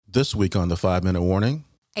This week on the 5-Minute Warning.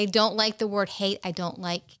 I don't like the word hate. I don't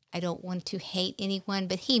want to hate anyone,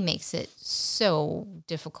 but he makes it so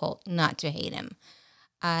difficult not to hate him.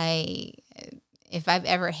 If I've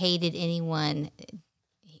ever hated anyone,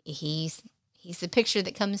 he's the picture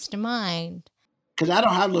that comes to mind. Because I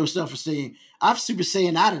don't have low self-esteem. I'm super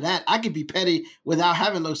saiyan out of that. I could be petty without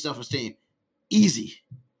having low self-esteem. Easy.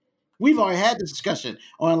 We've already had this discussion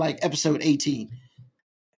on like episode 18.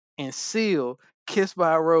 And Seal, Kissed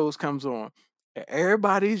by a Rose comes on. And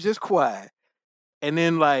everybody's just quiet. And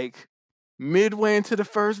then like midway into the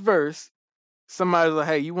first verse, somebody's like,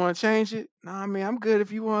 hey, you want to change it? No, I mean, I'm good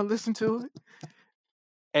if you want to listen to it.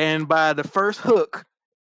 And by the first hook,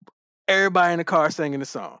 everybody in the car singing the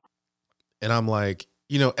song. And I'm like,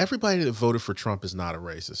 everybody that voted for Trump is not a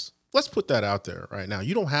racist. Let's put that out there right now.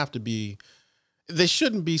 You don't have to be, they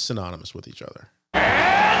shouldn't be synonymous with each other.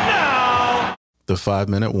 And now, the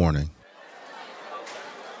 5-Minute Warning.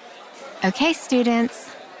 Okay,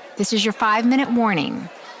 students, this is your 5-minute warning.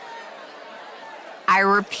 I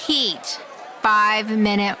repeat,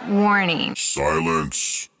 5-minute warning.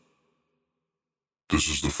 Silence. This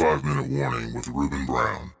is the 5-Minute Warning with Ruben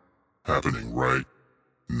Brown, happening right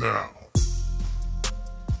now.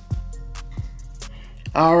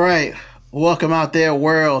 All right. Welcome out there,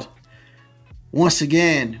 world. Once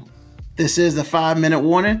again, this is the 5-Minute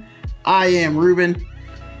Warning. I am Ruben,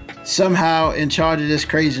 somehow in charge of this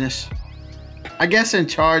craziness. I guess in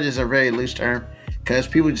charge is a very loose term because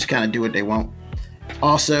people just kind of do what they want.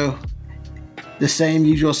 Also, the same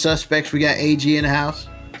usual suspects. We got AG in the house.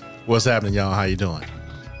 What's happening, y'all? How you doing?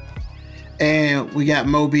 And we got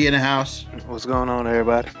Moby in the house. What's going on,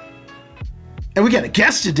 everybody? And we got a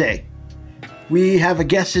guest today. We have a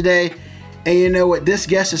guest today. And you know what? This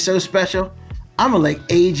guest is so special. I'm going to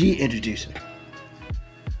let AG introduce him.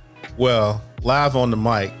 Well, live on the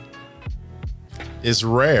mic is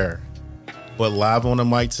rare. But live on the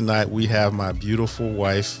mic tonight, we have my beautiful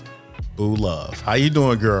wife, Boo Love. How you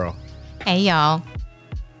doing, girl? Hey, y'all.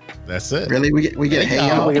 That's it. Really? We get a hey,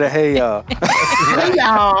 y'all? We get a hey, y'all. Hey,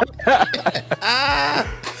 y'all.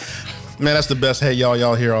 Man, that's the best hey,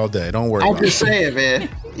 y'all hear all day. Don't worry about it. I'm just saying, man.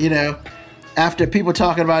 After people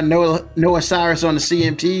talking about Noah Cyrus on the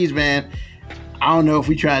CMTs, man, I don't know if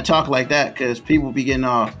we try to talk like that because people be getting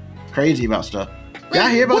all crazy about stuff. Y'all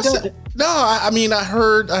hear about that? No, I mean, I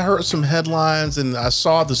heard some headlines and I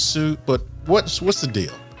saw the suit, but what's the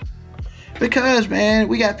deal? Because, man,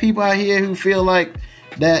 we got people out here who feel like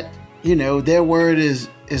that, their word is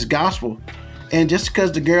gospel. And just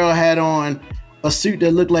because the girl had on a suit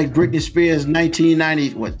that looked like Britney Spears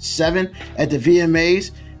 1997 at the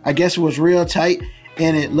VMAs, I guess it was real tight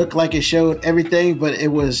and it looked like it showed everything, but it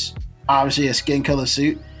was obviously a skin color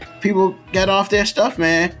suit. People got off their stuff,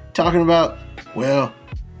 man, talking about, well,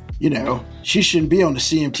 she shouldn't be on the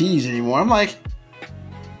CMTs anymore. I'm like,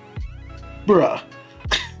 bruh,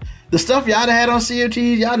 the stuff y'all had on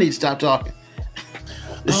CMTs, y'all need to stop talking.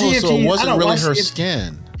 The CMTs, so it wasn't really her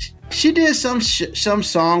skin. She did some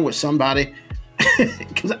song with somebody,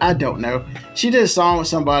 because I don't know. She did a song with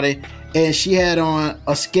somebody, and she had on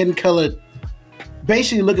a skin colored,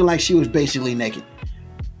 basically looking like she was basically naked.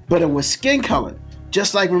 But it was skin colored.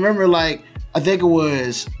 Just like, remember, like, I think it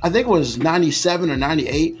was 97 or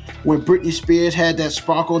 98 when Britney Spears had that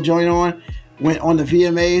sparkle joint on, went on the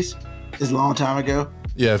VMAs. It's a long time ago.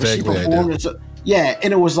 Yeah, vaguely I do. Yeah,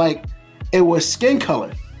 and it was skin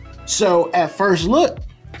colored. So at first look,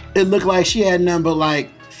 it looked like she had nothing but like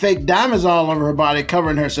fake diamonds all over her body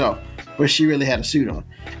covering herself, but she really had a suit on.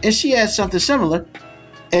 And she had something similar.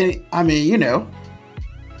 And I mean,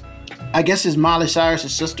 I guess it's Miley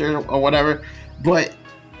Cyrus' sister or whatever, but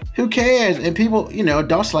who cares? And people,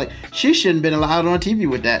 adults like, she shouldn't have been allowed on TV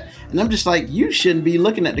with that. And I'm just like, you shouldn't be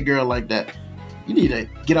looking at the girl like that. You need to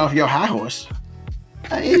get off your high horse.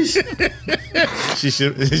 She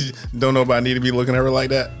should. Don't nobody need to be looking at her like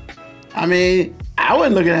that. I mean, I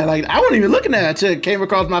wasn't looking at her like that. I wasn't even looking at her until it came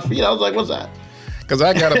across my feed. I was like, what's that? Because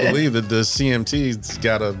I got to believe that the CMT's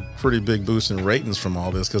got a pretty big boost in ratings from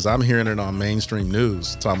all this, because I'm hearing it on mainstream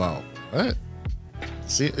news talking about, what?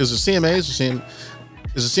 Is it CMAs or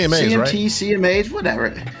Is it CMAs, right? CMAs,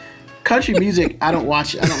 whatever. Country music, I don't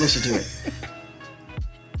watch it. I don't listen to it.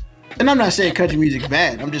 And I'm not saying country music's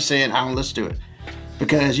bad. I'm just saying I don't listen to it.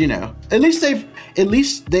 Because, at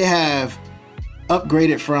least they have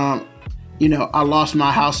upgraded from, I lost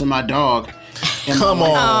my house and my dog. Come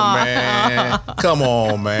on, man. Come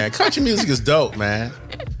on, man. Country music is dope, man.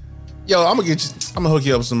 Yo, I'm gonna hook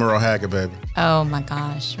you up with some Merle Haggard, baby. Oh my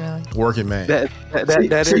gosh, really? Working man.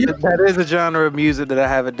 That is a genre of music that I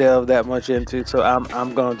haven't delved that much into, so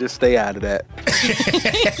I'm gonna just stay out of that.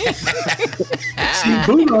 See,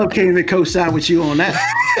 Boo Love came and co-signed with you on that.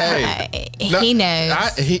 Hey, He knows.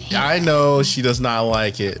 I know she does not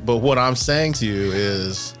like it, but what I'm saying to you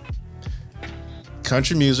is,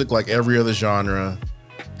 country music, like every other genre,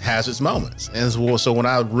 has its moments. And so when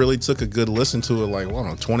I really took a good listen to it, like,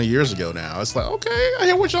 20 years ago now, it's like, okay, I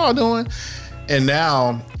hear what y'all doing. And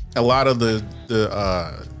now a lot of the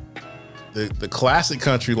classic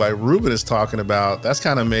country, like Ruben is talking about, that's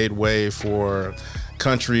kind of made way for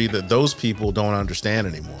country that those people don't understand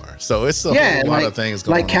anymore. So it's a whole lot of things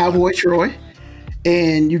going on. Like Cowboy Troy,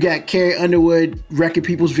 and you got Carrie Underwood wrecking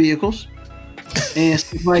people's vehicles. And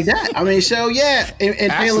stuff like that. I mean, so yeah,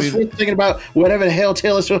 and Taylor Swift thinking about whatever the hell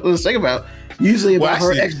Taylor Swift was thinking about, usually about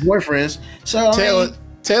her ex-boyfriends. So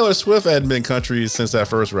Taylor Swift hadn't been country since that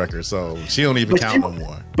first record, so she don't even count no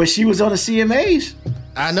more. But she was on the CMAs.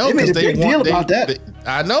 I know, because they want that.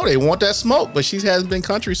 I know they want that smoke, but she hasn't been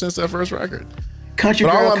country since that first record. Country,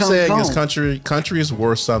 but girl all I'm saying home. is country is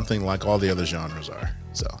worth something like all the other genres are.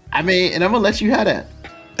 So I mean, and I'm gonna let you have that.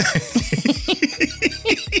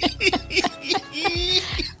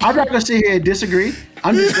 I'm not gonna sit here and disagree.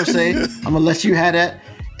 I'm just gonna say I'm gonna let you have that,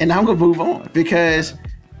 and I'm gonna move on because,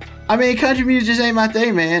 I mean, country music just ain't my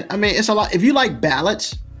thing, man. I mean, it's a lot. If you like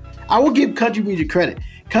ballads, I will give country music credit.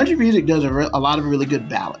 Country music does a lot of really good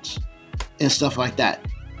ballads and stuff like that.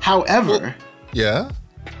 However,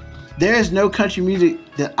 there is no country music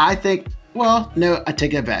that I think. Well, no, I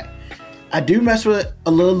take that back. I do mess with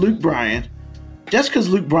a little Luke Bryan, just because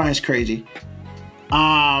Luke Bryan's crazy.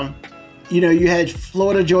 You know, you had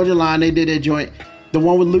Florida Georgia Line. They did their joint, the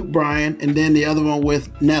one with Luke Bryan, and then the other one with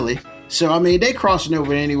Nelly. So I mean, they crossing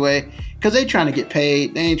over anyway because they trying to get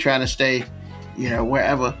paid. They ain't trying to stay,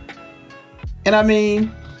 wherever. And I mean,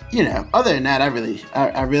 other than that, I really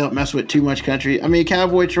don't mess with too much country. I mean,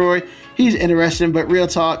 Cowboy Troy, he's interesting, but real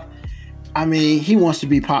talk, I mean, he wants to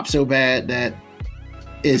be pop so bad that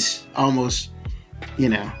it's almost,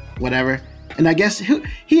 whatever. And I guess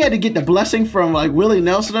he had to get the blessing from like Willie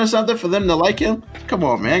Nelson or something for them to like him. Come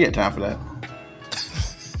on, man, I got time for that.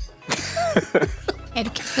 Had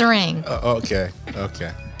to kiss the ring. Okay.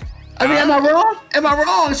 I mean, am I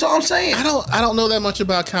wrong? That's all I'm saying. I don't know that much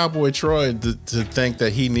about Cowboy Troy to think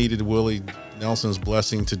that he needed Willie Nelson's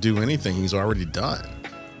blessing to do anything he's already done.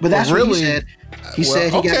 But that's what he said. He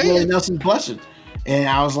said he got Willie Nelson's blessing. And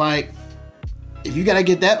I was like, if you got to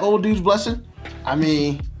get that old dude's blessing, I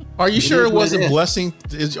mean... Are you sure it wasn't blessing?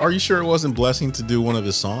 Are you sure it wasn't blessing to do one of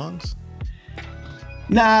his songs?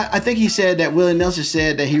 Nah, I think he said that Willie Nelson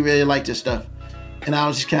said that he really liked his stuff. And I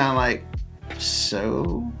was just kind of like,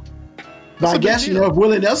 so... But I guess, if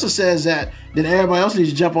Willie Nelson says that, then everybody else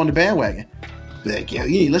needs to jump on the bandwagon. Like, yo,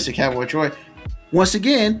 you need to listen to Cowboy Troy. Once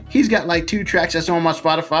again, he's got like 2 tracks that's on my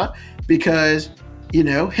Spotify because,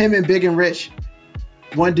 him and Big and Rich,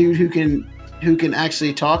 one dude who can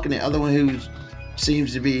actually talk and the other one who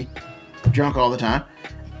seems to be drunk all the time.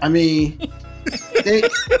 I mean, they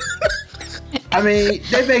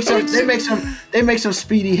make some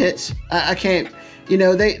speedy hits. I can't,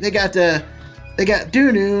 they got do.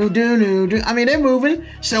 I mean, they're moving,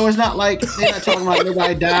 so it's not like they're not talking about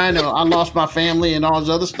nobody dying or I lost my family and all this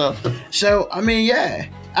other stuff. So I mean, yeah,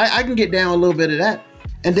 I can get down a little bit of that.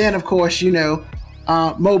 And then of course,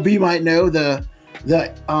 Mo B might know the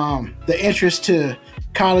interest to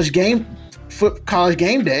college game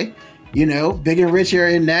day. Big and Rich are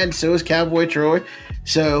in that, and so is Cowboy Troy.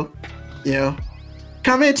 So,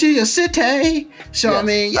 come into your city. So, yes. I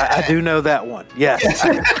mean, yeah. I do know that one. Yes.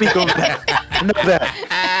 I can speak on that. I know that.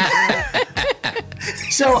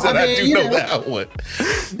 So, I do know that one.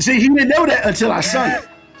 See, he didn't know that until I sung it.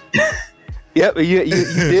 Yep, you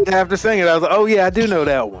did have to sing it. I was like, oh, yeah, I do know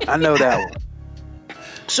that one. I know that one.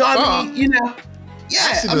 So, I mean, yeah.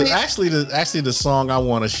 Actually, the song I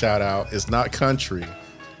want to shout out is not country,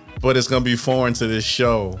 but it's going to be foreign to this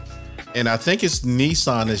show. And I think it's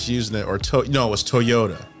Nissan that's using it, or it's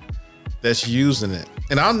Toyota that's using it.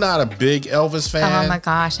 And I'm not a big Elvis fan. Oh my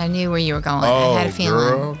gosh, I knew where you were going. I had a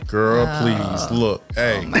feeling. Girl, please look.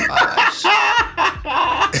 Hey. Oh my gosh.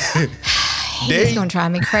 He's gonna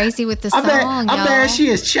drive me crazy with this song. I'm mad she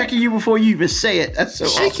is checking you before you even say it. That's so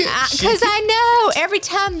awesome. Because I know every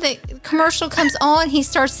time the commercial comes on, he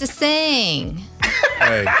starts to sing.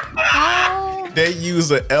 Hey. They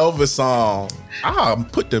use an Elvis song. I'll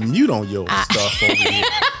put the mute on your stuff over here.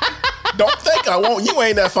 Don't think I won't. You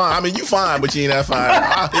ain't that fine. I mean, you fine, but you ain't that fine.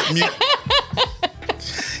 I'll hit mute.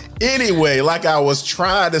 Anyway, like I was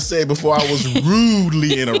trying to say before I was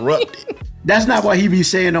rudely interrupted. That's not what he be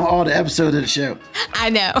saying on all the episodes of the show. I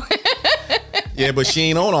know. Yeah, but she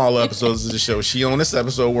ain't on all the episodes of the show. She on this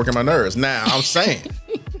episode working my nerves. Now, I'm saying.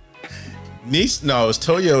 It's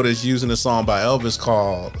Toyota's using a song by Elvis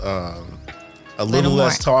called A Little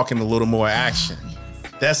Less Talk and a Little More Action.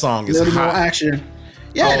 That song is Little hot. More Action.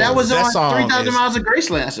 Yeah, that was that on song 3,000 Miles of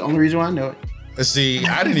Graceland. That's the only reason why I know it. See,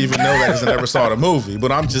 I didn't even know that because I never saw the movie,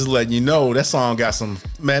 but I'm just letting you know that song got some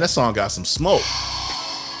smoke.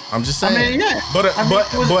 I'm just saying. I mean, yeah. But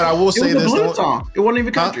I will say this. It was a blues song. It wasn't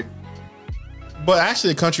even country. But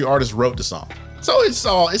actually, a country artist wrote the song, so it's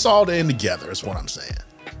all in together. Is what I'm saying.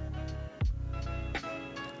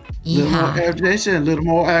 Little more action. They said a little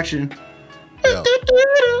more action. Yeah.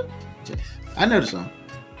 I know the song.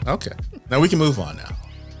 Okay, now we can move on now.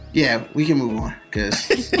 Yeah, we can move on because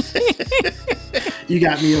you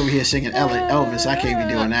got me over here singing Elvis. I can't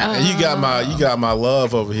be doing that. And you got my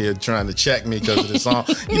love over here trying to check me because of this song.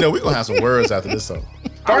 We're gonna have some words after this song.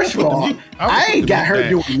 First of all, I ain't got her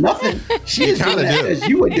doing nothing. She is doing that as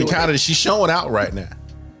you would do it. She's showing out right now.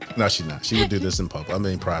 No, she's not. She would do this in public. I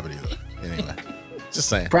mean, private either. Anyway, just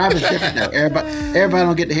saying. Private's different though. Everybody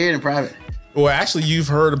don't get to hear it in private. Well, actually, you've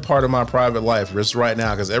heard a part of my private life just right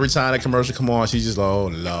now because every time that commercial come on, she's just like, "Oh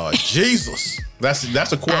Lord, Jesus!" That's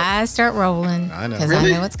a quote. I start rolling. I know. Because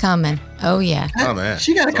Really? I know it's coming. Oh yeah. Oh man,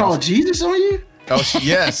 She got to call Jesus on you? Oh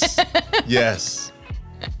yes, yes.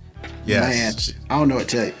 Man, I don't know what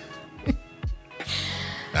to tell you.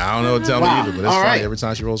 I don't know what to tell me Wow. either, but it's All funny right. every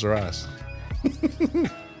time she rolls her eyes.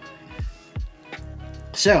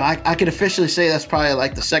 So I could officially say that's probably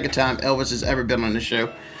like the second time Elvis has ever been on the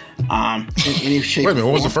show. In any shape. Wait a minute,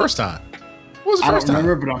 what was the or form. first time? What was the I first don't time?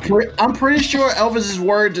 remember, but I'm pretty sure Elvis's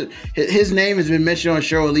words, his name has been mentioned on the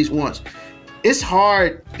show at least once. It's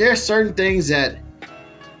hard. There are certain things that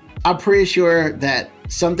I'm pretty sure that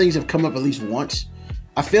some things have come up at least once.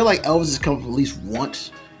 I feel like Elvis has come up at least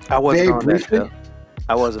once. I wasn't Very on that briefly. show.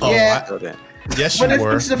 I wasn't Yeah. on that. Yes, you But if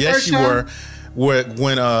were. it's the Yes, first you time- were.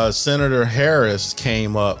 When Senator Harris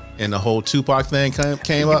came up and the whole Tupac thing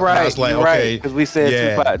came up, Right, I was like, right. okay, Because we said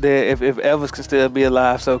yeah, Tupac there. If Elvis can still be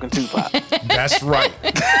alive, so can Tupac. that's right.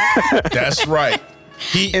 That's right.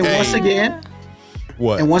 And once again,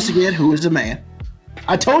 what? who is the man?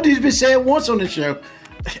 I told you he's been saying once on the show,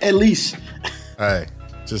 at least. Hey,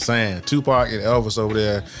 just saying, Tupac and Elvis over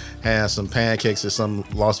there had some pancakes at some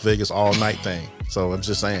Las Vegas all night thing. So I'm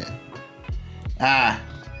just saying.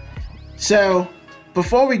 So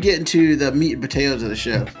before we get into the meat and potatoes of the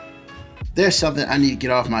show, there's something I need to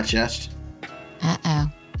get off my chest. Uh-oh.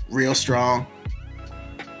 Real strong.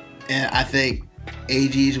 And I think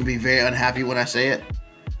AGs will be very unhappy when I say it.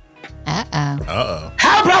 Uh-oh.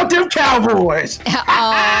 How about them Cowboys?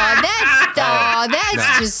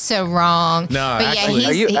 That's just so wrong. No, but actually-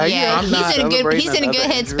 he's in a good celebrating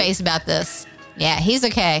headspace about this. Yeah, he's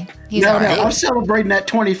okay. He's No, all right. I'm celebrating that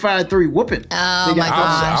 25-3 whooping. Oh my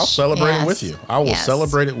gosh. I'll celebrate it with Yes. you. I will Yes.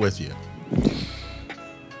 celebrate it with you.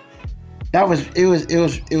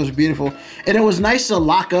 It was beautiful. And it was nice to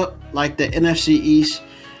lock up like the NFC East.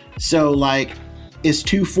 So like it's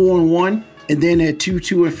 2-4-1, and then there are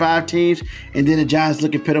 2-2-5 teams, and then the Giants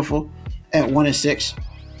looking pitiful at 1-6.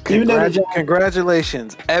 Even though the Giants,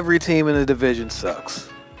 Congratulations. Every team in the division sucks.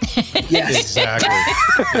 yes,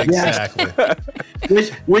 Exactly.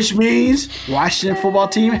 which means Washington football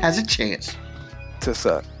team has a chance. To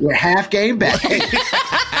suck. We're half game back.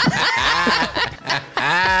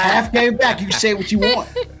 Half game back. You can say what you want.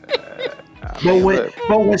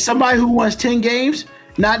 But when somebody who wants 10 games,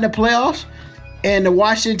 not in the playoffs, and the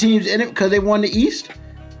Washington team's in it because they won the East,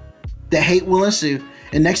 the hate will ensue.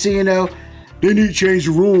 And next thing you know, they need to change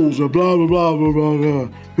the rules or blah, blah, blah, blah, blah,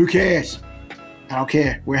 blah. Who cares? I don't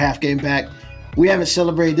care. We're half game back. We haven't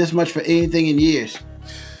celebrated this much for anything in years.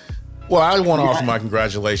 Well, I want to offer my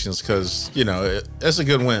congratulations because, it's a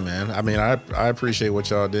good win, man. I mean, I appreciate what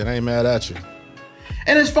y'all did. I ain't mad at you.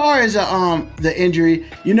 And as far as the injury,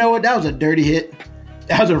 you know what? That was a dirty hit.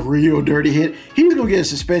 That was a real dirty hit. He's going to get a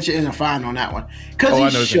suspension and a fine on that one. Oh, I know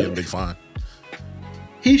he's going to get a big fine.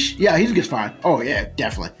 He's going to get fined. Oh, yeah,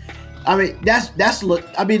 definitely. I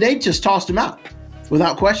mean, they just tossed him out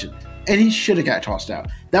without question. And he should have got tossed out.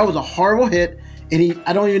 That was a horrible hit, and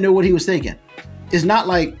I don't even know what he was thinking. It's not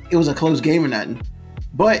like it was a close game or nothing.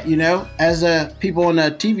 But, as people on the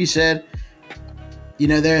TV said,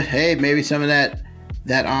 maybe some of that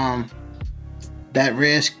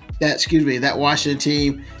Washington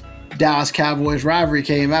team, Dallas Cowboys rivalry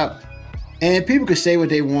came out. And people could say what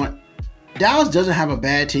they want. Dallas doesn't have a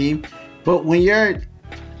bad team, but when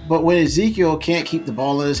Ezekiel can't keep the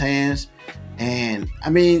ball in his hands And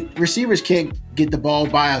I mean, receivers can't get the ball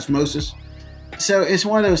by osmosis. So it's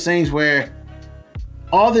one of those things where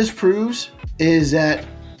all this proves is that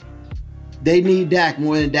they need Dak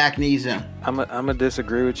more than Dak needs them. I'm gonna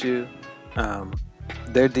disagree with you.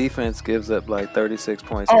 Their defense gives up like 36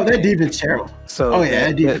 points. Oh, their defense is terrible. So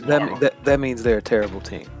that means they're a terrible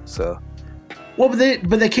team. So well,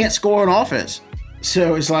 but they can't score on offense.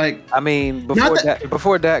 So it's like, I mean,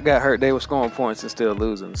 before Dak got hurt, they were scoring points and still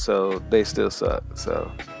losing. So they still suck.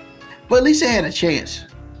 So, but at least they had a chance.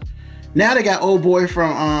 Now they got old boy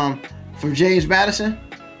from James Madison.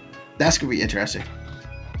 That's gonna be interesting.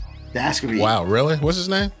 That's gonna be wow. Really? What's his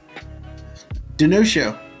name?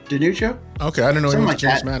 Danuccio. Okay, I didn't know he was like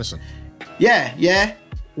James that. Madison. Yeah.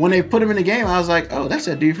 When they put him in the game, I was like, oh, that's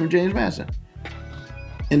that dude from James Madison.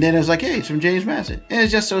 And then it was like, hey, it's from James Madison. And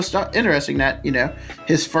it's just so interesting that,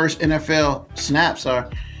 his first NFL snaps are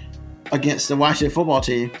against the Washington football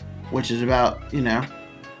team, which is about, 5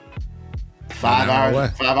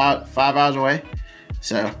 hours away.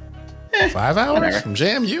 So, 5 hours whatever. From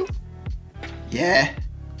JMU? Yeah.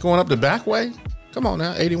 Going up the back way? Come on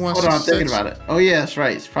now, 81. Hold on, I'm thinking about it. Oh, yeah, that's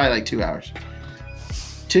right. It's probably like 2 hours.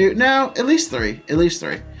 At least three.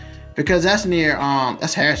 Because that's near,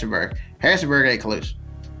 that's Harrisonburg. Harrisonburg ain't close.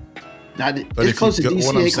 It's close to DC.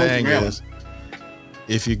 What I'm saying is,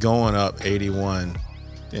 if you're going up 81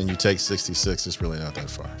 and you take 66, it's really not that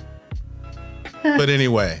far. But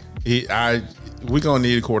anyway, we're going to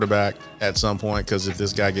need a quarterback at some point because if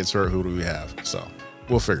this guy gets hurt, who do we have? So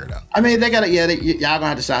we'll figure it out. I mean, they got to, y'all going to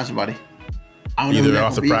have to sign somebody. Either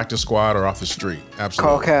off the practice squad or off the street.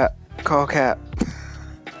 Absolutely. Call Cap.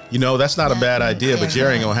 That's not a bad idea, but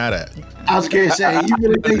Jerry ain't going to have that. I was going to say, you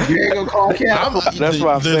really think Jerry going to call Cap? That's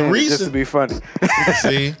why I'm saying just to be funny.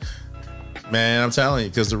 See? Man, I'm telling you,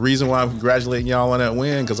 because the reason why I'm congratulating y'all on that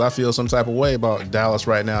win, because I feel some type of way about Dallas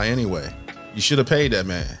right now anyway. You should have paid that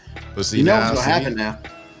man. But see, what's going to happen now?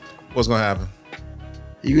 What's going to happen?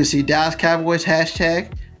 You're going to see Dallas Cowboys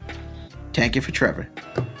hashtag tanking for Trevor.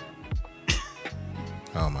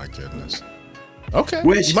 Oh, my goodness. Okay.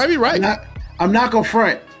 Which, you might be right. I'm not going to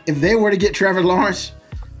front. If they were to get Trevor Lawrence,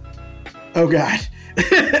 oh, God.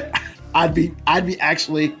 I'd be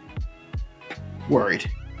actually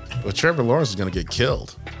worried. Well, Trevor Lawrence is going to get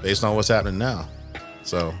killed based on what's happening now.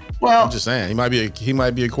 So, well, I'm just saying he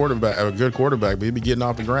might be a quarterback, a good quarterback, but he'd be getting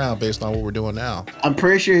off the ground based on what we're doing now. I'm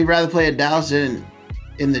pretty sure he'd rather play at Dallas than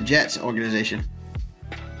in the Jets organization.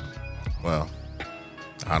 Well,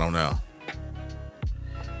 I don't know.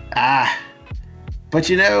 But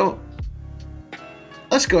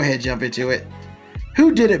let's go ahead and jump into it.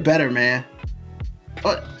 Who did it better, man?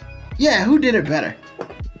 Who did it better?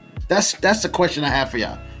 That's the question I have for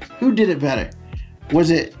y'all. Who did it better? Was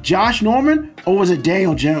it Josh Norman or was it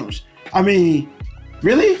Daniel Jones? I mean,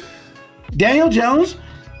 really? Daniel Jones?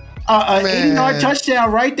 An 80-yard touchdown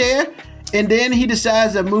right there, and then he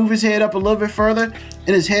decides to move his head up a little bit further, and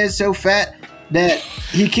his head's so fat that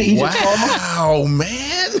he just wow,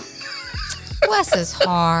 man. Bless his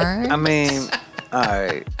heart. I mean, all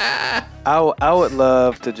right. I would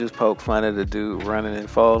love to just poke fun at the dude running and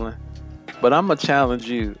falling, but I'm going to challenge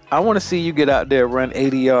you. I want to see you get out there, run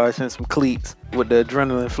 80 yards in some cleats with the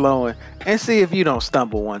adrenaline flowing, and see if you don't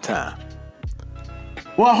stumble one time.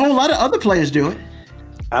 Well, a whole lot of other players do it.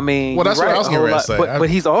 I mean, well, that's what I was going to say. But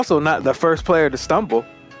he's also not the first player to stumble.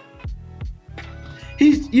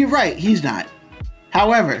 You're right. He's not.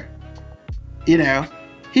 However, he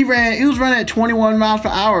was running at 21 miles per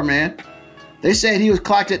hour, man. They said he was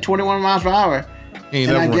clocked at 21 miles per hour. He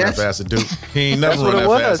ain't never run that fast to Duke. He ain't never run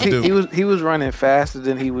that fast to Duke. He was running faster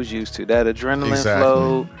than he was used to. That adrenaline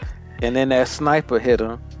flow, and then that sniper hit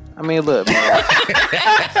him. I mean, look, man.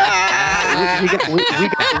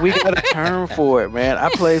 we got a term for it, man. I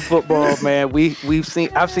play football, man.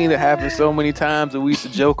 I've seen it happen so many times, and we used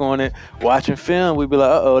to joke on it. Watching film, we'd be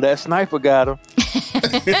like, "Uh-oh, that sniper got him."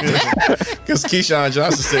 Because Keyshawn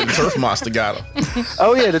Johnson said the turf monster got him.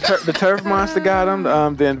 Oh yeah, the turf monster got him.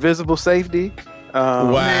 The invisible safety.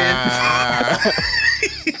 Wow.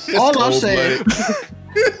 All I'm saying,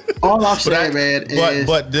 man, is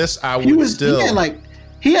but this I would still.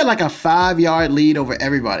 He had like a 5-yard lead over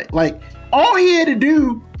everybody. Like, all he had to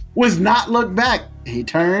do was not look back. He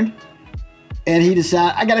turned and he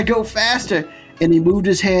decided, I got to go faster. And he moved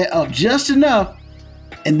his head up just enough.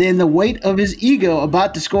 And then the weight of his ego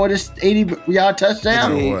about to score this 80-yard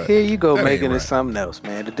touchdown. Here you go, making it something else,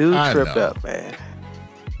 man. The dude tripped up, man.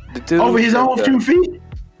 The dude over his own 2 feet?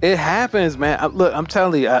 It happens, man. Look, I'm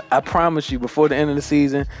telling you, I promise you, before the end of the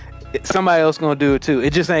season, somebody else gonna do it too.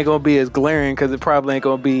 It just ain't gonna be as glaring because it probably ain't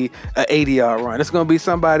gonna be an 80-yard run. It's gonna be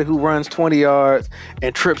somebody who runs 20 yards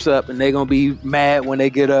and trips up, and they're gonna be mad when they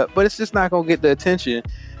get up. But it's just not gonna get the attention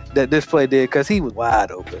that this play did because he was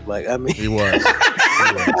wide open. Like, I mean, he was.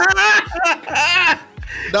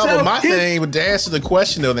 No, but my thing, to answer the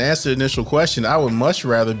question though, to answer the initial question, I would much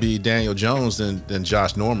rather be Daniel Jones than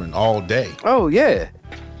Josh Norman all day. Oh yeah.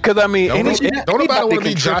 Because I mean, don't nobody want to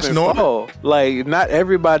be Josh Norman. Fall. Like, not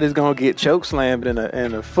everybody's gonna get choke slammed in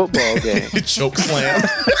a football game. Choke slam.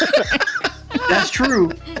 That's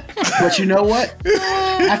true. But you know what?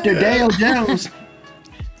 After Daniel Jones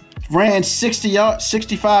ran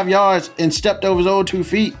 65 yards and stepped over his own 2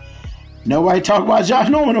 feet, nobody talk about Josh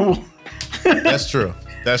Norman no more. That's true.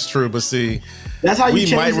 That's true. But see, that's how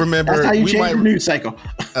you might remember. That's how you change the news cycle.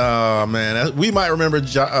 Oh man, we might remember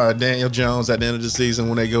Daniel Jones at the end of the season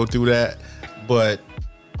when they go through that. But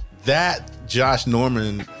that Josh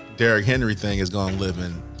Norman, Derrick Henry thing is going to live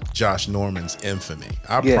in Josh Norman's infamy.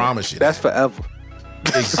 I promise you. That's forever.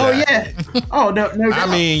 Exactly. Oh yeah. Oh no. I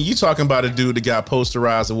mean, you talking about a dude that got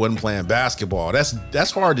posterized and wasn't playing basketball.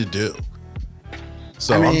 That's hard to do.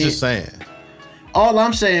 So I'm just saying. All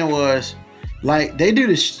I'm saying was, like, they do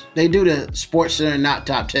the Sports Center Not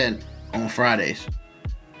Top 10 on Fridays,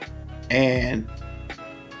 and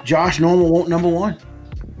Josh Norman won't number one.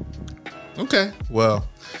 Okay, well,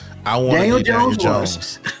 I want to be Daniel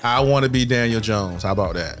Jones. I want to be Daniel Jones. How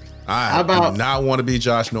about that? I do not want to be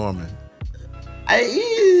Josh Norman.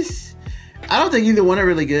 I don't think either one are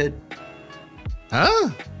really good.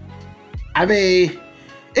 Huh? I mean,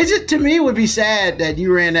 to me, it would be sad that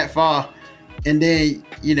you ran that far, and then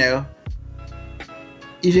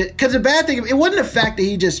because the bad thing, it wasn't the fact that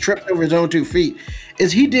he just tripped over his own 2 feet.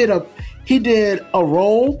 Is he did a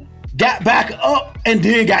roll, got back up, and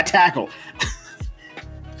then got tackled.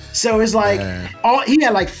 So it's like he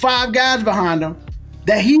had like 5 guys behind him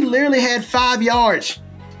that he literally had 5 yards.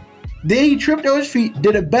 Then he tripped over his feet,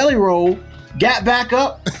 did a belly roll, got back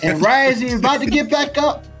up, and right as he was about to get back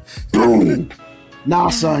up, boom. Nah,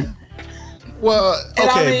 son. Well, okay,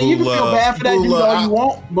 I mean, you can feel bad for that dude all you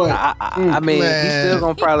want, but I mean, he's still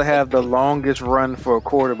gonna probably have the longest run for a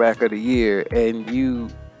quarterback of the year, and you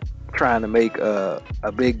trying to make a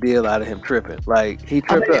big deal out of him tripping. Like, he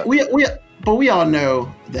tripped up. But we all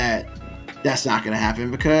know that that's not gonna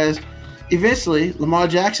happen because eventually Lamar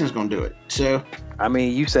Jackson's gonna do it. So I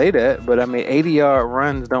mean, you say that, but I mean, 80-yard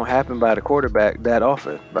runs don't happen by the quarterback that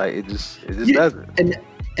often. Like, it just doesn't.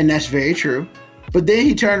 And that's very true. But then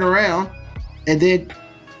he turned around and then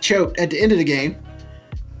choked at the end of the game.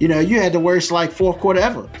 You had the worst fourth quarter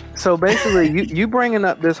ever. So basically, you bringing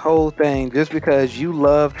up this whole thing just because you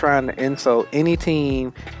love trying to insult any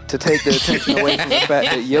team to take the attention away from the fact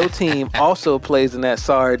that your team also plays in that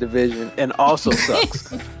sorry division and also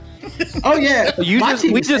sucks. Oh yeah,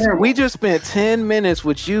 we just spent 10 minutes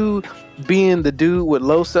with you being the dude with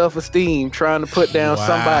low self-esteem trying to put down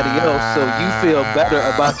somebody else so you feel better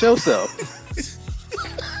about yourself.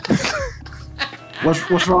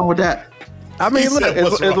 What's wrong with that? I mean, look,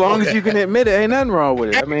 as long as you can admit it, ain't nothing wrong with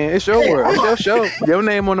it. I mean, it's your world, it's your show, your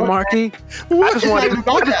name on the marquee. I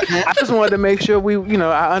just wanted to make sure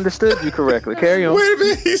I understood you correctly. Carry on. Wait a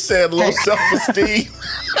minute, he said low self-esteem.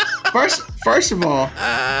 First of all,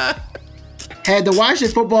 had the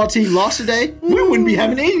Washington football team lost today, we wouldn't be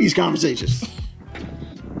having any of these conversations.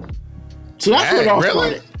 So that's what it all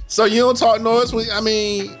started. So you don't talk noise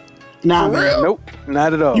nah, for real? Nope,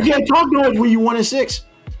 not at all. You can't talk noise when you 1-6.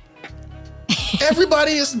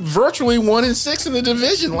 Everybody is virtually 1-6 in the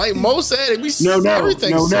division. Like Mo said,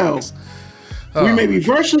 everything sucks. We may be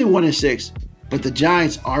virtually 1-6, but the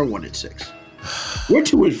Giants are 1-6. We're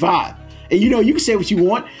 2-5, and you can say what you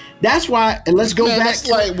want. That's why. And let's go back. That's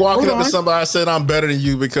like walking up to somebody and said, "I'm better than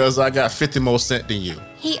you because I got 50 more cents than you."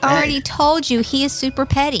 He already told you he is super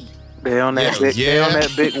petty. They on that big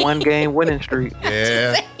 1-game winning streak.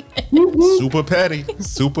 Yeah. Super petty.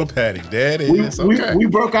 There it is. We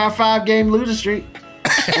broke our 5-game losing streak.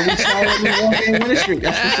 And we started a 1-game winning streak.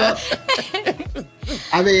 That's what's up.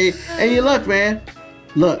 I mean, and you look, man.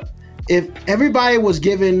 Look, if everybody was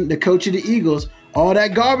giving the coach of the Eagles all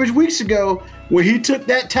that garbage weeks ago when he took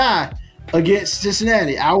that tie against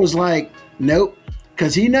Cincinnati, I was like, nope.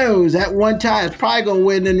 Because he knows that one tie is probably going to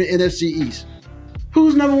win in the NFC East.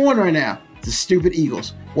 Who's number one right now? The stupid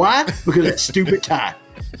Eagles. Why? Because of that stupid tie.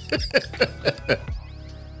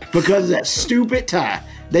 Because of that stupid tie.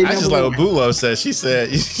 I just like what Bulo said. She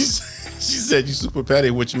said you super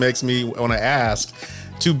petty, which makes me want to ask,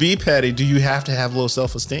 to be petty, do you have to have low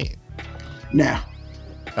self-esteem? No.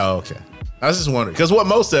 Oh, okay. I was just wondering because what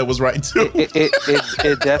Mo said was right too.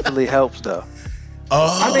 It definitely helps though.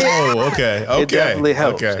 Oh, okay. It definitely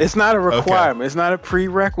helps. Okay. It's not a requirement. It's not a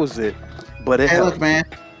prerequisite, but it Hey, helps. look, man,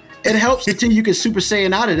 it helps until you can Super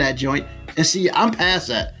Saiyan out of that joint. And see, I'm past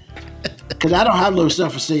that. Because I don't have low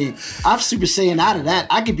self-esteem. I've Super Saiyan out of that.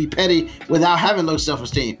 I can be petty without having low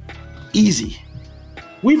self-esteem. Easy.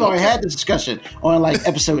 We've already had this discussion on like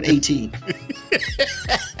episode 18.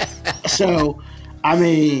 So, I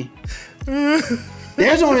mean,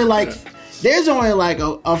 there's only like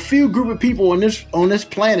a few group of people on this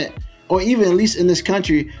planet, or even at least in this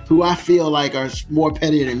country, who I feel like are more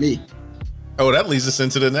petty than me. Oh, that leads us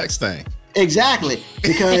into the next thing. Exactly,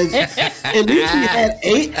 because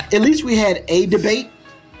at least we had a debate.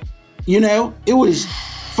 You know, it was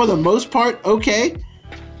for the most part okay.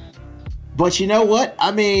 But you know what?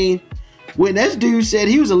 I mean, when this dude said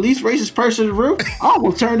he was the least racist person in the room, I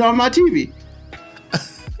almost turned on my TV.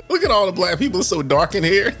 Look at all the black people so dark in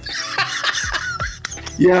here.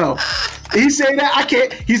 Yo, he said that I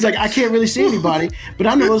can't. He's like, I can't really see anybody, but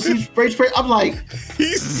I'm the most racist person. I'm like,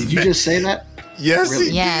 did you just say that? Yes, Really?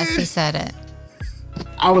 he Yes, did. he said it.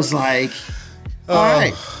 I was like, all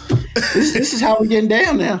right, this is how we're getting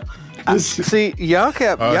down now. See, y'all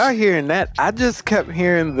hearing that. I just kept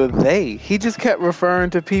hearing the they. He just kept referring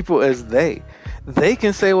to people as they. They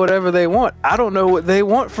can say whatever they want. I don't know what they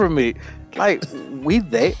want from me. Like,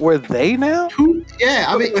 were they now? Who? Yeah,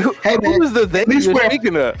 I mean, hey man, Who is the they least you're we're-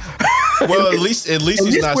 speaking of? Well, at least he's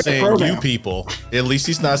least not with the saying pronoun. you people. At least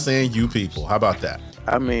he's not saying you people. How about that?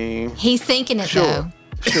 I mean, He's thinking it sure. though.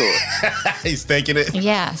 He's thinking it.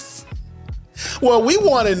 Yes. Well, we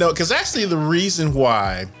want to know, because actually the reason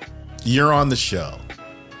why you're on the show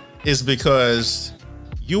is because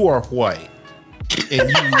you are white and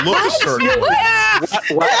you look a certain way.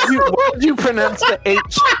 Why did you pronounce the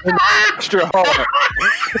H extra hard?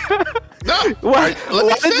 No, Why, let me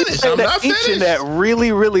why did you finish. say I'm the not H in finished. that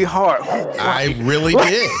really, really hard? I really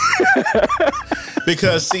did.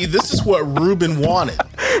 Because, see, this is what Ruben wanted.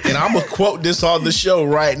 And I'm going to quote this on the show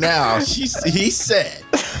right now. He said,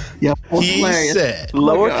 yeah, he said,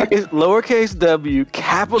 Lowercase W,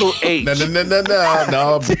 capital H.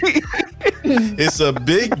 no. It's a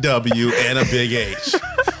big W and a big H.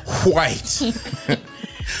 White.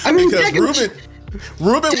 I mean, Because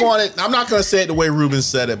Ruben wanted, I'm not going to say it the way Ruben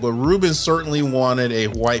said it, but Ruben certainly wanted a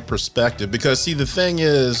white perspective. Because, see, the thing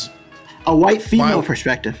is, a white female My-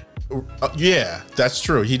 perspective. yeah, that's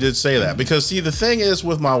true. He did say that. Because, see, the thing is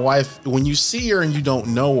with my wife, when you see her and you don't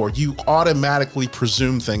know her, you automatically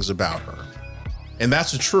presume things about her. And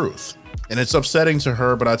that's the truth. And it's upsetting to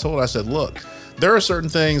her. But I told her, I said, look, there are certain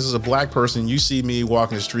things as a black person, you see me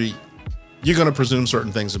walking the street, you're going to presume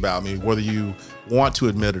certain things about me, whether you want to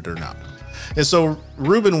admit it or not. And so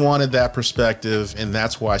Ruben wanted that perspective, and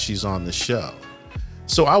that's why she's on the show.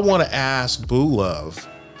 So I want to ask Boo Love,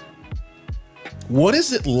 what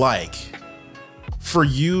is it like for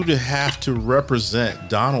you to have to represent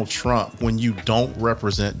Donald Trump when you don't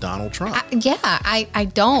represent Donald Trump?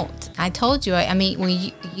 I don't. I told you. I mean,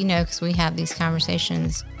 you know, because we have these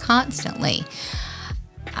conversations constantly.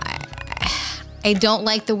 I don't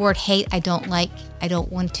like the word hate. I don't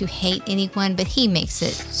want to hate anyone, but he makes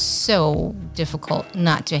it so difficult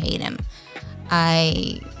not to hate him.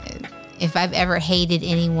 If I've ever hated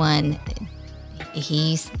anyone,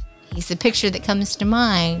 he's the picture that comes to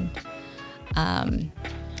mind. I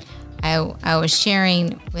was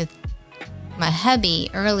sharing with my hubby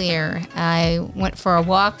earlier. I went for a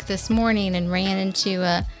walk this morning and ran into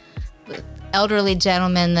a elderly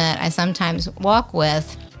gentleman that I sometimes walk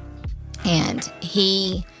with, and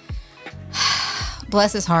he,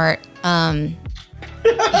 bless his heart,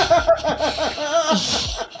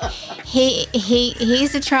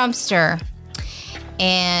 he's a Trumpster.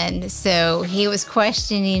 And so he was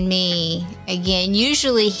questioning me again.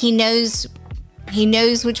 Usually he knows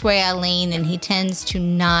which way I lean, and he tends to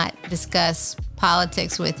not discuss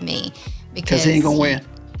politics with me because he ain't gonna win.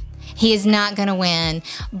 He is not going to win.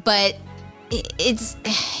 But it's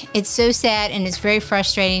so sad, and it's very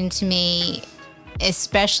frustrating to me,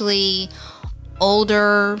 especially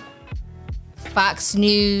older Fox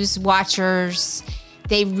News watchers.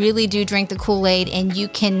 They really do drink the Kool-Aid, and you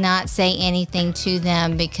cannot say anything to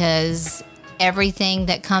them because everything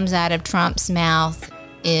that comes out of Trump's mouth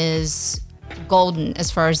is golden as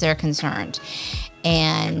far as they're concerned.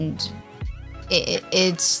 And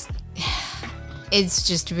it's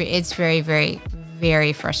very, very,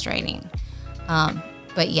 very frustrating.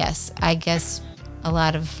 But yes, I guess a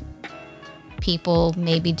lot of people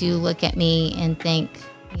maybe do look at me and think,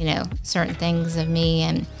 you know, certain things of me,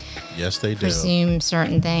 and Yes, they do. presume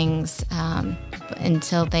certain things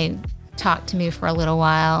until they talk to me for a little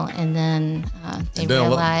while, and then they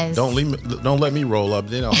realized don't let me roll up.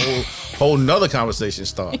 Then a whole nother conversation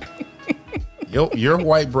start. Your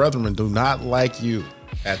white brethren do not like you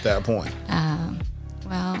at that point.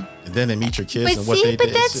 Well, and then they meet your kids but and what they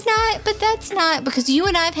did. But that's not because you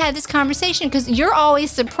and I have had this conversation, because you're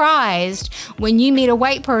always surprised when you meet a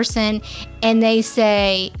white person and they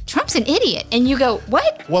say Trump's an idiot, and you go,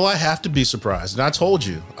 what? Well, I have to be surprised, and I told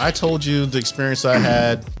you the experience I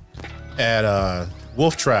had at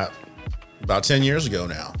Wolf Trap about 10 years ago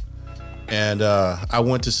now, and I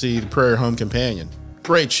went to see the Prairie Home Companion.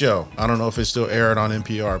 Great show. I don't know if it's still aired on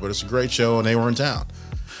NPR, but it's a great show, and they were in town.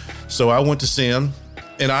 So I went to see them,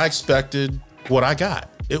 and I expected what I got.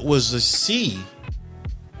 It was a sea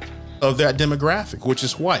of that demographic, which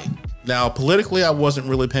is white. Now, politically, I wasn't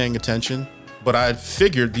really paying attention, but I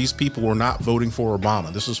figured these people were not voting for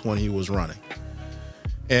Obama. This is when he was running.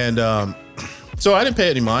 And so I didn't pay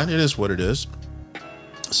any mind. It is what it is.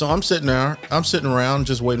 So I'm sitting around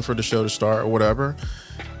just waiting for the show to start or whatever.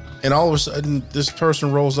 And all of a sudden, this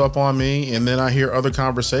person rolls up on me, and then I hear other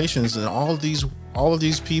conversations, and all of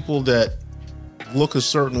these people that look a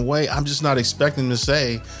certain way, I'm just not expecting them to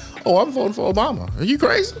say, "Oh, I'm voting for Obama." Are you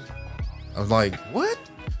crazy? I'm like, what?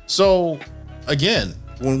 So again,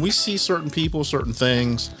 when we see certain people, certain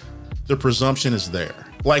things, the presumption is there.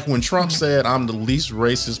 Like when Trump said, "I'm the least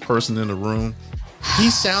racist person in the room,"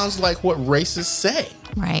 he sounds like what racists say.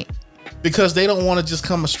 Right. Because they don't want to just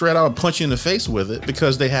come straight out and punch you in the face with it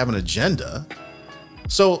because they have an agenda.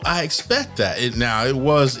 So I expect that. It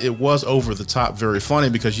was over the top, very funny,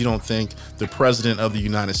 because you don't think the president of the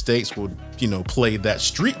United States would, play that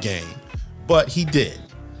street game, but he did.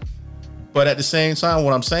 But at the same time,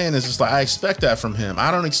 what I'm saying is, it's like, I expect that from him.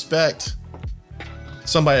 I don't expect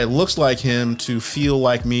somebody that looks like him to feel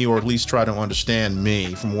like me, or at least try to understand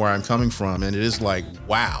me from where I'm coming from. And it is like,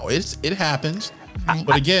 wow, it happens. Right.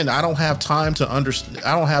 But again, I don't have time to understand.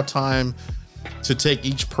 I don't have time to take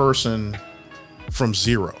each person from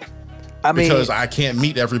zero. Because I can't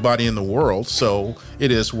meet everybody in the world. So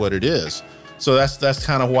it is what it is. So that's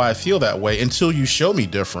kind of why I feel that way until you show me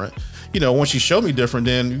different. Once you show me different,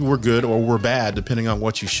 then we're good or we're bad, depending on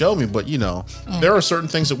what you show me. But, there are certain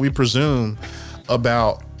things that we presume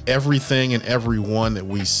about everything and everyone that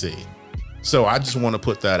we see. So I just want to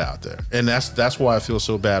put that out there. And that's why I feel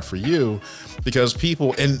so bad for you, because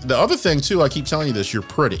people, and the other thing too, I keep telling you this, you're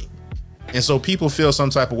pretty. And so people feel some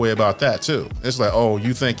type of way about that too. It's like, oh,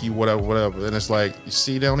 you think you whatever. And it's like, you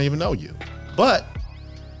see, they don't even know you. But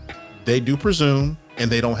they do presume, and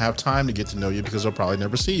they don't have time to get to know you because they'll probably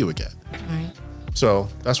never see you again. Right. So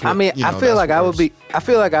that's what I feel like I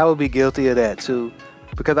would be guilty of that too,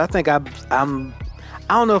 because I think I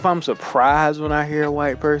don't know if I'm surprised when I hear a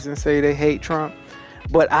white person say they hate Trump,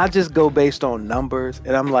 but I just go based on numbers,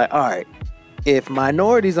 and I'm like, all right, if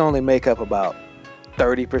minorities only make up about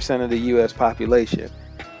 30% of the U.S. population,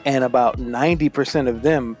 and about 90% of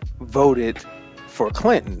them voted for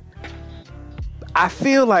Clinton, I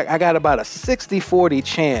feel like I got about a 60-40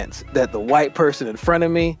 chance that the white person in front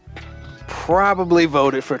of me probably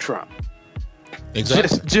voted for Trump.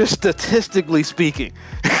 Exactly. Just statistically speaking.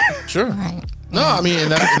 Sure. Right. No, I mean,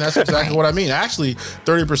 and that's exactly what I mean. Actually,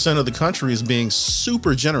 30% of the country is being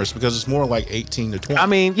super generous, because it's more like 18 to 20. I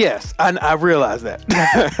mean, yes, I realize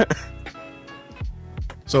that.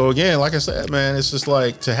 So again, like I said, man, it's just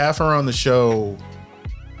like, to have her on the show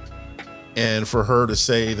and for her to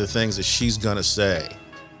say the things that she's going to say,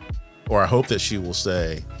 or I hope that she will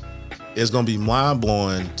say, is going to be mind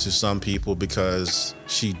blowing to some people, because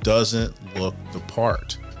she doesn't look the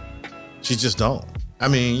part. She just don't. I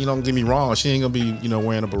mean, don't get me wrong. She ain't gonna be,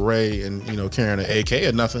 wearing a beret and, carrying an AK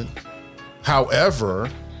or nothing. However,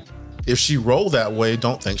 if she rolled that way,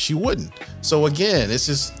 don't think she wouldn't. So again,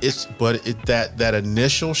 that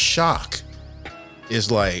initial shock is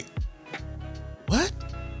like, what?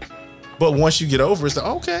 But once you get over it, it's like,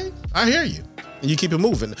 okay, I hear you. And you keep it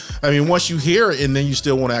moving. I mean, once you hear it and then you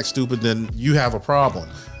still want to act stupid, then you have a problem.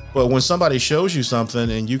 But when somebody shows you something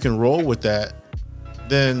and you can roll with that,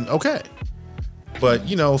 then okay. But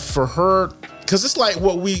for her, because it's like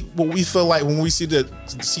what we feel like when we see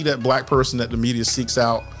that black person that the media seeks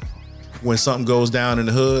out when something goes down in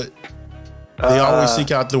the hood. They always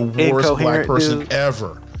seek out the worst black person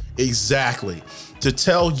ever, exactly, to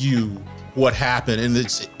tell you what happened.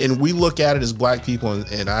 And we look at it as black people,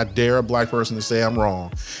 and I dare a black person to say I'm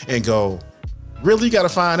wrong and go, really? You got to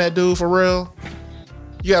find that dude for real?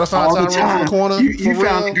 You got to find Tyrone from the corner? You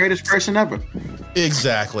found the greatest person ever.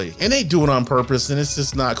 Exactly. And they do it on purpose, and it's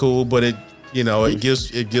just not cool. But You know, it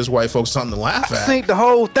gives white folks something to laugh I at. think the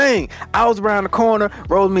whole thing. I was around the corner,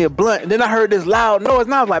 rolled me a blunt, and then I heard this loud noise,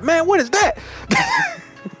 and I was like, man, what is that?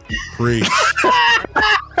 Preach.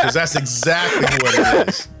 Because that's exactly what it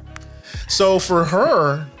is. So for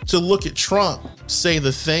her to look at Trump, say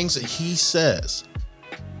the things that he says,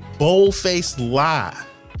 bold-faced lie,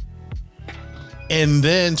 and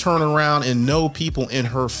then turn around and know people in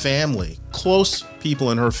her family, close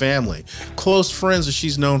people in her family, close friends that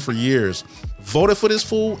she's known for years, voted for this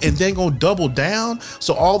fool, and then go double down.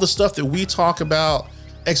 So all the stuff that we talk about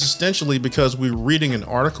existentially because we're reading an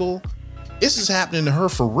article, this is happening to her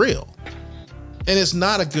for real. And it's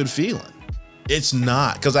not a good feeling. It's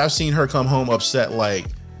not, because I've seen her come home upset like,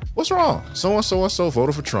 what's wrong? So-and-so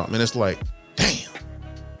voted for Trump. And it's like, damn,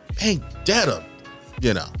 ain't that a,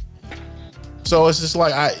 you know. So it's just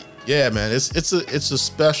like, man, it's a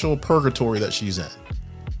special purgatory that she's in.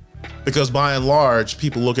 Because by and large,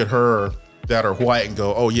 people look at her that are white and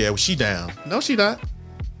go, oh yeah, well, she down. No, she not.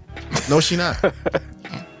 No, she not.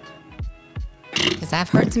 Because I've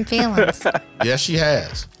hurt some feelings. Yes, she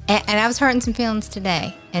has. And I was hurting some feelings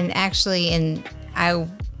today. And actually,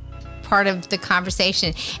 part of the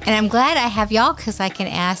conversation. And I'm glad I have y'all because I can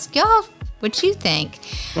ask y'all what you think.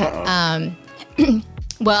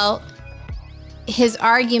 Well, his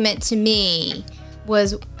argument to me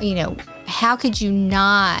was, you know, how could you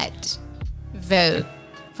not vote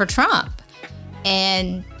for Trump?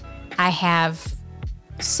 And I have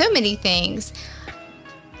so many things.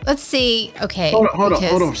 Let's see. Okay. Hold on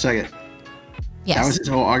a second. Yes. That was his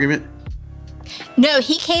whole argument? No,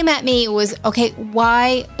 he came at me. It was, okay,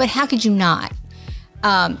 why? But how could you not?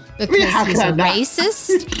 Because he's a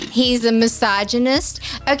racist. He's a misogynist.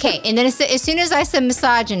 Okay, and then as soon as I said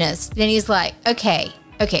misogynist, then he's like, okay.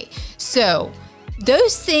 So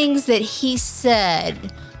those things that he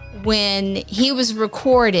said when he was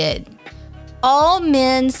recorded, all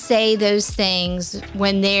men say those things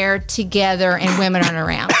when they're together and women aren't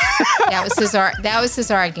around. That was his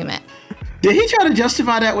argument. Did he try to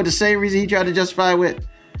justify that with the same reason he tried to justify it with?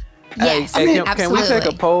 Yes, can we take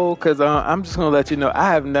a poll? Because I'm just going to let you know,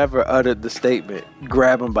 I have never uttered the statement,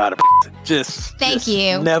 grab him by the just Thank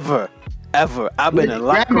you. Never, ever. I've been in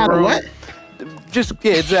locker rooms. What?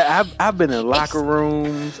 Exactly. I've been in locker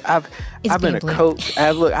rooms. I've been a coach.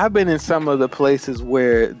 I've been in some of the places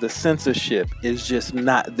where the censorship is just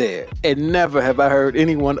not there. And never have I heard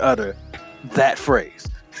anyone utter that phrase.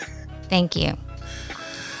 Thank you.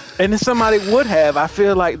 And if somebody would have, I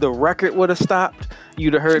feel like the record would have stopped.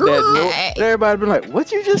 You'd have heard that note. Everybody been like,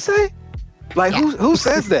 "What'd you just say?" Like, who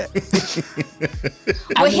says that?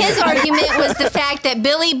 Well, his argument was the fact that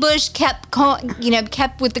Billy Bush kept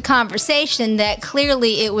with the conversation that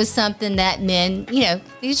clearly it was something that men,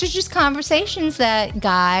 these are just conversations that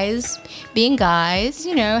guys, being guys,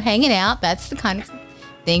 hanging out. That's the kind of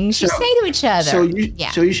things you say to each other.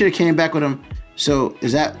 So you should have came back with him. So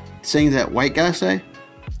is that things that white guys say?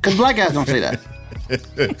 Because black guys don't say that.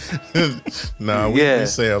 No, we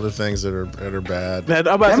say other things that are bad. Now,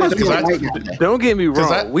 don't get me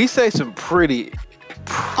wrong. We say some pretty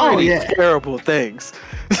terrible things.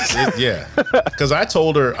 Because I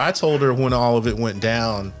told her when all of it went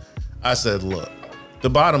down, I said, look, the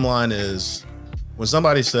bottom line is when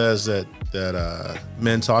somebody says that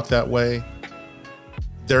men talk that way,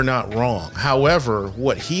 they're not wrong. However,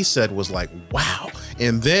 what he said was like, wow.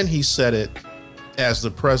 And then he said it as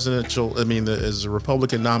the as a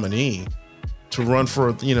Republican nominee to run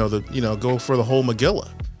for, go for the whole Megillah.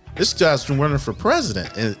 This guy's been running for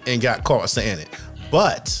president and got caught saying it.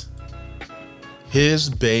 But his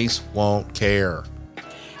base won't care.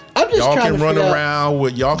 Y'all can run around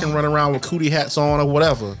with cootie hats on or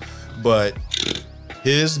whatever, but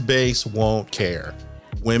his base won't care.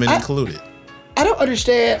 Women included. I don't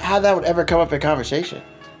understand how that would ever come up in conversation.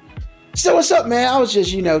 So what's up, man? I was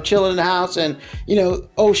just, chilling in the house and,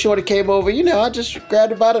 old shorty came over. I just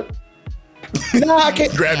grabbed her by the... No, I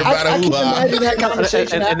can't. Grabbed her by the I can't imagine that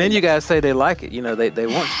conversation. And then you guys say they like it. They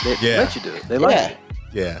let you do it. They like it.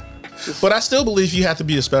 Yeah. But I still believe you have to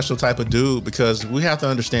be a special type of dude because we have to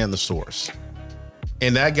understand the source.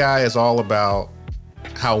 And that guy is all about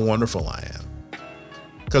how wonderful I am.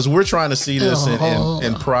 Because we're trying to see this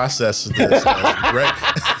and process this. Right?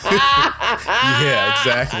 Yeah,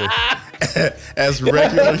 exactly. As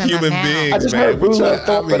regular human beings, I just heard Bruno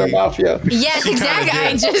thump in her mouth, Yes,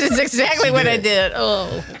 exactly. It's exactly what I did.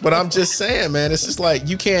 Oh. But I'm just saying, man, it's just like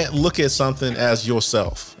you can't look at something as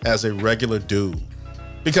yourself, as a regular dude.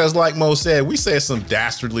 Because like Mo said, we say some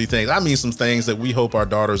dastardly things. I mean, some things that we hope our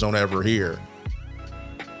daughters don't ever hear.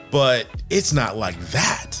 But it's not like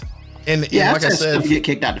that. And like I said, you get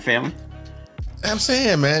kicked out of the family. I'm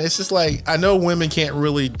saying, man, it's just like, I know women can't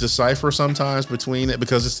really decipher sometimes between it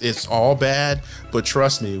because it's all bad. But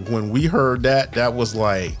trust me, when we heard that was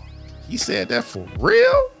like, he said that for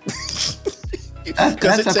real? That's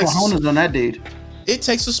a cojones on that dude. It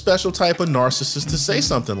takes a special type of narcissist to say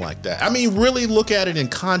something like that. I mean, really look at it in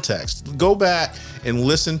context. Go back and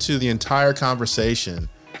listen to the entire conversation.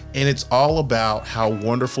 And it's all about how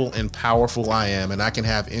wonderful and powerful I am, and I can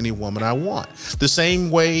have any woman I want. The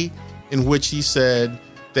same way in which he said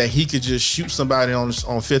that he could just shoot somebody on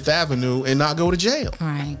Fifth Avenue and not go to jail.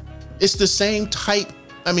 Right. It's the same type.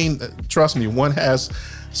 I mean, trust me, one has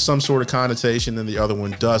some sort of connotation and the other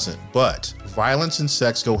one doesn't. But violence and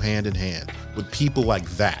sex go hand in hand with people like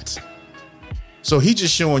that. So he's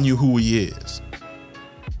just showing you who he is.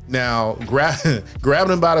 Now, grabbing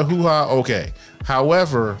him by the hoo-ha, okay.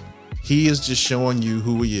 However, he is just showing you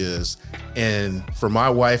who he is. And for my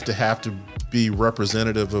wife to have to be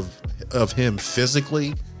representative of him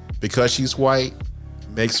physically because she's white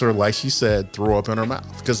makes her, like she said, throw up in her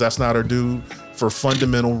mouth, because that's not her dude for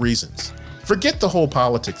fundamental reasons. Forget the whole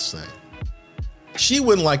politics thing. She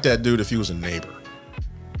wouldn't like that dude if he was a neighbor.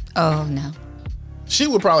 Oh, no. She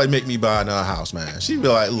would probably make me buy another house, man. She'd be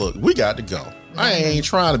like, look, we got to go. I ain't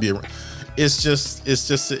trying to be around.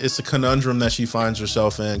 It's a conundrum that she finds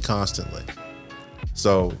herself in constantly.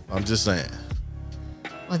 So I'm just saying.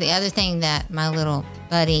 Well, the other thing that my little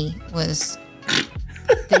buddy was,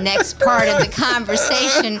 the next part of the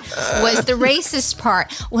conversation was the racist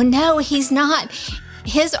part. Well, no, he's not.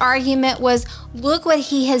 His argument was, look what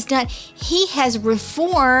he has done. He has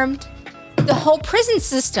reformed the whole prison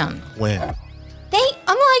system. When? I'm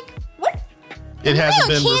like, what? It hasn't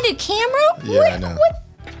been candid camera? Yeah, what, I know.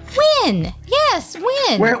 When? Yes,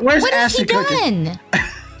 when? Where's what has he Ashley cooking? done?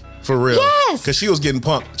 For real. Yes. Because she was getting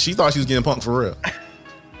punked. She thought she was getting punked for real.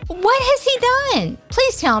 What has he done?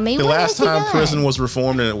 Please tell me. The what last has he time done? prison was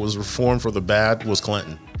reformed, and it was reformed for the bad, was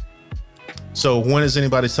Clinton. So when has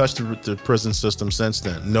anybody touched the prison system since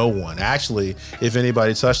then? No one. Actually, if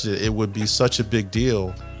anybody touched it, it would be such a big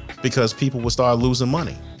deal because people would start losing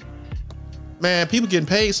money. Man, people getting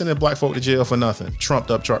paid sending black folk to jail for nothing.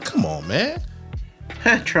 Trumped up charge. Come on, man.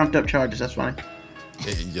 Trumped up charges. That's funny.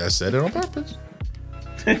 I said it on purpose.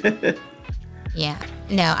 Yeah.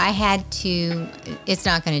 No, I had to. It's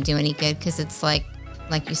not going to do any good because it's like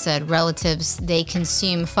you said, relatives, they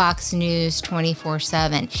consume Fox News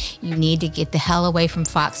 24/7. You need to get the hell away from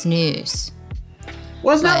Fox News.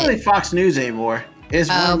 Well, it's not really Fox News anymore. It's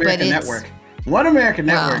One American Network. One American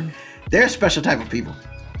Network. They're a special type of people.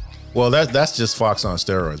 Well, that's just Fox on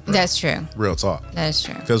steroids, bro. That's true. Real talk. That is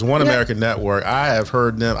true. Because One American Network, I have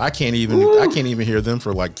heard them. I can't even hear them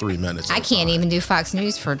for like 3 minutes. I can't even do Fox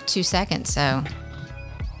News for 2 seconds. So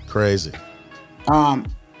crazy.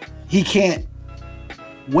 He can't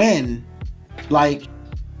win like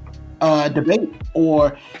a debate,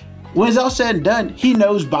 or when it's all said and done, he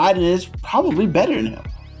knows Biden is probably better than him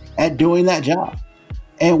at doing that job.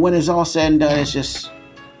 And when it's all said and done, it's just,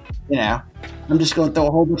 I'm just going to throw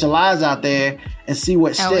a whole bunch of lies out there and see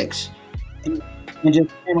what sticks and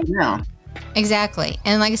just hammer down. Exactly.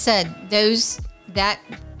 And like I said, that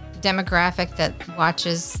demographic that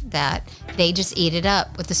watches that, they just eat it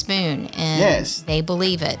up with a spoon and they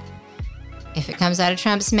believe it. If it comes out of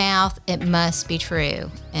Trump's mouth, it must be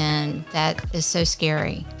true. And that is so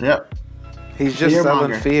scary. Yep. He's just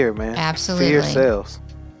selling fear, man. Absolutely. Fear sells.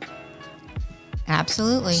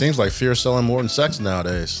 Absolutely. Seems like fear selling more than sex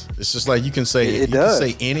nowadays. It's just like you can say can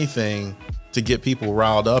say anything to get people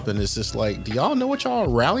riled up, and it's just like, do y'all know what y'all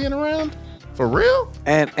are rallying around? For real?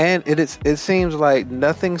 And it seems like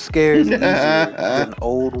nothing scares easier than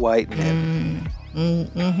old white men.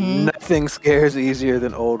 Nothing scares easier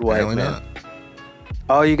than old white men. Not.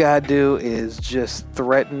 All you gotta do is just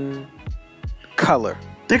threaten color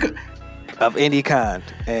of any kind,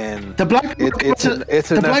 and the black people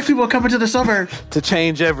black people coming to the suburbs to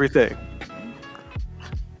change everything.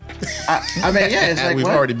 I mean, yeah, it's like we've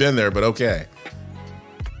already been there, but okay.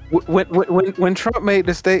 When Trump made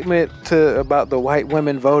the statement about the white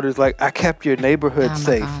women voters, like, I kept your neighborhood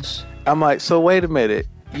safe. Gosh. I'm like, so wait a minute.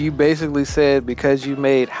 You basically said because you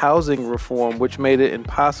made housing reform, which made it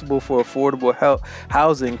impossible for affordable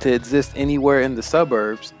housing to exist anywhere in the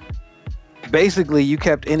suburbs, basically you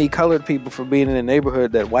kept any colored people from being in a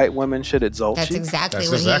neighborhood that white women should exalt. That's you. exactly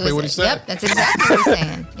what he said. Yep, that's exactly what he's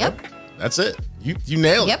saying. Yep. That's it. You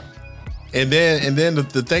nailed it. Yep. And then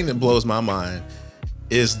the thing that blows my mind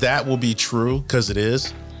is that will be true because it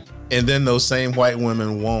is. And then those same white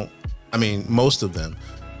women won't, I mean, most of them,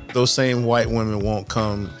 those same white women won't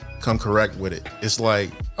come correct with it. It's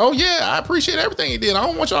like, oh yeah, I appreciate everything he did. I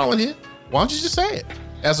don't want y'all in here. Why don't you just say it?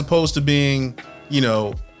 As opposed to being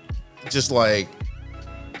just like,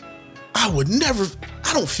 I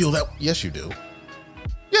don't feel that. Yes, you do.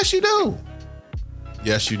 Yes, you do.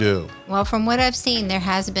 Yes, you do. Well, from what I've seen, there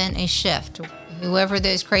has been a shift. Whoever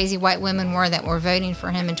those crazy white women were that were voting for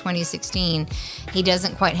him in 2016, he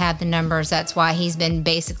doesn't quite have the numbers. That's why he's been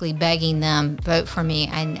basically begging them, vote for me.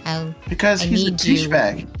 Because he's a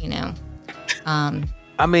douchebag.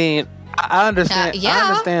 I mean, I understand. I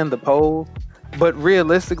understand the poll, but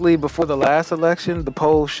realistically, before the last election, the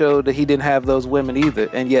poll showed that he didn't have those women either,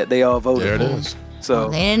 and yet they all voted there for it him. is. So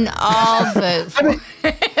they didn't all vote for him.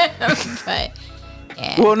 But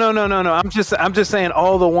yeah. Well, no. I'm just saying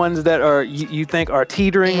all the ones that are you think are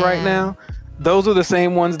teetering right now. Those are the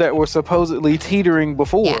same ones that were supposedly teetering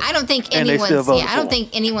before. Yeah, I don't think anyone's. Yeah, I don't think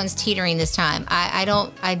anyone's teetering this time.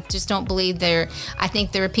 I just don't believe there. I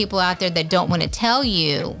think there are people out there that don't want to tell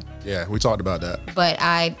you. Yeah, we talked about that. But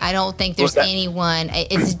I don't think there's anyone.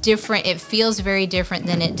 It's different. It feels very different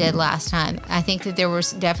than it did last time. I think that there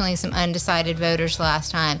was definitely some undecided voters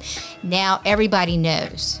last time. Now everybody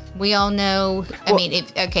knows. We all know. I mean,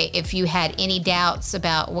 if you had any doubts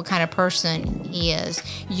about what kind of person he is,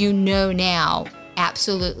 you know now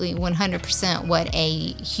absolutely 100% what a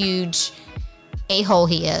huge a-hole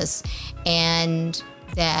he is, and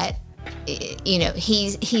that he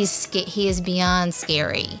is beyond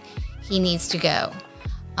scary. He needs to go.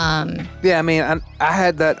 Yeah, I mean, I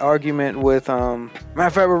had that argument with matter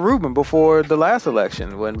of fact with Ruben before the last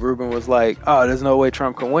election, when Ruben was like, "Oh, there's no way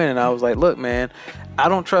Trump can win," and I was like, "Look, man, I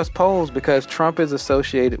don't trust polls because Trump is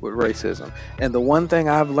associated with racism, and the one thing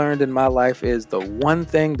I've learned in my life is the one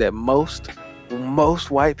thing that most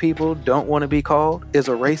white people don't want to be called is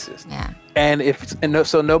a racist." Yeah.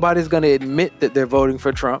 So nobody's going to admit that they're voting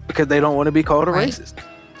for Trump because they don't want to be called a racist.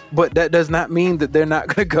 But that does not mean that they're not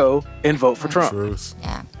going to go and vote for Trump. Truth.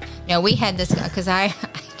 Yeah. No, we had this because I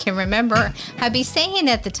can remember I'd be saying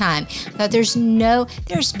at the time that there's no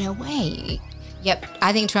way. Yep,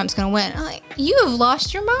 I think Trump's going to win. I'm like, you have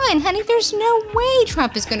lost your mind, honey. There's no way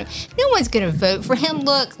Trump is going to. No one's going to vote for him.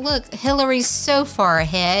 Look, Hillary's so far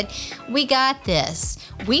ahead. We got this.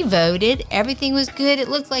 We voted. Everything was good. It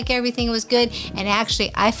looked like everything was good. And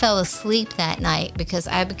actually, I fell asleep that night because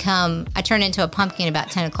I turned into a pumpkin about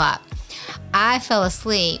 10 o'clock. I fell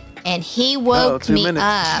asleep. And he woke me up.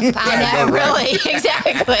 I know, really,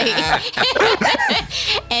 exactly.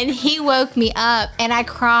 And he woke me up, and I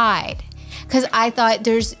cried because I thought,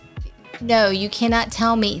 you cannot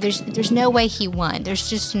tell me. There's no way he won. There's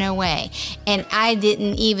just no way. And I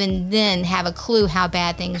didn't even then have a clue how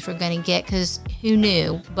bad things were going to get because who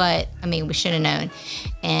knew? But I mean, we should have known.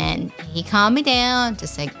 And he calmed me down.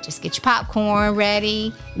 Just get your popcorn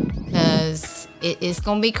ready because it's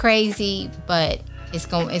going to be crazy, but.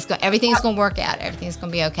 Everything's gonna work out. Everything's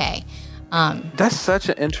gonna be okay. That's such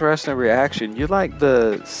an interesting reaction. You're like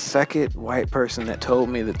the second white person that told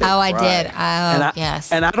me that they cried. I did.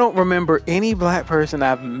 Yes. And I don't remember any black person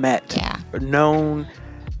I've met or known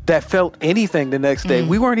that felt anything the next day.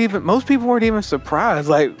 Most people weren't even surprised.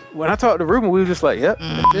 Like when I talked to Ruben, we were just like, "Yep,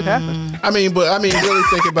 it happened." I mean, really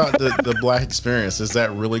think about the black experience. Does that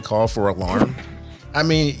really call for alarm? I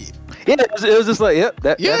mean. Yeah, it was just like, yep,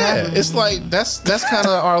 that happened. It's like that's kind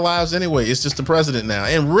of our lives anyway. It's just the president now,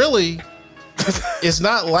 and really, it's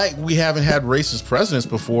not like we haven't had racist presidents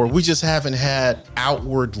before. We just haven't had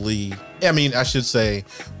outwardly. I mean, I should say,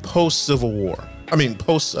 post Civil War. I mean,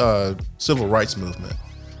 post Civil Rights movement.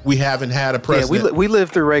 We haven't had a president. Yeah, we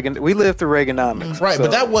lived through Reagan. We lived through Reaganomics, right? So,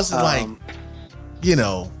 but that wasn't like,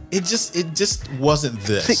 it just wasn't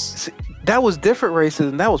this. See, that was different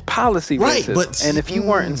racism. That was policy racism. And if you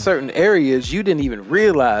weren't in certain areas, you didn't even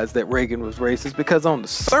realize that Reagan was racist because on the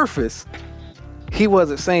surface, he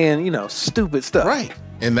wasn't saying, stupid stuff. Right.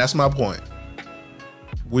 And that's my point.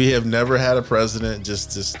 We have never had a president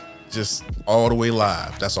just all the way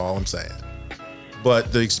live. That's all I'm saying.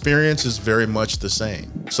 But the experience is very much the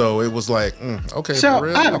same. So it was like, okay. So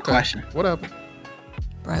real? I have a question. What happened?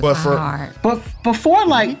 Broke my heart. But before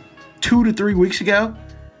 2 to 3 weeks ago,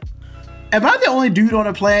 am I the only dude on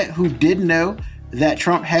the planet who didn't know that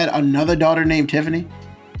Trump had another daughter named Tiffany?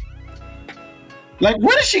 Like,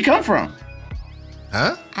 where did she come from?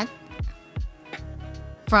 Huh?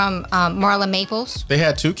 From Marla Maples. They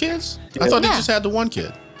had 2 kids? I thought they just had the 1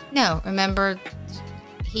 kid. No, remember,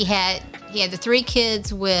 he had the 3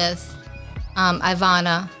 kids with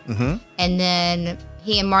Ivana, and then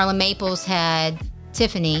he and Marla Maples had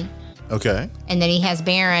Tiffany. Okay. And then he has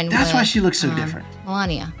Barron. That's why she looks so different.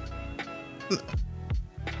 Melania.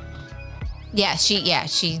 Yeah,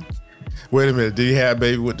 she. Wait a minute. Did he have a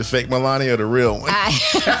baby with the fake Melania or the real one?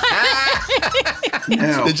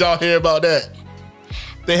 No. Did y'all hear about that?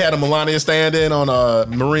 They had a Melania stand-in on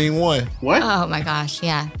Marine One. What? Oh my gosh,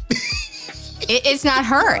 yeah. It's not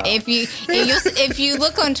her. If you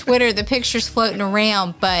look on Twitter, the picture's floating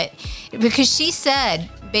around, but because she said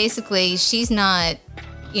basically she's not,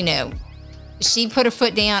 she put her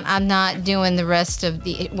foot down. I'm not doing the rest of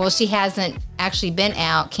the. Well, she hasn't actually been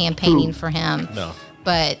out campaigning for him. No.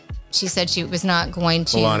 But she said she was not going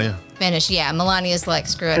to finish. Yeah, Melania's like,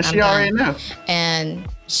 screw it. But she already know. And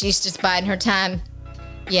she's just biding her time.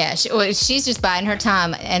 Yeah, she's just biding her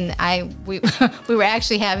time, and we were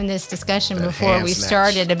actually having this discussion before we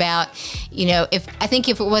started about, if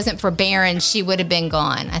it wasn't for Barron, she would have been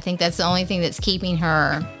gone. I think that's the only thing that's keeping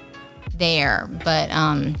her there. But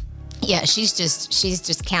yeah, she's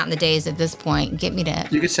just counting the days at this point. Get me to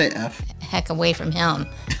you could say F. Heck away from him.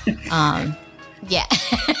 Yeah.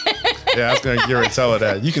 Yeah, I was gonna get her to tell her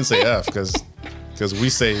that you can say F because we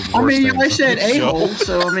say. You always said a-hole,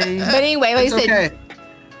 so But anyway, like I said. Okay.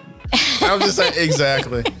 I was just saying,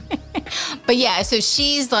 exactly. But yeah, so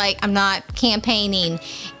she's like, I'm not campaigning,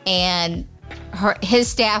 and his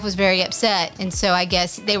staff was very upset, and so I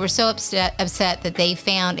guess they were so upset that they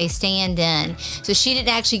found a stand-in. So she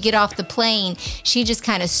didn't actually get off the plane. She just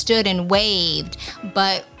kind of stood and waved,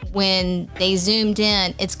 but when they zoomed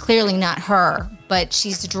in, it's clearly not her, but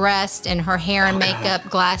she's dressed and her hair and makeup,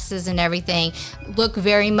 glasses and everything look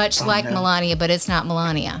very much like Melania, but it's not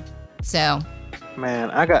Melania. So...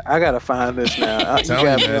 Man, I gotta find this now. Tell me,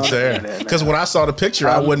 man, it's there. Because when I saw the picture,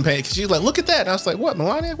 I wasn't paying. Cause she was like, "Look at that!" And I was like, "What,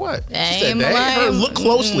 Melania? What?" That she said, ain't Melania. Her. Look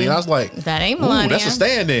closely. And I was like, "That ain't Melania. Ooh, that's a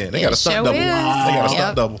stand-in. They got a stunt double. They got a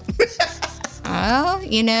stunt double."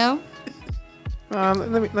 Well,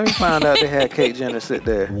 let me find out they had Kate Jenner sit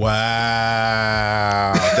there.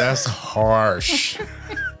 Wow, that's harsh.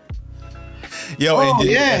 Yo, and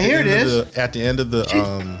here it is. At the end of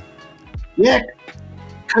the yeah.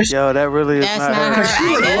 Yo, that really is not her. She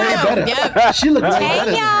looked way better. Yep. She looked way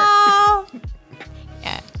better. Y'all.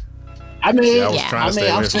 Yeah. I mean, I'm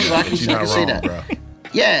saying I can say that. Bro.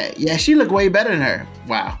 Yeah, she looked way better than her.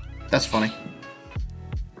 Wow, that's funny.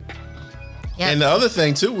 Yep. And the other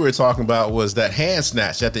thing too we were talking about was that hand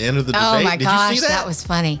snatch at the end of the debate. Oh my gosh, Did you see that? That was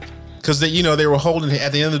funny. Because they were holding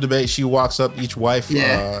at the end of the debate. She walks up, each wife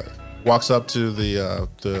walks up to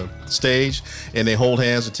the stage, and they hold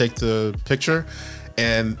hands to take the picture.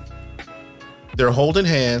 And they're holding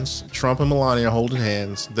hands. Trump and Melania are holding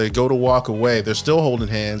hands. They go to walk away. They're still holding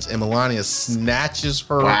hands, and Melania snatches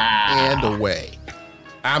her hand away.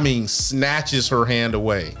 I mean, snatches her hand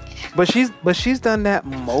away. But she's done that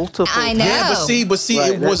multiple times. I know. Yeah, but see,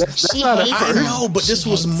 right, it was. I know, but this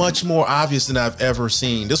was much more obvious than I've ever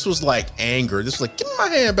seen. This was like anger. This was like, give me my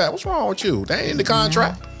hand back. What's wrong with you? That ain't in the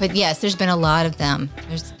contract. But yes, there's been a lot of them.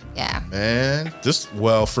 Man,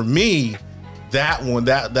 for me. That one,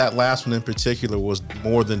 that last one in particular was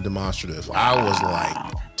more than demonstrative. Wow. I was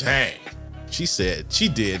like, dang. She said she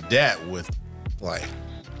did that with like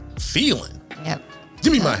feeling. Yep.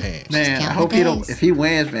 Give me my hand. Man, I hope if he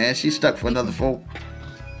wins, man, she's stuck for another 4.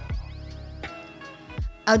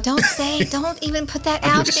 Oh, don't even put that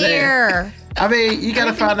out there. I mean, you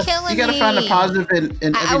gotta find the positive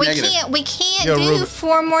in every negative. We can't do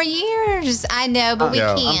 4 more years. I know, but we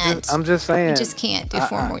can't. I'm just saying. We just can't do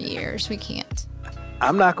 4 more years. We can't.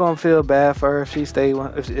 I'm not gonna feel bad for her if she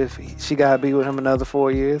if she gotta be with him another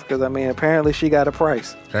 4 years. Because I mean, apparently she got a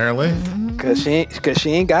price. Apparently, because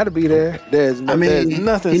she ain't got to be there. There's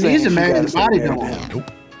nothing. He needs to marry the bodybuilder. Yeah.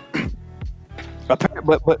 Nope.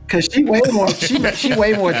 But because she way more she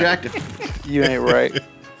way more attractive. You ain't right.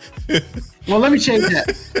 Well, let me change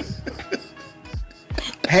that.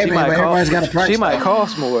 Hey man, everybody's got a price. She might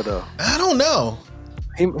cost more though. I don't know.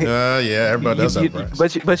 Everybody does have a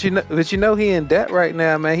price. But you know he in debt right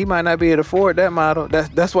now, man. He might not be able to afford that model.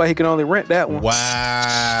 That's why he can only rent that one.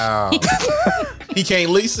 Wow. He can't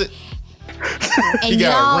lease it. And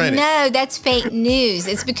y'all know that's fake news.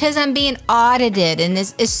 It's because I'm being audited, and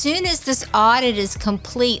as soon as this audit is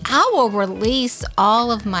complete, I will release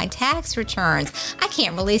all of my tax returns. I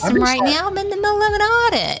can't release them right now. I'm in the middle of an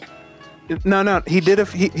audit. No. He did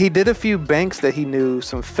a few banks that he knew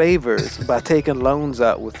some favors by taking loans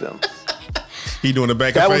out with them. He doing a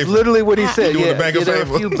bank of favor. That was literally what he said. He doing a bank of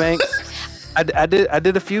favor. A few banks. I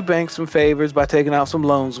did a few banks some favors by taking out some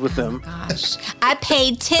loans with them. Gosh, I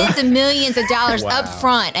paid tens of millions of dollars up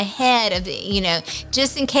front ahead of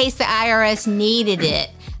just in case the IRS needed it.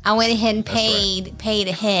 I went ahead and paid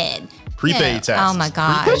ahead. Prepaid taxes. Oh my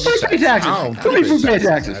gosh. Prepaid taxes. Who needs prepaid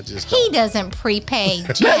taxes? He doesn't prepay.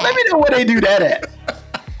 Let me know where they do that at.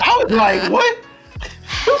 I was like, what?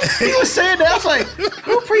 He was saying that. I was like,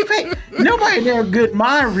 who prepaid? Nobody in their good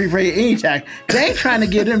mind prepaid any tax. They ain't trying to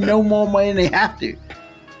give them no more money than they have to.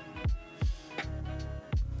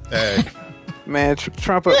 Hey, Man,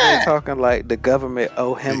 Trump up there talking like the government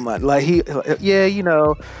owe him money. Like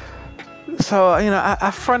So,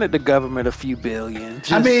 I fronted the government a few billion.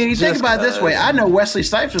 I mean, you think about it this way. I know Wesley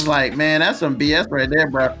Snipes was like, man, that's some BS right there,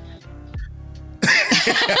 bro.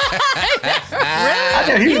 I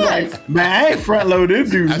know he was like, man, I ain't front load this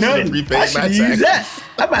dude nothing. I should use that.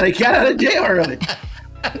 I'm about to get out of jail early.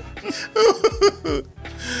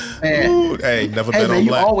 Man. Ooh, hey, never bet on man, you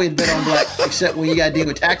black. always bet on black, except when you got to deal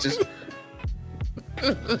with taxes.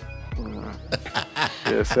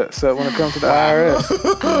 Yeah, so when it comes to the IRS.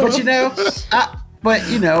 But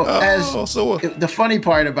the funny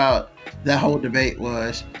part about that whole debate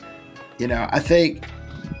was, I think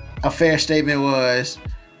a fair statement was,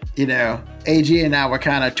 AG and I were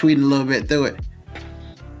kind of tweeting a little bit through it.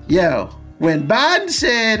 When Biden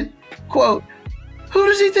said, quote, who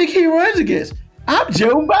does he think he runs against? I'm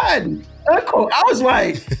Joe Biden. Unquote. I was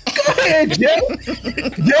like, go ahead, Joe.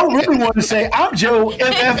 Joe really wanted to say, I'm Joe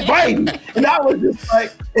MF Biden. And I was just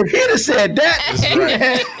like, if he'd have said that,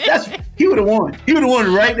 he would have won. He would have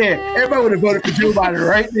won right there. Everybody would have voted for Joe Biden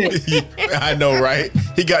right there. I know, right?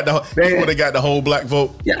 He would have got the whole black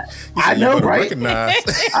vote. Yeah, I know, right?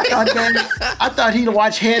 I thought he'd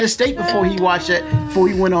watch Head of State before he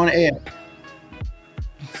went on air.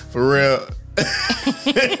 For real.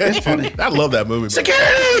 It's funny. I love that movie.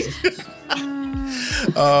 Security!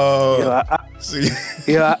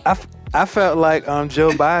 I felt like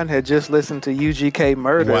Joe Biden had just listened to UGK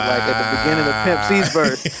Murder, like at the beginning of Pimp C's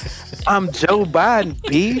verse. I'm Joe Biden,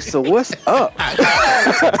 B, so what's up?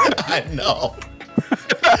 I know.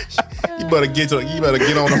 You better get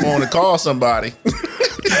on the phone and call somebody.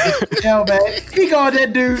 Man, he called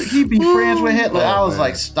that dude, he'd be friends with Hitler. I was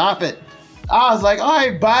like, stop it. I was like, all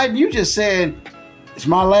right, Biden, you just saying it's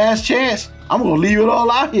my last chance. I'm gonna leave it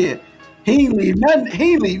all out here. He ain't leave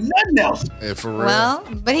nothing else. Yeah, for real. Well,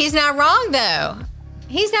 but he's not wrong though.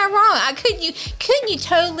 He's not wrong. Couldn't you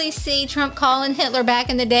totally see Trump calling Hitler back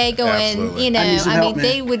in the day, going, Absolutely.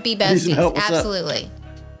 they would be besties. Absolutely.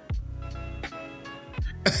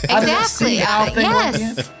 Exactly.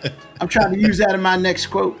 Yes. I'm trying to use that in my next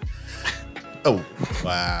quote. Oh,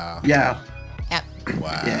 wow. Yeah. Yep.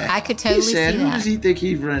 Wow. Yeah. I could totally He said, see who that. does he think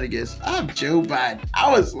he's running against? I'm Joe Biden.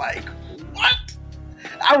 I was like, what?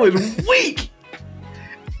 I was weak.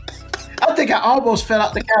 I think I almost fell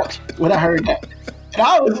out the couch when I heard that.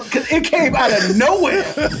 And because it came out of nowhere.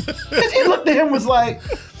 Because he looked at him was like,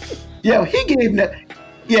 he gave that.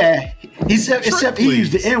 Yeah, he said, except he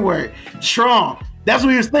used the N-word. Strong. That's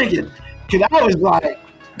what he was thinking. Because I was like,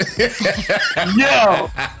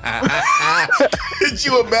 Could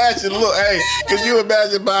you imagine? Look, could you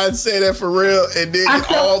imagine Biden saying that for real and then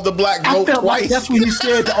all the black vote twice? Like that's what he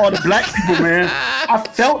said to all the black people, man. I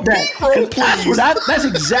felt that. That's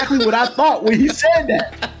exactly what I thought when he said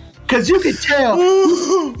that. Because you could tell,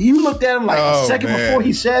 you looked at him like a second before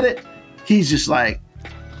he said it, he's just like,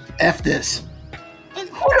 F this. Who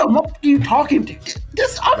the fuck are you talking to?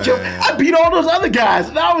 I'm joking. I beat all those other guys.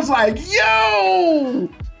 And I was like, yo,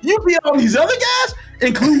 you beat all these other guys,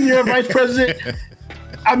 including your vice president?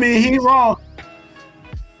 I mean, he ain't wrong.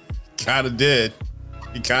 Kind of did.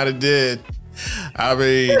 He kind of did. I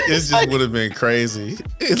mean, it just would have been crazy.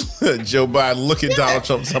 Joe Biden looking at Donald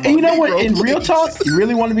Trump. And you know what? In real talk, you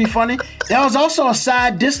really want to be funny? That was also a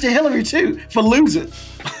side diss to Hillary, too, for losing.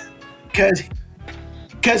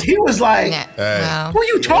 Because he was like, who are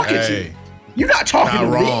you talking to? You're not talking to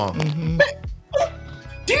wrong. me. Mm-hmm.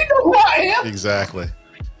 Do you know who I am? Exactly.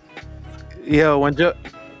 Yo, when Joe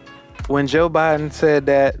Biden said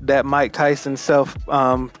that Mike Tyson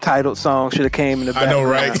self-titled song should have came in the background. I know,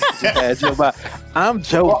 right? Joe Biden. I'm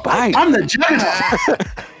Joe Biden. I'm the juggernaut.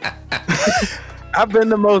 I've been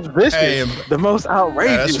the most vicious, the most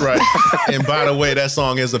outrageous. That's right. And by the way, that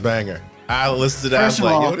song is a banger. I listened to that. I was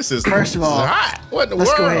like, yo, this is hot. What in the world?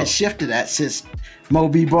 Let's go ahead and shift to that since Mo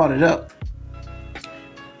B brought it up.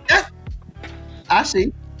 I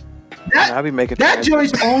see. I'll be making that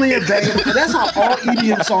joint's only a banger. That's how all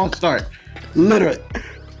EDM songs start. Literally.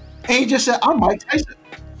 And he just said, I'm Mike Tyson.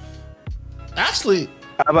 Actually,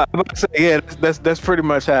 I'm about to say, that's pretty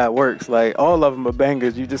much how it works. Like, all of them are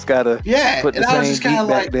bangers. You just gotta put the same beat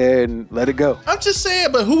back there and let it go. I'm just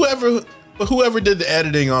saying, but whoever did the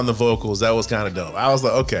editing on the vocals, that was kind of dope. I was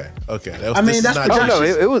like, okay.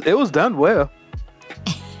 It was done well.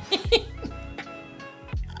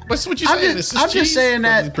 What's what you saying? I'm just saying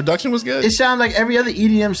that the production was good. It sounds like every other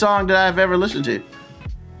EDM song that I've ever listened to.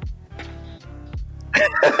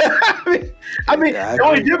 I mean, the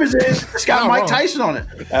only difference is it's got Mike Tyson on it.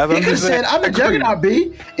 He could have said, I'm the juggernaut,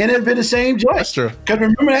 B, and it'd been the same joint. That's true. Because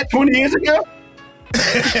remember that 20 years ago?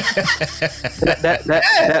 So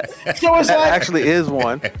it's that like, actually is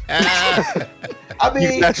one. I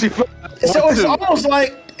mean, Actually, so it's almost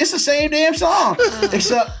like it's the same damn song,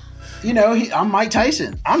 except I'm Mike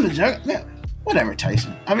Tyson. I'm the junk man. Whatever,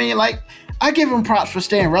 Tyson. I mean, like, I give him props for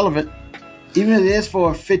staying relevant, even if it is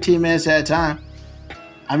for 15 minutes at a time.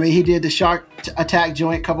 I mean, he did the shark attack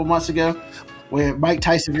joint a couple months ago, where Mike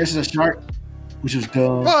Tyson versus a shark, which was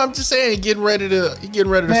dumb. No, I'm just saying, getting ready to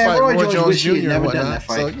Man, fight Roy Roy Jones Jones wish he had Jr. and never done whatnot. that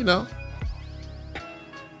fight. So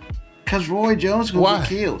Because Roy Jones gonna Why? get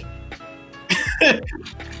killed.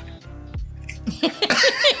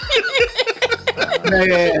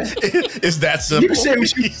 Man, it's that simple. you say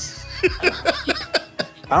what you.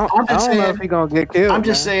 I don't know saying- if he's gonna get killed. I'm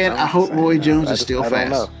just saying, I hope Roy Jones is still I don't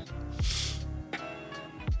fast. know.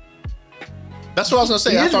 That's what I was gonna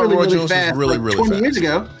say. He I is thought really, Roy really Jones fast. was really, like really 20 fast. years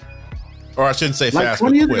ago, Or I shouldn't say like fast,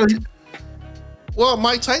 20 but years quick. ago, Well,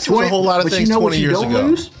 Mike Tyson was a whole lot of but things you know 20 what you years don't ago.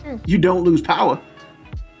 lose? You don't lose power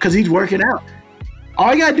because he's working out.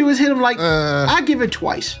 All you gotta do is hit him like I give it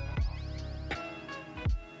twice.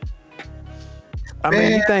 I mean,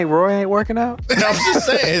 Man. you think Roy ain't working out? I'm just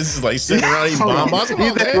saying, it's like sitting around eating Hold on. bonbons. Come You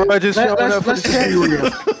on, think man. Roy just showing up for Let's the just be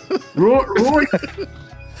check? real. Roy,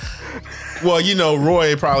 Well,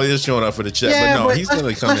 Roy probably is showing up for the check, Yeah, but no, but he's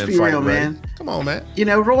gonna come let's in be and fight real, ready. man. Come on, man.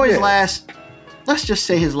 Roy's Yeah. let's just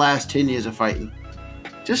say his last 10 years of fighting.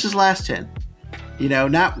 Just his last 10.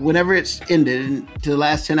 Not whenever it's ended and to the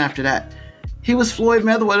last 10 after that. He was Floyd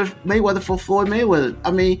Mayweather for Floyd Mayweather.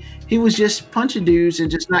 I mean, he was just punching dudes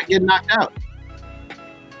and just not getting knocked out.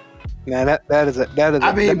 Now that is I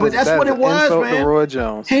mean, but that's what it was, man. To Roy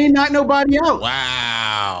Jones. He ain't knocked nobody out.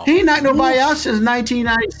 Wow. He ain't knocked nobody out since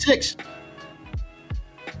 1996.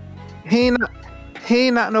 He ain't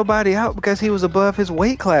knocked nobody out because he was above his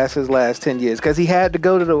weight class his last 10 years because he had to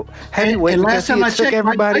go to the heavyweight And because last time he I had took checked,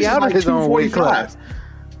 everybody Mike out of Tyson's his like own weight 245.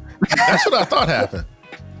 class. That's what I thought happened.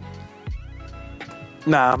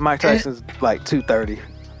 Nah, Mike Tyson's like 230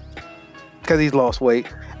 because he's lost weight.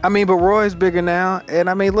 I mean, but Roy's bigger now, and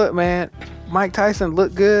I mean, look, man, Mike Tyson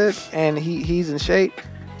looked good and he's in shape,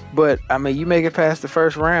 but I mean, you make it past the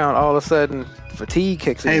first round, all of a sudden fatigue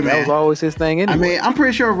kicks in. Hey, That man. was always his thing anyway. I mean, I'm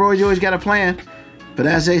pretty sure Roy always got a plan. But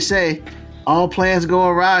as they say, all plans go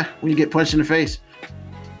awry when you get punched in the face.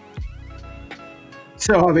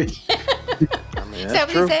 So, I mean, Is that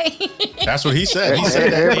what you say? That's what he said. He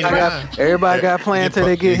said that. everybody got planned till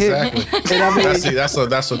they get exactly. hit. and I mean,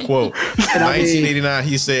 That's a quote. And I mean- 1989,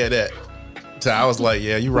 he said that. So I was like,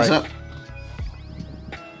 yeah, you're what's right. up?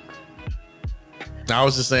 I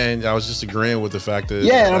was just saying, I was just agreeing with the fact that.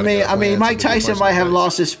 Yeah, that I mean, got plans Mike to get Tyson punched might in the have face.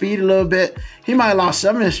 lost his speed a little bit. He might have lost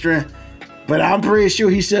some of his strength, but I'm pretty sure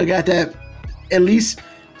he still got that at least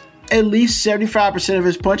 75% of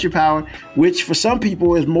his punching power, which for some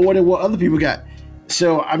people is more than what other people got.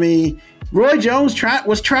 So, I mean, Roy Jones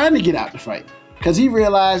was trying to get out the fight because he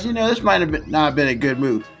realized, this might have not been a good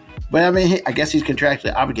move. But I mean, I guess he's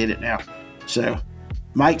contractually obligated now. So,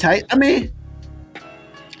 Mike Tyson, I mean,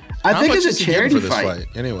 I How think much it's is a he getting charity for this fight.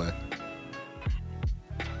 Anyway,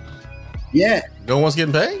 Yeah. no one's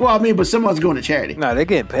getting paid. Well, I mean, but someone's going to charity. No, they're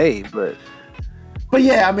getting paid, but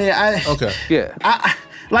Yeah, I mean, Okay. yeah. I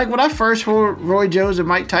like when I first heard Roy Jones and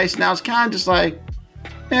Mike Tyson, I was kind of just like,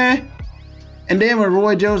 eh. And then when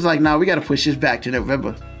Roy Jones was like, nah, we got to push this back to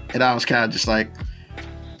November. And I was kind of just like,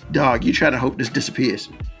 dog, you trying to hope this disappears.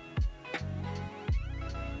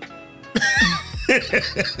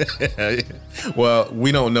 Well,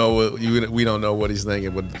 we don't know we don't know what he's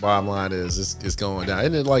thinking, but the bottom line is it's going down.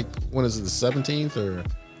 Isn't it like, when is it, the 17th or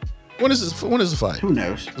when is the fight? Who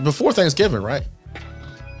knows? It's before Thanksgiving, right?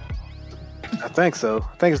 I think so.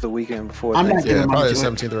 I think it's the weekend before. I'm not Thanksgiving. Yeah, giving probably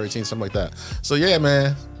money the to it. 17th or 18th, something like that. So yeah,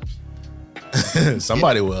 man,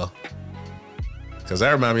 somebody will. Because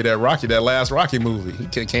that reminded me of that last Rocky movie.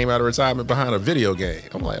 He came out of retirement behind a video game.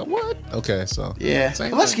 I'm like, what? Okay, so Yeah.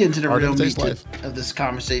 same Well, let's thing. get into the Hard real imitates meat life. of this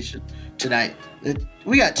conversation tonight.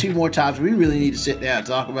 We got 2 more topics we really need to sit down and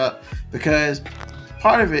talk about because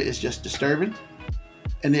part of it is just disturbing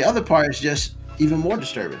and the other part is just even more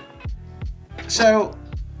disturbing. So,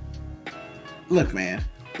 look, man,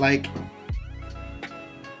 like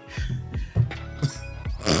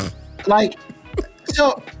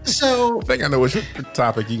so I think I know which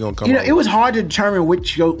topic you're gonna come. it was hard to determine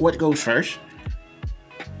what goes first,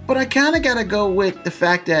 but I kind of gotta go with the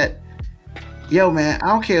fact that, yo, man, I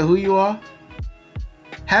don't care who you are,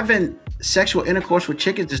 having sexual intercourse with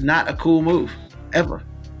chickens is not a cool move, ever,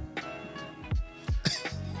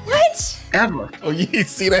 What? ever. Oh, you didn't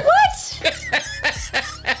see that? What?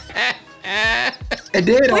 And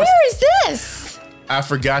then Where is this? I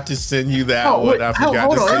forgot to send you that Oh, one. wait, I forgot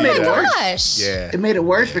hold to on, send it you made it that. worse. Gosh. Yeah. It made it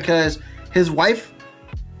worse because his wife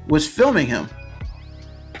was filming him.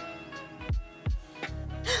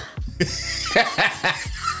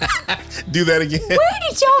 Do that again. Where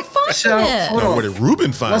did y'all find So, it? hold No, on. where did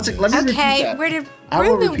Ruben find Let this? me repeat Okay, that. where did I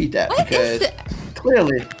will Ruben- repeat that what is because the-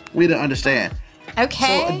 clearly we didn't understand.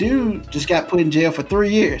 Okay. So a dude just got put in jail for 3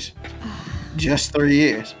 years. Just 3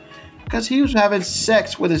 years. Because he was having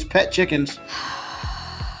sex with his pet chickens.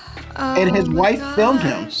 And his wife filmed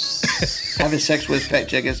him having sex with his pet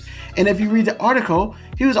chickens. And if you read the article,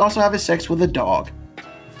 he was also having sex with a dog.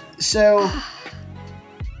 So,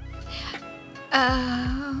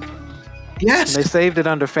 yes. They saved it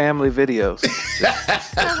under family videos.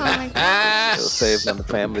 Oh my God. It was saved under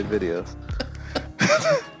family videos.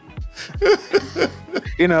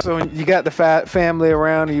 So when you got the family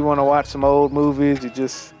around and you want to watch some old movies, you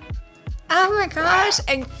just... Oh my gosh.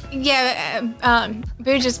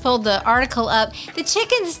 Boo just pulled the article up. The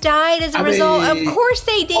chickens died as a result. mean- Of course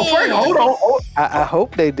they did. Oh, Frank, hold on. I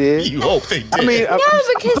hope they did. You hope they did. I mean, No,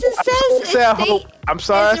 because it says I they- hope. I'm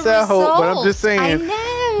sorry I as a said I hope, but I'm result. just saying I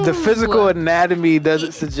know. the physical anatomy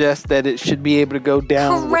doesn't suggest that it should be able to go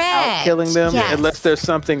down without Correct. killing them Yes. unless there's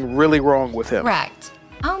something really wrong with him. Correct.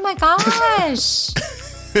 Oh my gosh.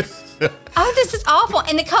 Oh, this is awful.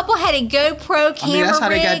 And the couple had a GoPro camera I mean, that's how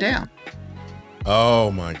they got rig. down. Oh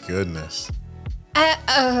my goodness.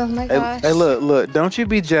 Oh my gosh. Hey, look! Don't you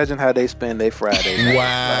be judging how they spend their Friday.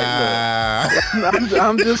 Wow.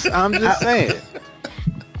 I'm just saying.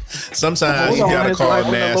 Sometimes you Hold on, gotta his call wife it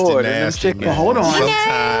and the nasty, Lord, and them nasty. chickens. Man. But hold on.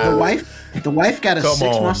 Sometimes. The wife got a Come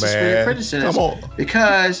 6 on, month suspended man. prison sentence Come on.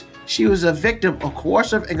 because she was a victim of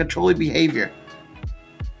coercive and controlling behavior.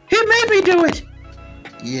 He made me do it.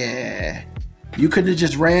 Yeah. You couldn't have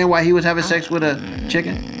just ran while he was having sex with a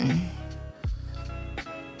chicken?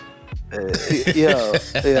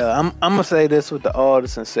 Yeah. I'm gonna say this with all the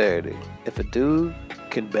sincerity. If a dude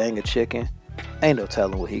can bang a chicken, ain't no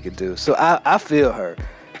telling what he could do. So I feel her,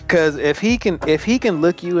 cause if he can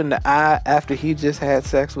look you in the eye after he just had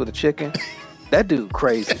sex with a chicken, that dude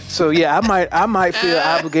crazy. So yeah, I might feel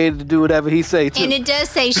obligated to do whatever he say too. And it does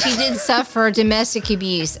say she did suffer domestic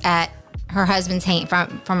abuse at her husband's hand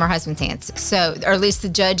from her husband's hands. So, or at least the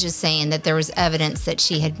judge is saying that there was evidence that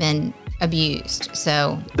she had been abused.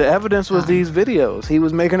 So, The evidence was these videos. He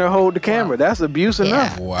was making her hold the camera. That's abuse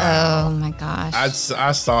enough. yeah. Wow. Oh my gosh.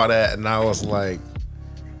 I saw that and I was like,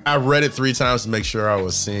 I read it 3 times to make sure I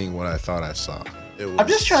was seeing what I thought I saw. It was, I'm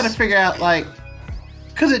just trying to figure out,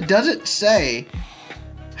 because it doesn't say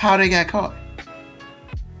how they got caught.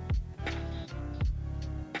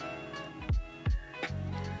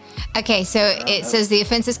 Okay, so it says the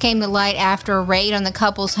offenses came to light after a raid on the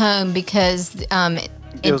couple's home because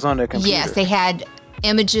It was on their computer. Yes, they had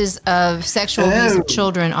images of sexual abuse of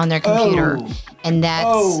children on their computer, and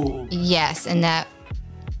that's yes, and that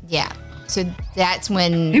yeah. So that's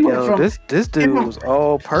when He went Yo, from this dude was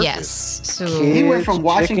all purpose. yes. So he went from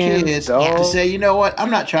watching chickens, kids to dogs. say, you know what? I'm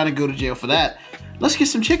not trying to go to jail for that. Let's get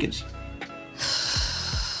some chickens.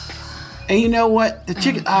 And you know what? The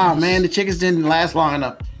chicken. Ah, man, the chickens didn't last long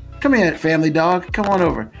enough. Come here, family dog. Come on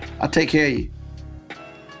over. I'll take care of you.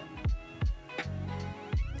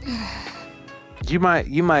 You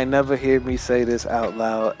might never hear me say this out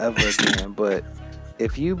loud ever again, but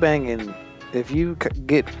if you getting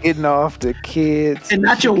off the kids And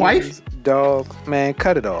not your wife? dog, man,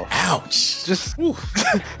 cut it off. ouch. Just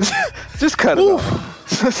just cut it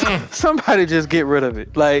off. Somebody just get rid of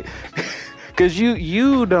it, because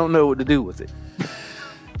you don't know what to do with it.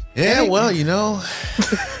 Yeah, well,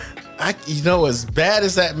 as bad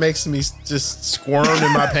as that makes me just squirm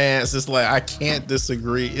in my pants, it's like I can't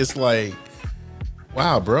disagree. It's like,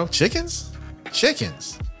 wow, bro, chickens?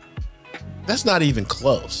 That's not even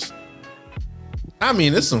close. I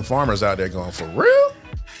mean, there's some farmers out there going, for real?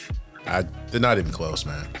 They're not even close,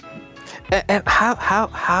 man. And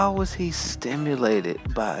how was he stimulated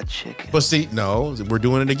by a chicken? But see, no, we're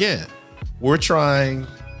doing it again. We're trying.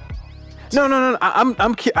 No. I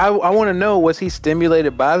want to know, was he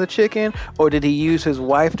stimulated by the chicken, or did he use his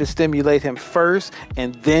wife to stimulate him first,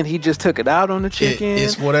 and then he just took it out on the chicken?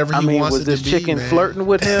 It's whatever he wants was it this to be, chicken man. flirting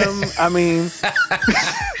with him? I mean,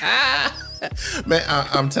 Man,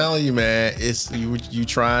 I'm telling you, man, it's you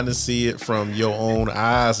trying to see it from your own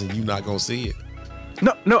eyes, and you not gonna see it.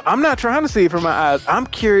 no, I'm not trying to see it from my eyes. I'm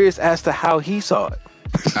curious as to how he saw it.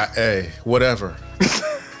 Hey, whatever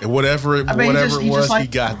it was, he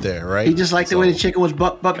got there, right? He just liked the way the chicken was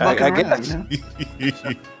bucking I around. guess. You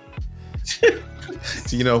know?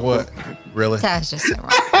 So you know what? Really, that's just so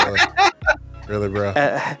wrong. really, bro.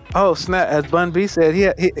 Oh snap! As Bun B said,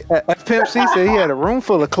 FP Pimp C said he had a room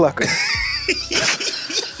full of cluckers.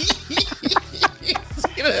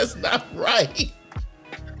 See, that's not right.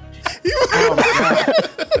 Oh my God.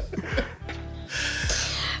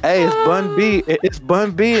 Hey, it's Bun B. It's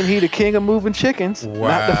Bun B, and he the king of moving chickens,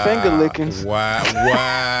 not the finger lickings. Wow.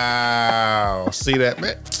 See that,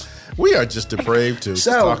 man? We are just depraved to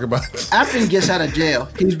So, talk about. after he gets out of jail,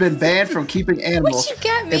 he's been banned from keeping animals you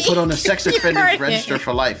got me? and put on the sex You offenders heard register it.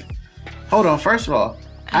 for life. Hold on. First of all,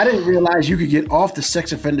 I didn't realize you could get off the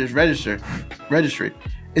sex offenders registry.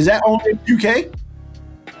 Is that only in UK?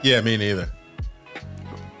 Yeah, me neither.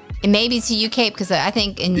 And maybe it's the UK because I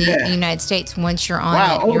think in the Yeah. United States, once you're on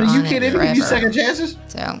Wow. it, Oh, you're the on UK it didn't give you forever. second chances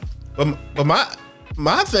So But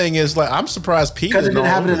my thing is like I'm surprised Pete because it is didn't not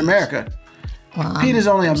happen in over this. America. well, Pete is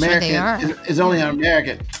only I'm sure American. they are. Is only an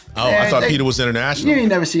American. Oh, I Man, thought they- Peter was international. You ain't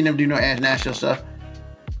never seen them do no international stuff.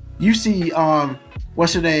 You see,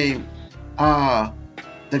 what's her name?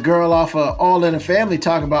 The girl off of All in the Family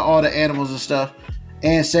talk about all the animals and stuff,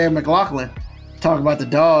 and Sarah McLachlan talk about the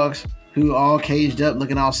dogs who all caged up,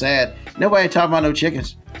 looking all sad. Nobody talking about no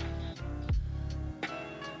chickens.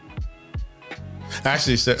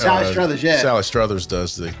 Actually, Sally Struthers, yeah. Sally Struthers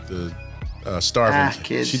does the starving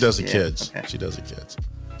kids. She does the Yeah, kids. okay. She does the kids.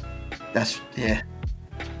 That's yeah.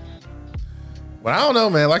 But I don't know,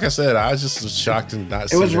 man. Like I said, I just was shocked and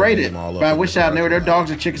not. It was their rated. name all But I up in wish the I knew there were article. dogs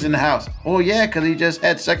and chickens in the house. Oh yeah, because he just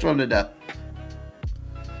had sex with them to death.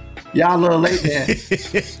 Y'all a little late there.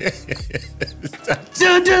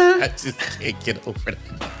 Dun-dun. I just can't get over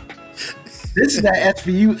that. This is that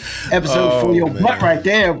SVU episode for your man. butt right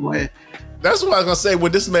there, boy. That's what I was gonna say.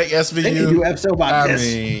 Would this make They can do an SVU? episode about I this.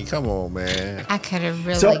 mean, come on, man. I could have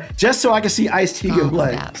really So just so I can see Ice-T go gone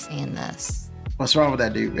like, without seeing this. what's wrong with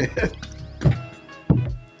that dude, man?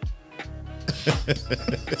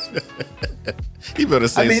 He better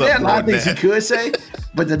say I mean, there are a something lot like of things he that. could say,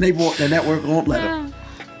 but the network won't let him.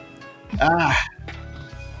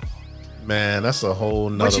 Man, that's a whole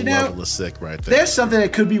nother you know, level of sick right there. There's something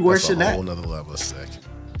that could be worse That's than a whole that. nother level of sick.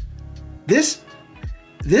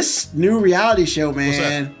 This new reality show, that?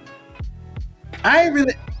 man. I ain't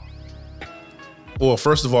really. Well,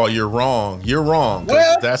 first of all, you're wrong. You're wrong. 'Cause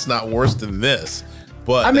Well- that's not worse than this.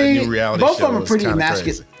 But I that mean, new reality both show of them are is pretty kinda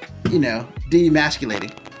emasculating. crazy. You know,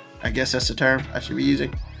 demasculating. I guess that's the term I should be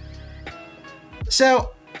using.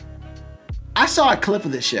 So, I saw a clip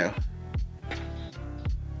of this show.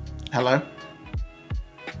 Hello?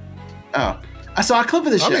 Oh. I saw a clip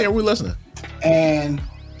of this I show. mean, we're listening. And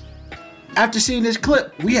after seeing this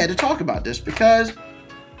clip, we had to talk about this because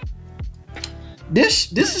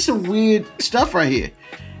this is some weird stuff right here.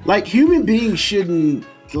 Like, human beings shouldn't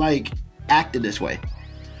like act in this way.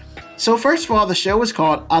 So first of all, the show is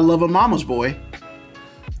called I Love a Mama's Boy,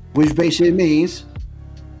 which basically means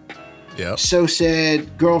Yep. so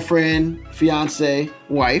said girlfriend, fiance,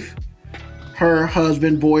 wife, her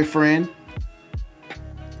husband, boyfriend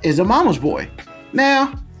is a mama's boy.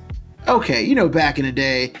 Now, okay, you know, back in the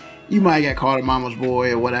day, you might get called a mama's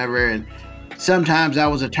boy or whatever, and sometimes that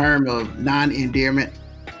was a term of non-endearment.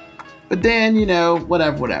 But then, you know,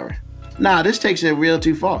 whatever. Nah, this takes it real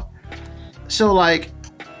too far. So, like,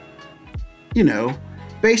 you know,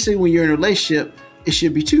 basically when you're in a relationship, it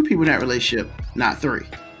should be two people in that relationship, not three.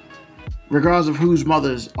 Regardless of whose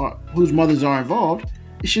mothers are involved,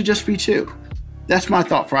 it should just be two. That's my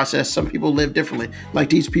thought process. Some people live differently, like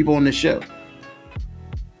these people on this show.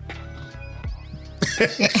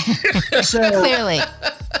 So, Clearly.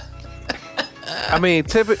 I mean,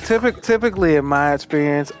 typically in my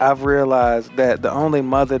experience, I've realized that the only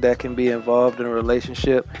mother that can be involved in a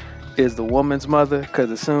relationship is the woman's mother,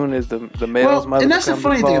 because as soon as the male's Well, mother and that's the becomes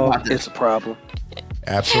funny thing involved, about this. it's a problem.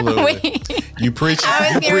 Absolutely. Wait. You preach it. I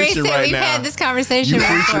was You getting ready preach to it say right we've now. had this conversation You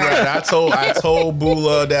preach it before. right now. I told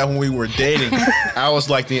Bula that when we were dating, I was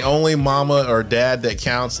like, the only mama or dad that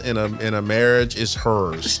counts in a marriage is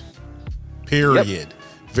hers. Period.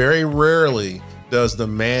 Very rarely does the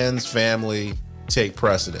man's family take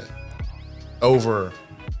precedent over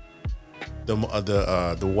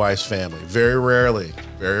the wife's family. Very rarely.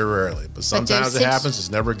 But sometimes it happens. It's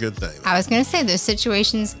never a good thing. I was going to say those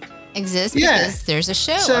situations exist Yeah. because there's a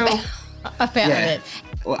show So- about yeah. it.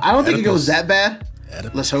 Well, I don't think it goes Oedipus. that bad.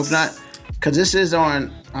 Oedipus. Let's hope not, because this is on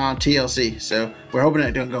TLC, so we're hoping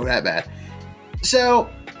it don't go that bad. So,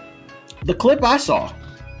 the clip I saw,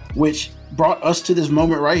 which brought us to this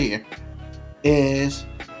moment right here, is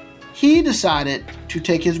he decided to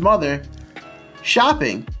take his mother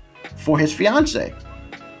shopping for his fiance.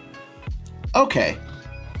 Okay.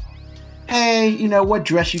 Hey, you know, what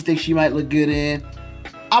dress you think she might look good in?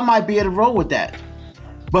 I might be able to roll with that.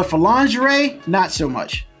 But for lingerie, not so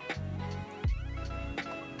much.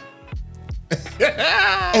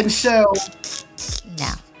 And so,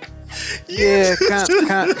 No. Yeah,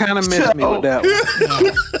 kind of missed me with that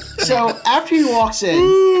one. so after he walks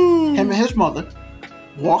in, him and his mother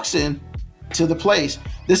walks in to the place.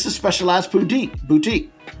 This is specialized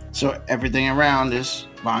boutique. So everything around is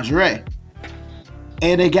lingerie.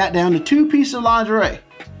 And they got down to 2 pieces of lingerie.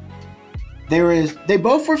 They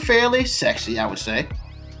both were fairly sexy, I would say.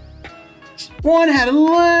 One had a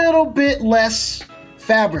little bit less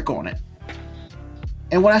fabric on it.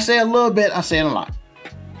 And when I say a little bit, I'm saying a lot.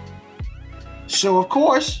 So, of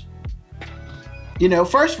course,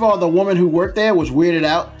 first of all, the woman who worked there was weirded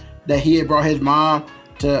out that he had brought his mom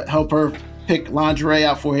to help her pick lingerie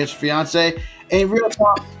out for his fiance. And real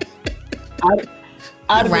talk, I'd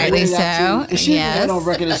have Rightly been weirded out so, too. And she yes. went on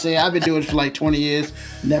record to say, I've been doing it for like 20 years.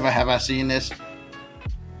 Never have I seen this.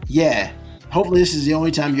 Yeah. Hopefully this is the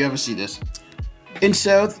only time you ever see this. And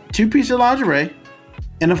so, 2 pieces of lingerie.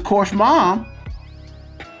 And of course, mom,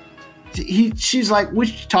 she's like,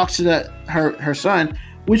 which talks to her son,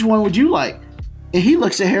 which one would you like? And he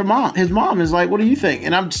looks at his mom is like, what do you think?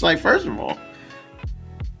 And I'm just like, first of all,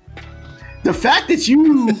 the fact that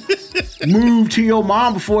you moved to your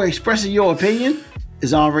mom before expressing your opinion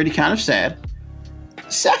is already kind of sad.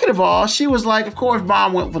 Second of all, she was like, of course,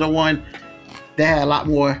 mom went for the one that had a lot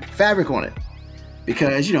more fabric on it.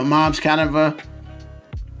 Because, mom's kind of a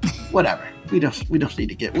whatever. We don't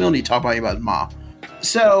need to talk about mom.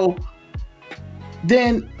 So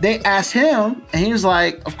then they asked him, and he was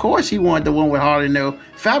like, of course he wanted the one with hardly no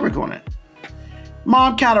fabric on it.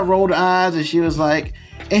 Mom kind of rolled her eyes, and she was like,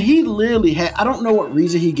 and he literally had, I don't know what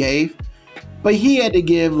reason he gave, but he had to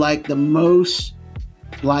give like the most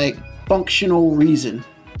like functional reason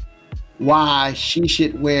why she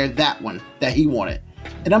should wear that one that he wanted.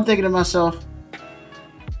 And I'm thinking to myself,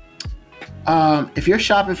 if you're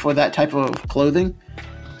shopping for that type of clothing,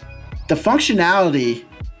 the functionality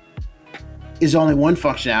is only one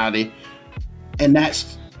functionality, and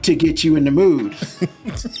that's to get you in the mood.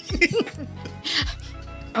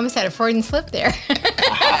 Almost had a Freudian slip there.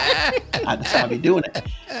 That's how I be doing it.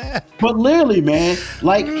 But literally, man,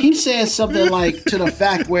 like he says something like to the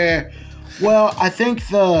fact where, well, I think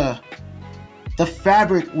the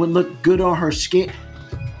fabric would look good on her skin.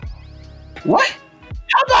 What?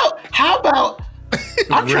 How about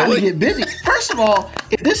I'm trying to get busy. First of all,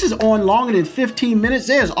 if this is on longer than 15 minutes,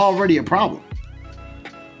 there's already a problem.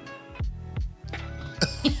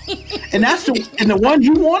 And the one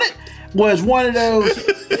you wanted was one of those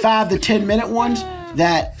 5 to 10 minute ones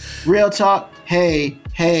that real talk, hey,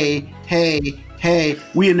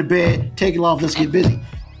 we in the bed, take it off, let's get busy.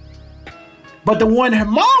 But the one her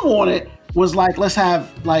mom wanted was like, let's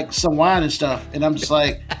have like some wine and stuff. And I'm just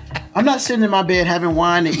like, I'm not sitting in my bed having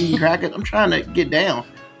wine and eating crackers. I'm trying to get down.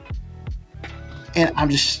 And I'm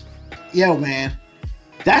just, man.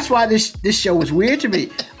 That's why this show is weird to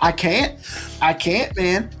me. I can't,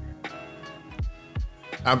 man.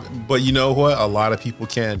 But you know what? A lot of people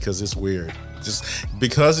can because it's weird. Just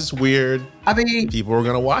because it's weird, I mean, people are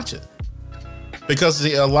gonna watch it because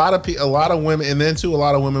a lot of women, and then too, a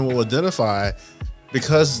lot of women will identify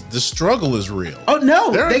because the struggle is real. Oh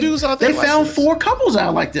no, there are dudes out there. They found 4 couples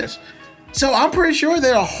out like this, so I'm pretty sure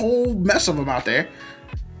there's a whole mess of them out there.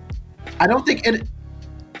 I don't think it.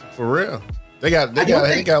 For real, they got like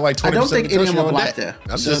 20%. I don't think any of them are black there,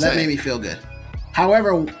 so that made me feel good.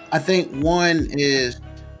 However, I think one is.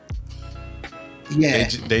 Yeah,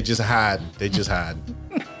 they just hide. They just hide.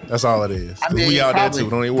 That's all it is. I mean, we out probably, there too.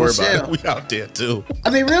 Don't even worry about it. We out there too. I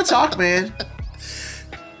mean, real talk, man.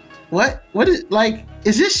 What is like?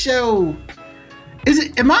 Is this show? Is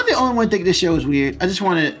it? Am I the only one thinking this show is weird? I just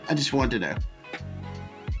wanted to know.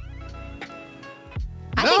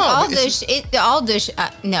 I think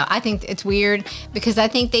I think it's weird because I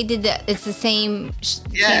think they did that. It's the same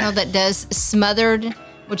channel that does Smothered,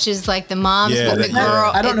 which is like the moms with the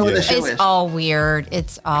girl. I don't know what the show is. It's all weird.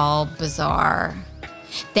 It's all bizarre.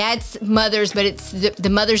 That's mothers, but it's the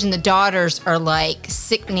mothers and the daughters are like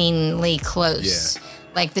sickeningly close. Yeah.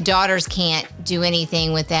 Like the daughters can't do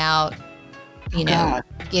anything without,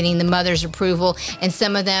 getting the mother's approval. And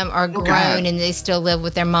some of them are grown and they still live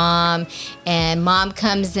with their mom. And mom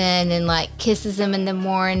comes in and like kisses them in the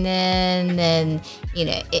morning. And,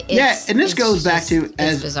 and this goes back to,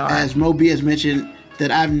 as Moby has mentioned,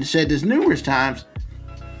 that I've said this numerous times.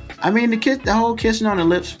 I mean, the whole kissing on the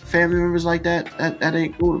lips, family members like that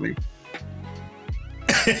ain't cool to me.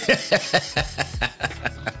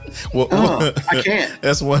 Well, I can't.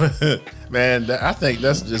 That's one, man. I think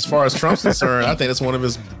that's, as far as Trump's concerned, I think that's one of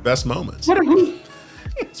his best moments.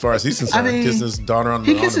 As far as he's concerned, kissing his daughter on the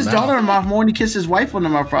mouth. He kisses his daughter on the mouth more than he kisses his wife on the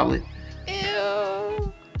mouth, probably.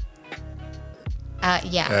 Ew.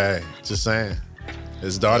 Yeah. Hey, just saying.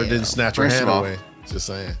 His daughter didn't snatch her First hand of all- away. Just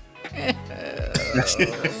saying.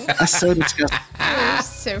 That's so disgusting. You're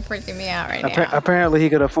so freaking me out right now. Apparently, he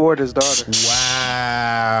could afford his daughter.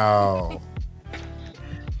 Wow.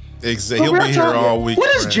 He'll But real be here talk, all week.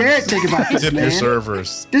 What does friends. Jared think about this, Tip your man?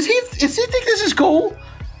 servers. Does he think this is cool,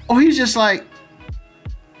 or he's just like?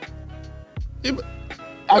 You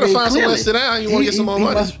gotta find someone to sit down. You want to get some more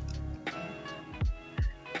money.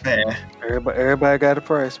 Yeah. Everybody got a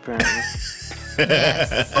price, apparently.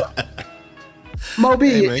 Moby,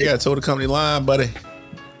 Hey, man, you gotta toe the company line, buddy.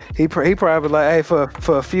 He probably like, hey, for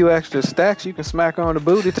a few extra stacks, you can smack on the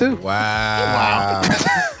booty too. Wow.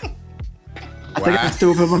 I think I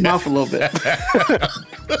threw up in my mouth a little bit.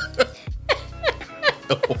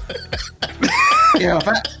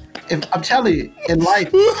 If I'm telling you, in life,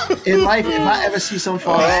 if I ever see some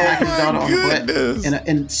father smack his daughter on the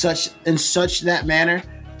butt in such that manner,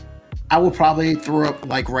 I will probably throw up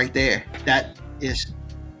like right there.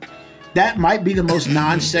 That might be the most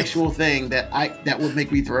non-sexual thing that would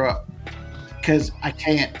make me throw up, because I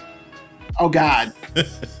can't. Oh God!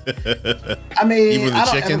 I mean, Even the I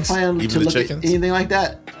don't chickens? ever plan Even to the look chickens? at anything like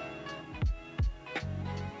that.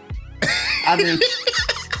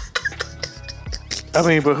 I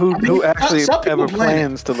mean, but who actually some people ever plan it.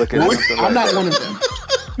 plans to look at something I'm like not one of them.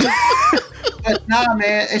 But nah,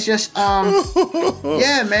 man, it's just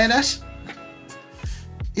yeah, man, that's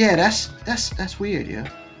weird, yeah.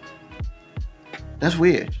 That's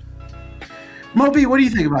weird. Moby, what do you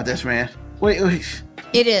think about this, man? Wait.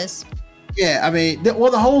 It is. Yeah, I mean, the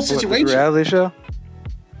whole What, situation. the reality show.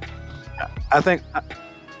 I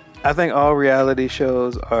think all reality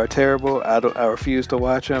shows are terrible. I refuse to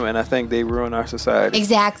watch them, and I think they ruin our society.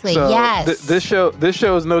 Exactly. So Yes. this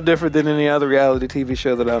show is no different than any other reality TV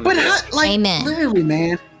show that I'm. But Amen. literally,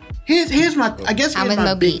 man. Here's my I'm with my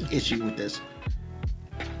Moby. big issue with this.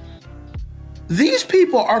 These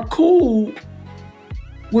people are cool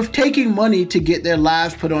with taking money to get their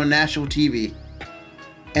lives put on national TV,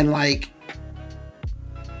 and like,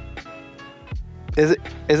 Is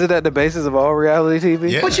it at the basis of all reality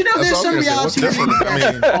TV? Yeah. but you know, That's there's all some I'm gonna say. reality What's TV different?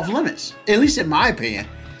 I mean- that's off limits, at least in my opinion.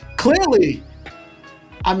 Clearly,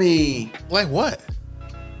 I mean, Like what?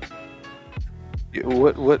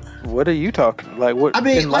 What are you talking? Like what? I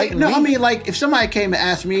mean, enlighten me. like if somebody came and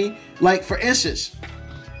asked me, like for instance,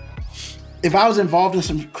 if I was involved in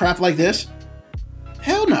some crap like this,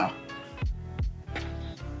 hell no.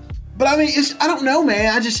 But I mean, I don't know,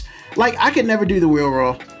 man. I just I could never do the wheel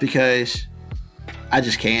roll because I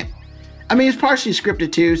just can't. I mean, it's partially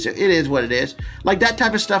scripted too, so it is what it is. Like that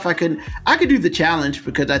type of stuff, I could do the challenge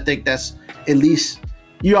because I think that's at least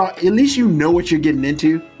you know what you're getting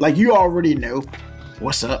into. Like you already know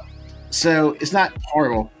what's up, so it's not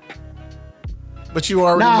horrible. But you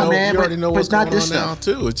already Nah, know. man, you already but- know but what's not going on this now stuff.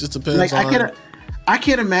 too. It just depends Like on. I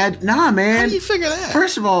can't imagine. Nah, How man. do you figure that?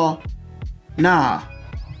 First of all, no.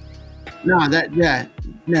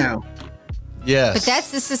 Yes. But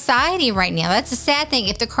that's the society right now. That's the sad thing.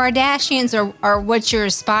 If the Kardashians are what you're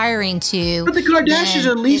aspiring to, But the Kardashians,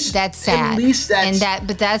 then at least that's sad. At least that's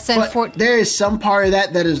but that's But unfortunate. there is some part of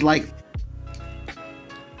that is like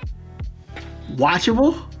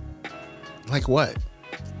watchable. Like what?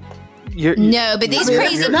 No, but these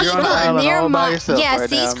crazy you're people on the island in their all by mind, yourself yes, right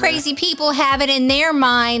these now, crazy people have it in their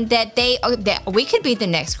mind that that we could be the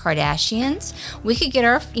next Kardashians. We could get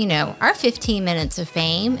our 15 minutes of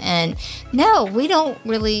fame, and no, we don't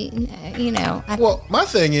really, Well, my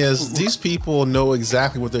thing is these people know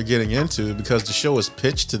exactly what they're getting into because the show is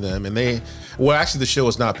pitched to them, and actually the show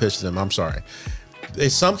is not pitched to them. I'm sorry. In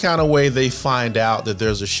some kind of way, they find out that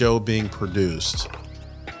there's a show being produced,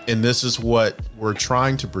 and this is what we're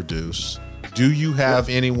trying to produce. Do you have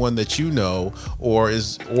anyone that you know, or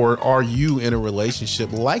are you in a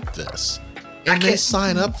relationship like this? And they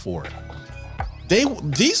sign up for it.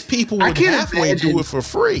 These people would halfway do it for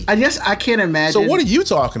free. I guess I can't imagine. So what are you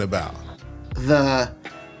talking about? The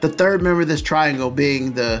third member of this triangle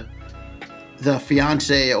being the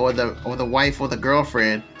fiance or the wife or the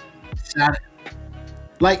girlfriend. It's not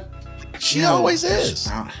like She always is.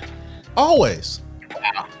 Always.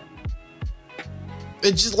 Wow.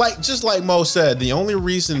 It's just like Mo said, the only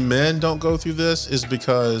reason men don't go through this is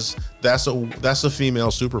because that's a female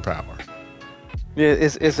superpower. Yeah,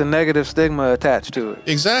 it's a negative stigma attached to it.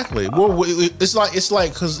 Exactly. Well, it's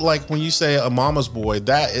like because like when you say a mama's boy,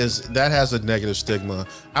 that has a negative stigma.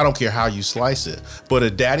 I don't care how you slice it, but a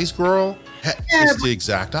daddy's girl is the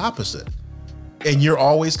exact opposite. And you're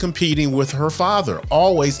always competing with her father,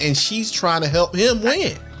 always, and she's trying to help him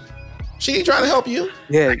win. She ain't trying to help you.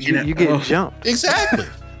 Yeah, you get jumped. Exactly.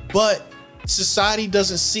 But society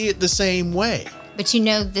doesn't see it the same way. But you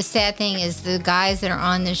know, the sad thing is the guys that are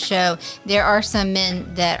on this show, there are some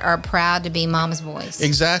men that are proud to be mama's boys.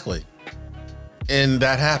 Exactly. And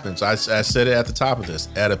that happens. I said it at the top of this.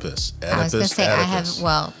 Oedipus. I was going to say, I have,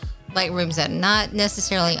 well, like Ruben said, not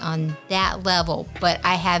necessarily on that level, but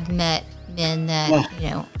I have met men that,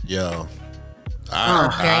 you know. Yo.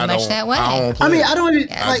 Very much that way. I mean, I don't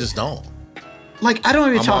even. I just don't. Like, I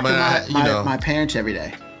don't even talk to my parents every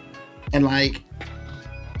day. And, like,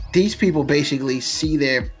 these people basically see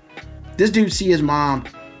this dude see his mom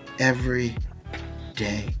every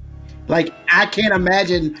day. Like, I can't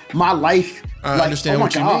imagine my life. I understand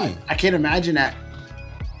what you mean. I can't imagine that.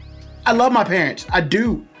 I love my parents. I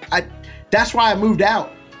do. That's why I moved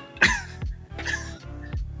out.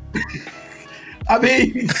 I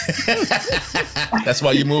mean, that's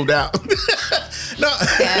why you moved out. No,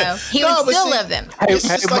 he would still live them. It's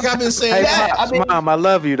just like I've been saying. Mom, I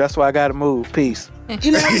love you. That's why I got to move. Peace.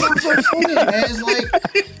 You know, that's what I'm so saying, man.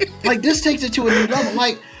 It's like this takes it to a new level.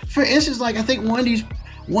 Like, for instance, like I think one of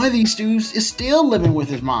these dudes is still living with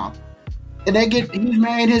his mom, and he's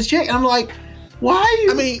marrying his chick. And I'm like, why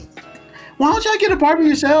don't y'all get a apartment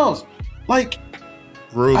yourselves? Like,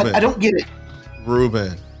 Ruben, I don't get it.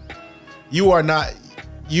 Ruben,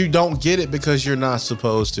 you don't get it because you're not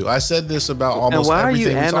supposed to. I said this about almost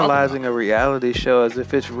everything. And why are you analyzing a reality show as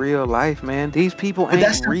if it's real life, man? These people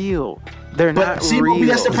ain't real. They're not real.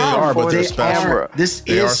 That's the problem. They are, but they're special. This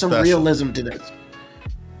is some realism to this.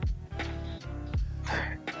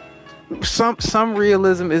 Some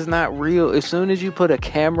realism is not real. As soon as you put a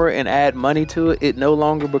camera and add money to it, it no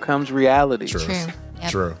longer becomes reality. True. Yep.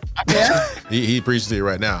 True. Yeah. He preaches to you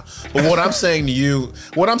right now. But what I'm saying to you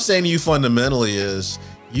fundamentally is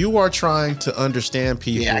you are trying to understand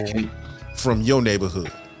people from your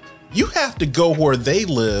neighborhood. You have to go where they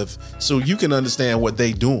live so you can understand what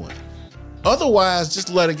they doing. Otherwise, just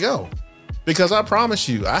let it go. Because I promise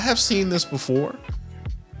you, I have seen this before.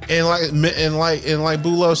 And like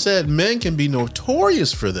Bulo said, men can be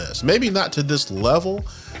notorious for this. Maybe not to this level,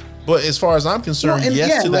 but as far as I'm concerned, to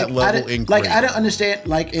that level. I don't understand.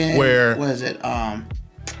 Like in what is it?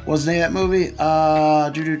 What's the name of that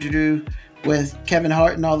movie? With Kevin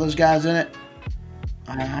Hart and all those guys in it.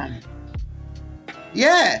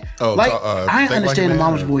 Yeah. I understand the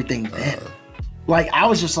mama's boy thing then. Like I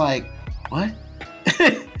was just like, what?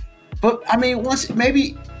 But I mean,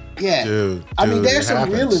 dude, I mean, there's some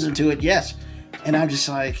realism to it, yes. And I'm just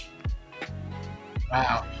like,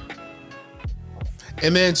 wow.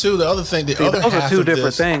 And then too, the other thing, those are two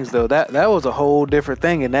different things, though. That was a whole different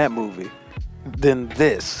thing in that movie than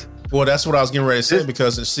this. Well, that's what I was getting ready to say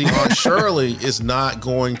because Aunt Shirley is not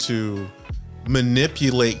going to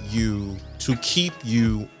manipulate you to keep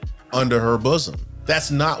you under her bosom.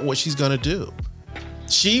 That's not what she's going to do.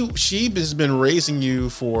 She has been raising you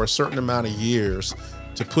for a certain amount of years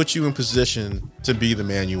to put you in position to be the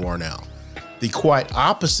man you are now. The quite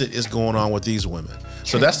opposite is going on with these women.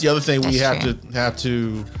 So that's the other thing we have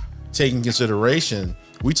to take in consideration.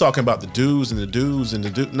 We talking about the do's and the do's and the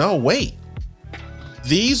do. No, wait.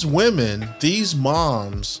 These women, these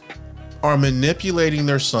moms are manipulating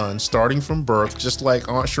their sons starting from birth, just like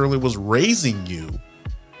Aunt Shirley was raising you.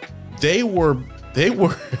 They were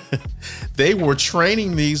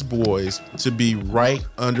training these boys to be right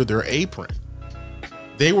under their apron.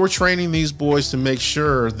 They were training these boys to make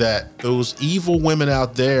sure that those evil women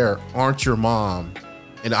out there aren't your mom,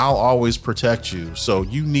 and I'll always protect you. So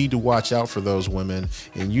you need to watch out for those women,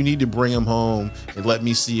 and you need to bring them home and let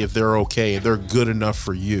me see if they're okay, if they're good enough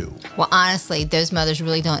for you. Well, honestly, those mothers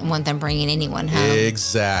really don't want them bringing anyone home.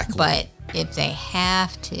 Exactly. But if they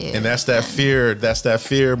have to. And that's that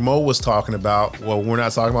fear Mo was talking about. Well, we're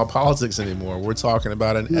not talking about politics anymore. We're talking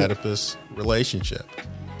about an Oedipus relationship.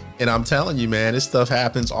 And I'm telling you, man, this stuff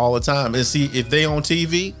happens all the time. And see, if they on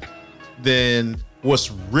TV, then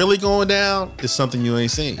what's really going down is something you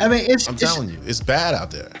ain't seen. I mean, I'm telling you, it's bad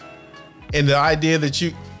out there. And the idea that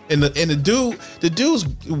the dude's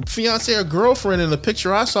fiance or girlfriend in the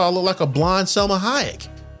picture I saw looked like a blonde Selma Hayek.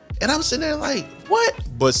 And I'm sitting there like, what?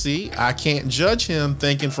 But see, I can't judge him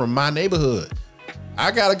thinking from my neighborhood.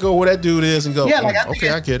 I gotta go where that dude is and go,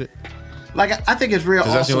 I get it. Like, I think it's real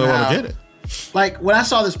awesome. That's the only way to get it. Like, when I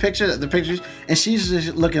saw the pictures, and she's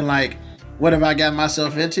just looking like, what have I got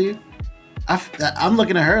myself into? I'm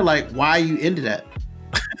looking at her like, why are you into that?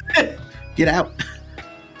 Get out.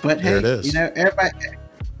 But hey, it is. Everybody.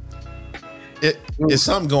 It's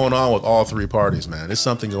something going on with all three parties, man. It's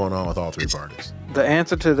something going on with all three parties. The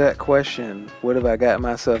answer to that question, what have I got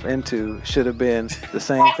myself into, should have been the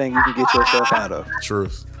same thing you can get yourself out of.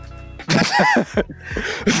 Truth.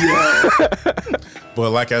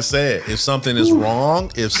 But like I said, if something is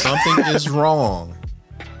wrong,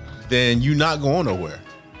 then you're not going nowhere.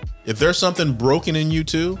 If there's something broken in you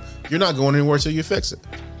too, you're not going anywhere till you fix it.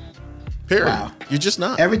 Period. Wow. You're just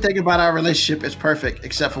not. Everything about our relationship is perfect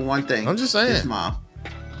except for one thing. I'm just saying. His mom.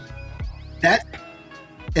 That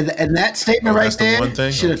and that statement right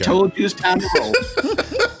there should have told you it's time to roll.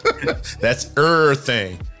 That's her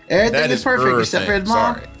thing. Everything is perfect except for his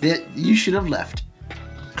mom. You should have left.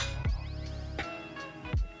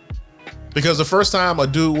 Because the first time a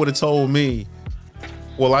dude would have told me,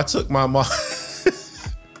 well, I took my mom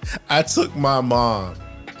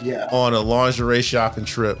on a lingerie shopping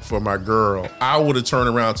trip for my girl, I would have turned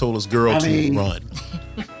around and told this girl to run.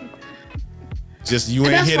 Just you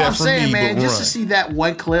ain't hear that from me, man, but just run. To see that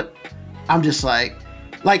one clip, I'm just like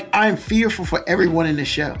I'm fearful for everyone in the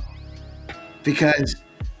show because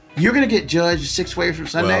you're gonna get judged 6 ways from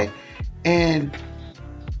Sunday, and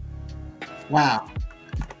wow.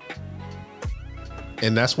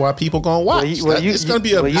 And that's why people gonna watch. It's gonna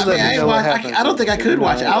be a. I don't think I could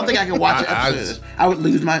watch it. I don't think I could watch it. I would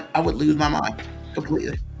lose my mind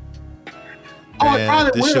completely. Man,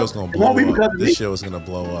 this show's gonna blow up. This show is gonna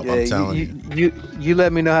blow up. I'm telling you. You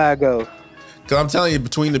let me know how I go. Because I'm telling you,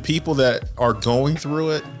 between the people that are going through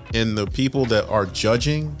it and the people that are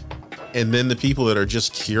judging, and then the people that are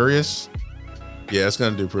just curious, yeah, it's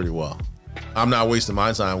gonna do pretty well. I'm not wasting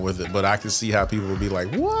my time with it, but I can see how people will be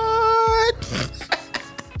like, "What?"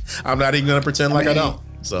 I'm not even gonna pretend I don't.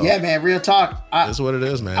 So yeah, man, real talk. That's what it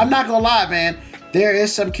is, man. I'm not gonna lie, man. There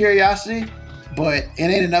is some curiosity, but it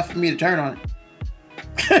ain't enough for me to turn on it.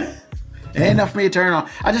 It ain't enough for me to turn on.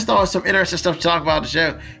 I just thought it was some interesting stuff to talk about on the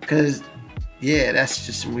show because, yeah, that's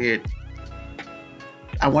just weird.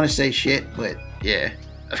 I want to say shit, but yeah,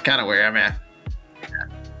 that's kind of where I'm at.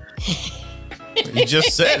 You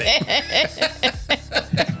just said it.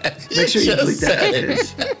 Make sure you delete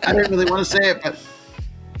that. I didn't really want to say it, but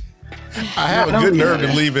I have a good nerve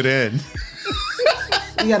to leave it in.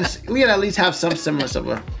 we gotta at least have some semblance of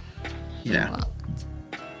a, yeah.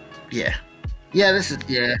 This is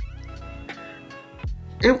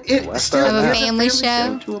It's still a family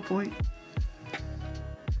show to a point.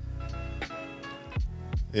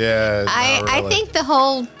 Yeah, I think the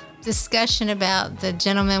whole discussion about the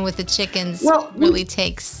gentleman with the chickens really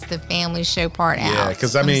takes the family show part out. Yeah,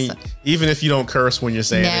 because I mean, even if you don't curse when you're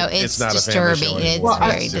saying it's not disturbing. A family show anymore.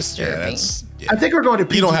 It's very disturbing. I think we're going to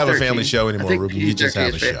PG-13. You don't have a family show anymore, Ruby. You just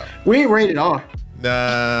have a show. We ain't rated R.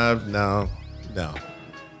 No.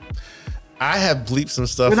 I have bleeped some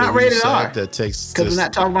stuff. We're not rated R that takes because we're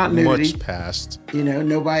not talking about nudity. Much past.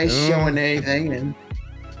 Nobody's showing anything. And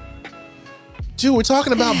dude, we're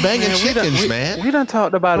talking about banging chickens, man. We done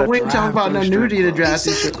talked about it. We ain't talking about no nudity in the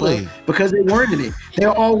drive-thru strip club because they weren't any. They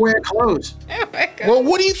all wear clothes. Well,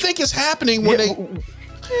 what do you think is happening when they?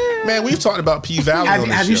 Man, we've talked about P-Valley on this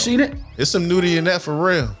show. Have you seen it? There's some nudity in that for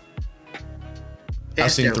real.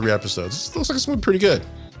 I've seen 3 episodes. It looks like it's moving pretty good.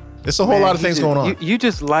 There's a whole lot of things going on. You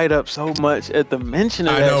just light up so much at the mention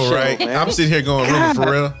of that show. I know, right? Man. I'm sitting here going,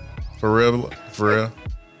 Ruben, for real.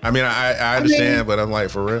 I mean, I understand, but I'm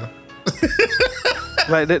like, for real.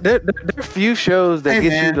 Like there are few shows that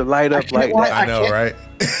get you to light up like that. I know, right?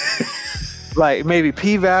 Like maybe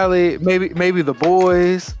P-Valley, maybe The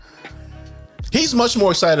Boys. He's much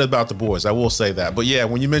more excited about The Boys. I will say that. But yeah,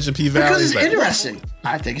 when you mention P-Valley, because it's interesting.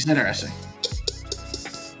 I think it's interesting.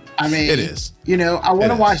 I mean, it is. I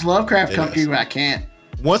want to watch Lovecraft Country, but I can't.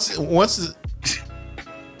 Once,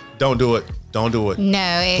 don't do it. Don't do it.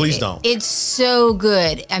 No, please don't. It's so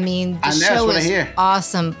good. I mean, the show is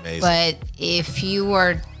awesome. Amazing. But if you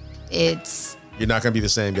are, you're not going to be the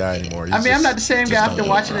same guy anymore. I'm not the same guy after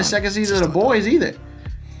watching the second season of The Boys either.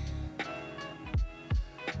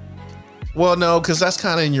 Well, no, because that's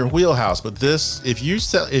kind of in your wheelhouse. But this, if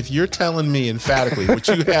you're telling me emphatically, which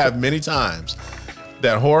you have many times,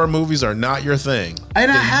 that horror movies are not your thing, and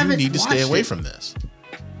then you need to stay away from this.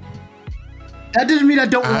 That doesn't mean I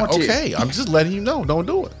don't want to. Okay, I'm just letting you know. Don't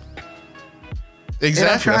do it.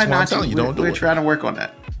 Exactly. That's what I'm telling you. Don't do it. We're trying to work on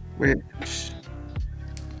that. Look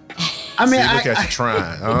at you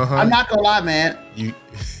trying. I'm not gonna lie, man. You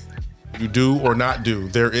do or not do.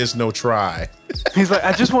 There is no try. He's like,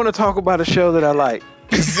 I just want to talk about a show that I like.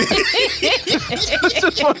 I just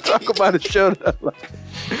want to talk about a show that I like.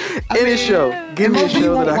 Any show. Give me a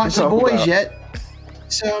show that I can talk about. Boys yet.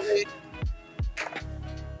 So I mean,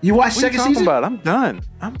 you watched second season? I'm done.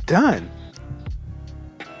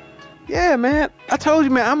 Yeah, man. I told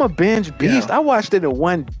you, man. I'm a binge beast. Yeah. I watched it in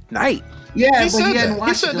one night. Yeah, but he hadn't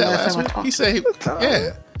watched it the last time I talked. He said,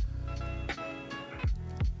 yeah.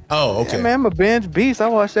 Oh, okay. Yeah, man, I'm a binge beast. I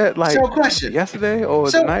watched that like So, question. yesterday or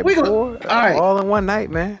So, the night we gonna- before. all right. All in one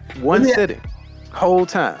night, man. One me- sitting. Whole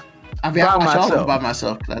time. I mean, I By watch all of them myself. by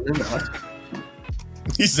myself because I live in Austin.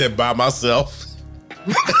 He said by myself.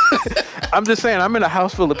 I'm just saying, I'm in a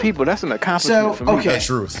house full of people. That's an accomplishment So, for me. okay. The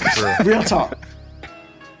truth. True. Real talk.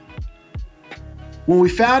 When we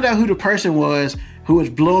found out who the person was who was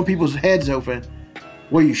blowing people's heads open,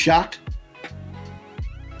 were you shocked?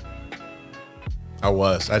 I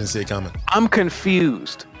was. I didn't see it coming. I'm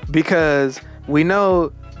confused because we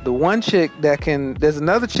know the one chick that can, there's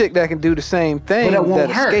another chick that can do the same thing But it won't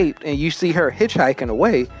that hurt. escaped, and you see her hitchhiking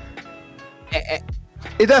away.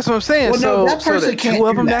 That's what I'm saying. Well, no, so, that person the can't two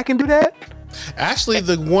of do them that can do that. Actually,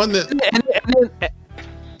 the one that And then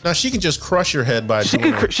now she can just crush your head by she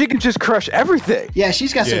doing can it. she can just crush everything. Yeah,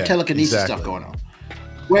 she's got some Yeah, telekinesis exactly. stuff going on.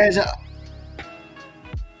 Whereas,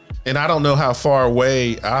 And I don't know how far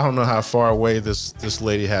away. I don't know how far away this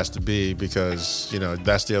lady has to be because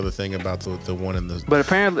that's the other thing about the one in the. But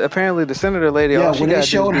apparently the senator lady. yeah, all she when gotta they do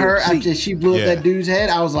showed is be her a seat. after she blew Yeah. up that dude's head,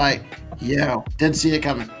 I was like, yo, didn't see it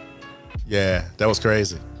coming. Yeah, that was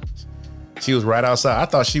crazy. She was right outside. I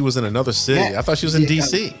thought she was in another city. Yeah. I thought she was in Yeah.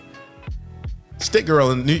 DC. Stick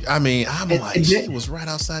girl in New. I'm And- like, and she then- was right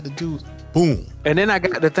outside the dude. Boom. And then I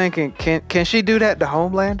got to thinking, can she do that to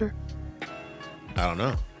Homelander? I don't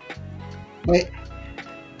know. Wait,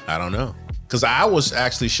 I don't know. Because I was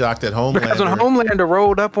actually shocked at Because when Homelander. Homelander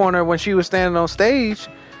rolled up on her when she was standing on stage,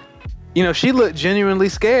 she looked genuinely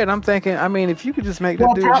scared. I'm thinking, I mean, if you could just make that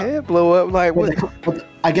Well, dude's head blow up, like what? but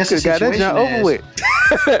I guess the Could have got that situation junk over is,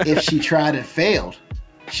 with. if she tried and failed,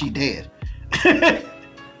 she dead.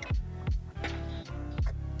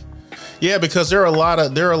 Yeah, because there are a lot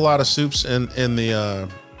of soups in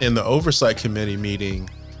the oversight committee meeting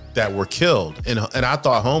that were killed, and I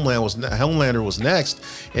thought Homelander was next,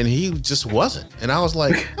 and he just wasn't, and I was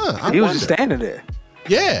like, I He was wonder. just standing there.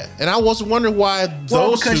 Yeah, and I was wondering why Well,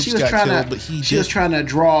 those because soups she was got trying killed, to, but he she was did. trying to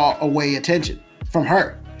draw away attention from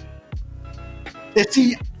her. And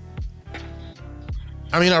see,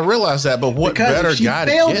 I mean, I realized that, but what because better if she guy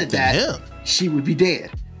to failed get at than that, him? she would be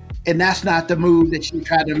dead, and that's not the move that she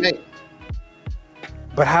tried to make.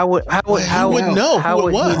 But how would wouldn't know how who it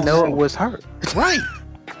would was. he know it was her? Right.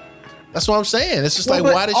 That's what I'm saying. It's just Well,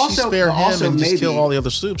 like, but why did she also- spare but him also and just kill maybe- all the other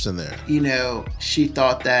soups in there? She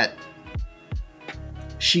thought that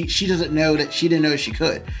she doesn't know that she didn't know she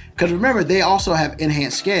could. Because remember, they also have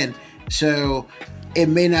enhanced skin, so it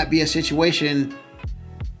may not be a situation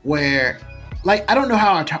where, like, I don't know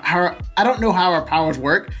how our powers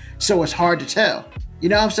work, so it's hard to tell. You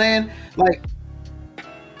know what I'm saying? Like,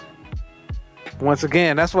 Once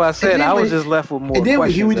again, that's why I said then I was when- just left with more and then when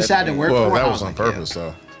questions. Huey at the decided to end. work Well, for that her, was I on was like, purpose,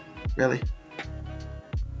 though. really?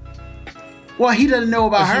 Well, he doesn't know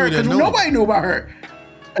about But her Huey because didn't know. nobody knew about her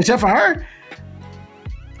except for her.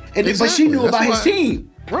 But she Exactly. knew That's about his why- team,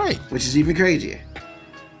 Right. which is even crazier.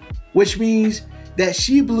 Which means that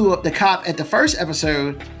she blew up the cop at the first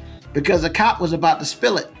episode because the cop was about to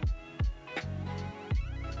spill it.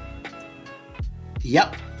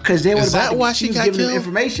 Yep, because they were Is that why she was got giving them killed?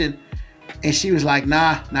 information, and she was like,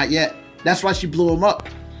 "Nah, not yet." That's why she blew him up.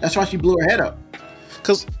 That's why she blew her head up.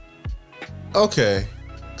 Because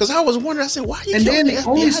I was wondering. I said, why you And killing then the the FBI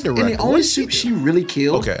only director? and the What only did she suit do? she really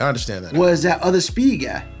killed Okay, I understand that. was that other speed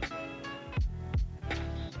guy.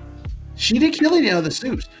 She didn't kill any other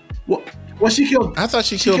suits. Well, she killed. I thought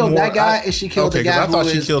she killed more. that guy, and she killed the okay, 'cause guy I who thought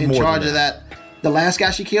she was killed in more charge than of that. The last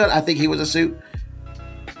guy she killed, I think he was a suit.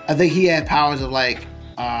 I think he had powers of like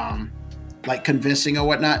convincing or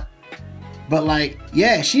whatnot. But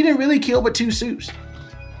yeah, she didn't really kill but 2 suits.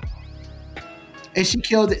 And she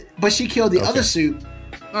killed the other suit.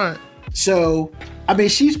 All right. So, I mean,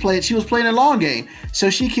 she was playing a long game. So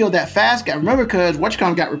she killed that fast guy. Remember, because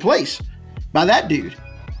WatchCon got replaced by that dude.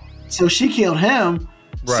 So she killed him.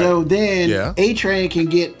 Right. So then Yeah. A-Train can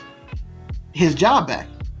get his job back.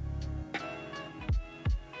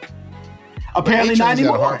 Apparently not A-Train's got a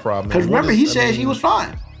anymore. heart problem, Because man. What remember, is- he I said he mean- was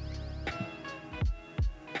fine.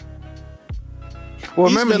 Well,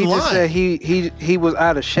 He's remember been he just lying. said he was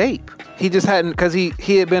out of shape. He just hadn't because he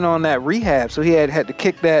had been on that rehab, so he had to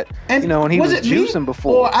kick that. And when he was it me? juicing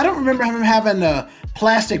before. Or I don't remember him having a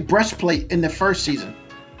plastic breastplate in the first season.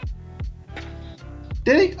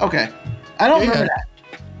 Did he? Okay. I don't Yeah, he remember had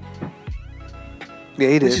that. Yeah,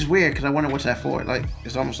 he Which did. is weird because I wonder what's that for. Like,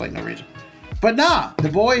 it's almost like no reason. But nah, The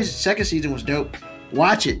Boys second season was dope.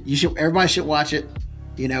 Watch it. Everybody should watch it.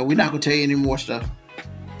 We're not gonna tell you any more stuff.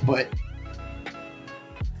 But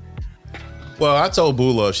Well, I told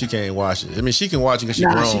Boo Love she can't watch it. I mean, she can watch it because she's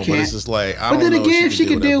Nah, grown, she but can't. it's just like then again, if she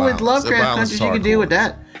could deal with Lovecraft Country, she could deal with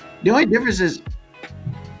that. The only difference is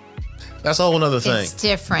That's a whole nother thing. It's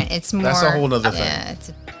different. It's more. That's a whole nother thing. Yeah,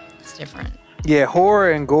 it's different. Yeah,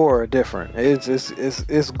 horror and gore are different.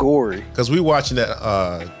 It's gory. Because we watching that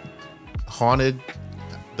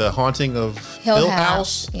the haunting of Hill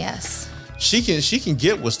House. Yes. She can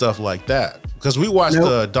get with stuff like that. Because we watched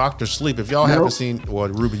Dr. Sleep. If y'all haven't seen, well,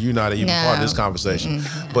 Ruben, you're not even part of this conversation.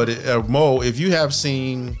 Mm-hmm. But Mo, if you haven't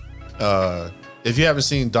seen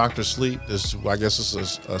Dr. Sleep, I guess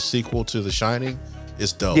it's a sequel to The Shining.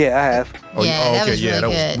 It's dope. Yeah, I have. That was really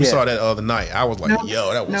good. We saw that the other night. I was like,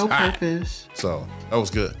 yo, that was no hot. purpose. So that was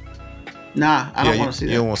good. Nah, I don't want to see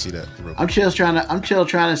that. You don't want to see that. Ruben. I'm chill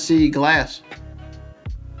trying to see Glass.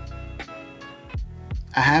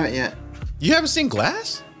 I haven't yet. You haven't seen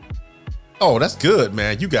Glass? Oh, that's good,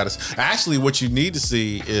 man. You got to. Actually, what you need to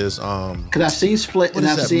see is because I've seen Split and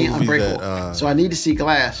I've seen Unbreakable, so I need to see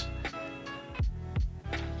Glass.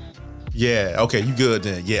 Yeah. Okay. You good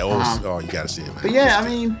then? Yeah. You got to see it, man. But yeah, I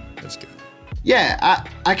mean, that's good. Yeah,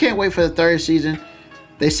 I can't wait for the third season.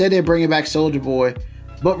 They said they're bringing back Soldier Boy,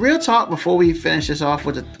 but real talk before we finish this off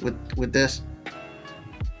with this,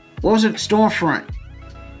 what was it? Stormfront.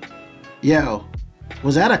 Yo,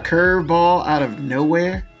 was that a curveball out of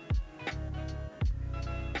nowhere?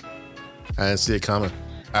 I didn't see it coming.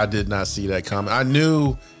 I did not see that coming. I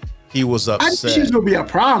knew he was upset. I knew she was gonna be a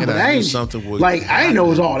problem, but I ain't something would like I didn't know it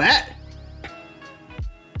was all that.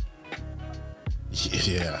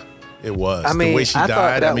 Yeah, it was. I mean, the way she I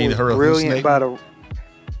died. I mean, her brilliant.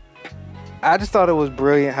 I just thought it was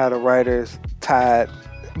brilliant how the writers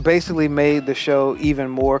basically made the show even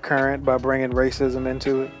more current by bringing racism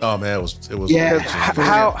into it. Oh man, it was. Yeah.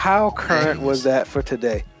 How current was that for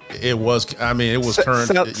today? It was. I mean, it was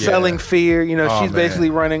current. Selling fear. You know, she's basically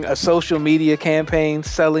running a social media campaign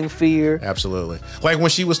selling fear. Absolutely. Like when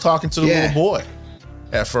she was talking to the little boy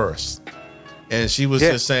at first, and she was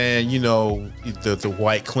just saying, you know, the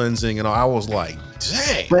white cleansing and all. I was like,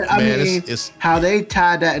 dang. But I mean, it's how they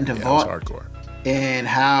tied that into Vought hardcore, and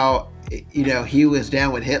how he was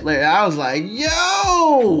down with Hitler. I was like,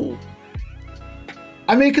 yo.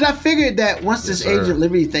 I mean, because I figured that once this Agent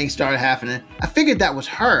Liberty thing started happening, I figured that was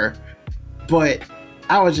her. But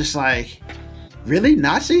I was just like, really?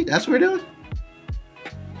 Nazi? That's what we're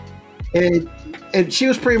doing? And she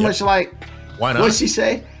was pretty much like, why not? What'd she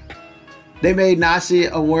say? They made Nazi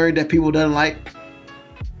a word that people don't like,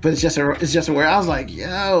 but it's just a word. I was like,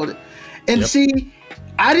 yo. And see,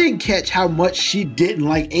 I didn't catch how much she didn't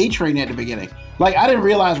like A-Train at the beginning. Like, I didn't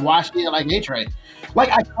realize why she didn't like A-Train. Like,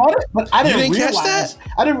 I caught it, but I didn't realize. Catch that?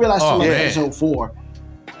 I didn't realize till episode 4.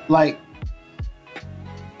 Like,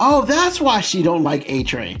 oh, that's why she don't like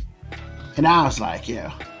A-Train. And I was like,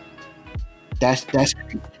 yeah, that's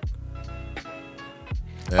creepy.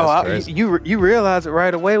 Crazy. You realize it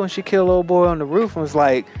right away when she killed old boy on the roof and was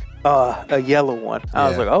like, a yellow one. I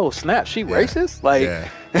was like, oh snap, she racist? Like,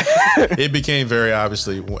 it became very obvious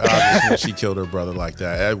when she killed her brother like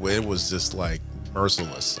that. It was just like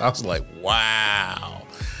merciless. I was like, wow.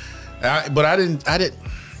 But I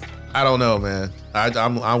don't know, man.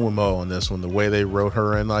 I'm with Mo on this one. The way they wrote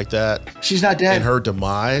her in like that. She's not dead. And her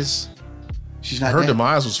demise. She's not dead. Her dead.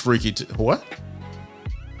 demise was freaky too. What?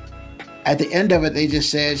 At the end of it, they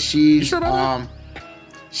just said she's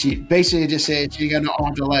she basically just said she got no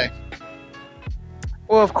arms or legs.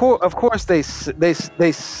 Well, of course they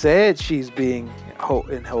said she's being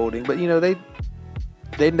holding, but you know they're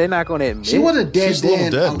not going to admit she wasn't dead. She's a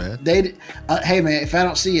little dead, man. Hey man, if I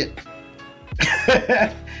don't see it.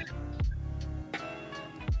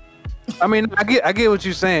 I mean, I get what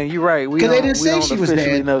you're saying. You're right. We they didn't say she was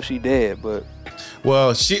dead. Know she dead, but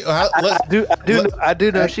well, she. I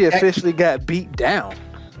do know she officially got beat down.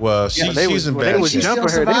 Well, she's in bad shape. They was jumping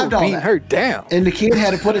her. They were beating her down, and the kid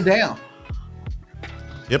had to put it down.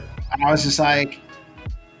 Yep. I was just like,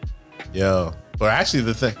 yo. But actually,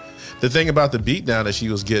 the thing about the beatdown that she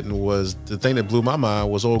was getting was the thing that blew my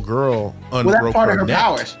mind was old girl unbroke that's part her of her neck.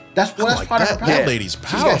 Powers. That's part of her powers. That lady's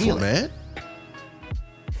powerful, man.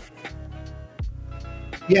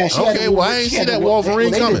 Yeah, she okay. Why ain't see that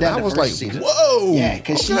Wolverine coming? I was like, whoa. Yeah,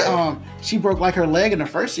 because she broke like her leg in the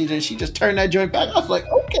first season. And she just turned that joint back. I was like,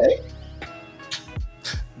 okay.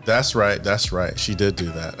 That's right. She did do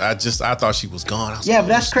that. I thought she was gone. But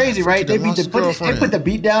that's crazy, right? They put the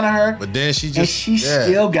beat down on her, but then she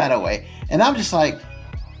still got away. And I'm just like,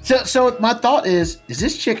 so my thought is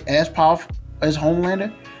this chick as powerful as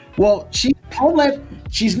Homelander? Well, she's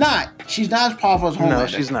not as powerful as Homelander. No,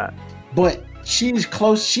 she's not. But she's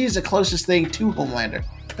close. She's the closest thing to Homelander,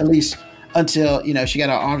 at least until she got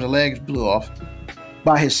her arms and legs blew off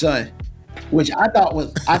by his son, which I thought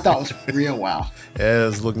was real wild. Yeah, it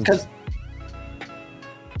was looking.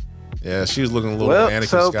 Yeah, she was looking a little Well, Anakin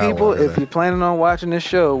so Skywalker people, there. if you're planning on watching this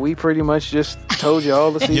show, we pretty much just told you all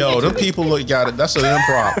the seasons. Yo, them people got it. That's an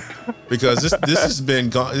improv because this has been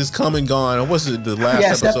gone. It's come and gone. And what's it? The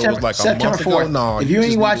last episode was like a September month ago. 4th. No, if you just ain't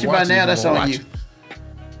need to watching by watch it, now, you that's gonna on watch you. it.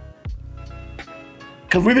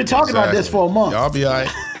 Because we've been talking about this for a month, Y'all be all right.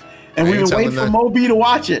 and I we've ain't been waiting for telling Moby to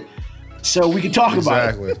watch it so we can talk about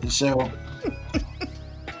Exactly. it. So,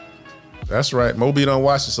 That's right. Moby don't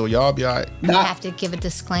watch it, so y'all be all right. I not have to give a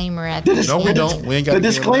disclaimer at The the disclaimer- No, we end. don't. We ain't got the to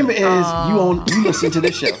give them disclaimer that. is you listen to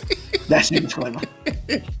this show. That's the disclaimer.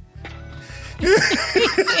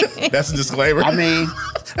 That's a disclaimer. I mean,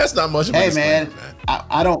 that's not much of a hey disclaimer,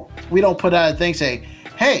 man, we don't put out a thing saying,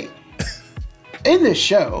 hey, in this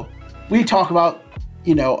show, we talk about,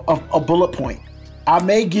 a bullet point. I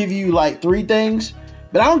may give you like 3 things,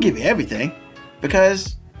 but I don't give you everything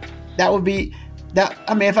because that would be that.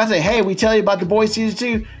 I mean, if I say, hey, we tell you about The Boys season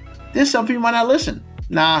 2, there's some people might not listen.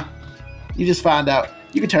 Nah, you just find out.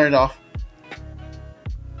 You can turn it off.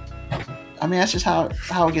 I mean, that's just how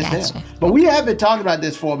it gets Gotcha. down. But we have been talking about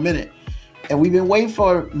this for a minute, and we've been waiting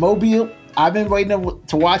for Mobile. I've been waiting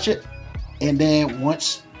to watch it, and then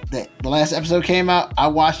once the last episode came out, I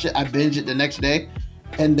watched it. I binged it the next day,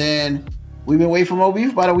 and then we've been waiting for Mobile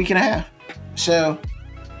for about a week and a half. So,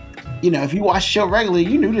 if you watch the show regularly,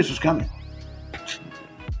 you knew this was coming.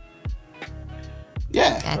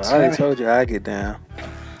 Yeah. Gotcha. I already told you I get down.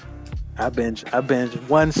 I binge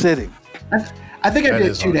one sitting. I think I That did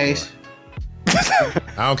is 2 days.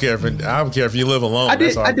 I don't care if you live alone. I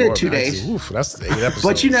did- That's I did hardcore, 2 man. days. Oof, that's 8 episodes.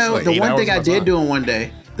 But Like the 8 one hours thing I of my did time. do in one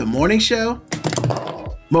day, the morning show,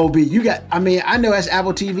 Moby, I know that's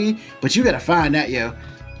Apple TV, but you got to find that, yo.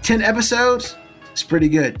 10 episodes, it's pretty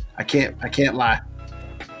good. I can't lie.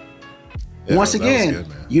 Yeah, Once that was again, good,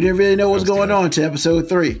 man. you didn't really know what's That was going good. on to episode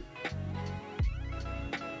 3.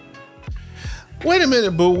 Wait a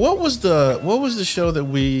minute, Boo. What was the show that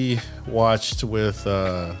we watched with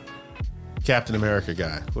Captain America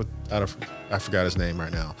guy? I forgot his name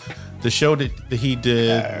right now. The show that he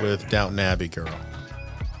did with Downton Abbey girl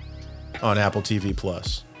on Apple TV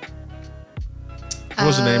Plus. What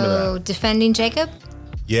was the name of that? Defending Jacob?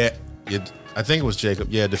 Yeah, I think it was Jacob.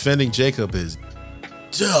 Yeah, Defending Jacob is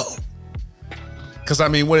dope. Because, I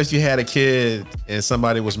mean, what if you had a kid and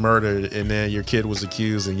somebody was murdered and then your kid was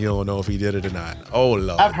accused and you don't know if he did it or not? Oh,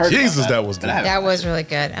 Lord. I've heard about Jesus, that, that was but good. I That was really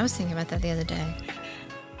good. I was thinking about that the other day.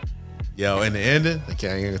 Yo, and the ending, I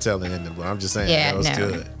can't even tell the ending, but I'm just saying, Yeah, that was no.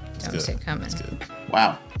 good. It's Don't good. see it coming. It's good.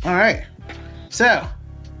 Wow. All right. So,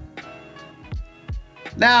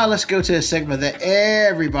 now let's go to a segment that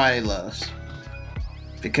everybody loves.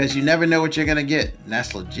 Because you never know what you're going to get. And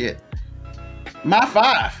that's legit. My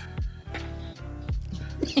 5.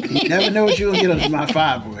 You never know what you're going to get on my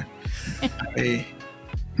 5, boy. I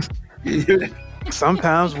mean,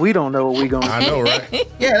 Sometimes we don't know what we're going to I know, right?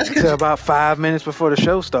 yeah, that's until good. about 5 minutes before the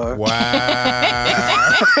show starts. Wow.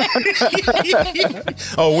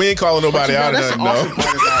 Oh, we ain't calling nobody out or That's the nothing, awesome no.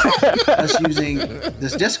 part about us using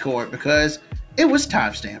this Discord because it was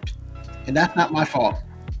timestamped. And that's not my fault.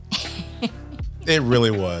 It really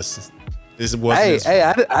was. This wasn't his Hey,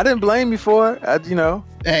 I didn't blame you for it.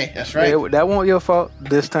 Hey, that's right. That wasn't your fault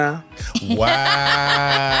this time.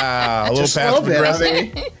 Wow. A little Just a passive little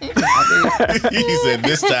bit. aggressive. He said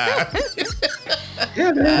this time.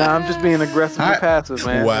 Yeah, man. Nah, I'm just being aggressively All right. passive,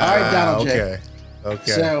 man. Wow. All right, Donald J.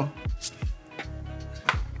 Okay. So,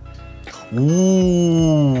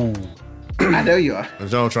 Ooh. I know you are.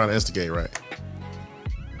 John trying to instigate, right?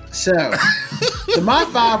 So, the My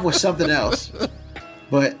 5 was something else.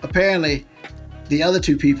 But apparently, the other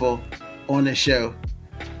 2 people on this show,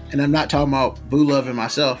 and I'm not talking about Boo Love and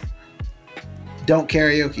myself, don't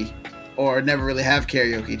karaoke or never really have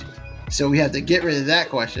karaoke. So we have to get rid of that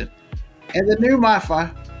question. And the new My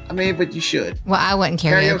 5, but you should. Well, I wasn't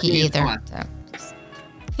karaoke, Karaoke is either. fun. So.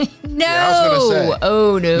 No. Yeah, I was gonna say.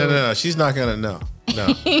 Oh, no. No. She's not gonna no.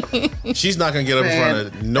 She's not gonna get up in Man, front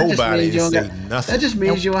of nobody and say nothing. That just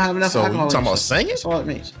means you don't have enough So you alcohol. talking in about your system. singing? That's all it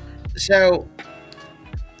means. So,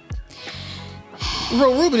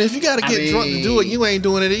 Ruben, if you gotta get drunk to do it, mean- you ain't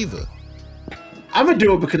doing it either. I'm going to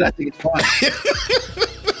do it because I think it's fun.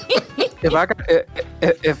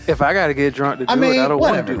 If I got to get drunk to do it, I don't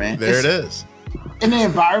want whatever, to. man. There it It's- is. In the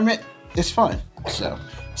environment, it's fun. So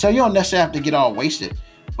you don't necessarily have to get all wasted.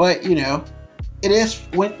 But, it is,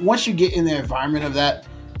 once you get in the environment of that,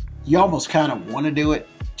 you almost kind of want to do it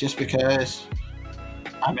just because,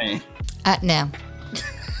 No.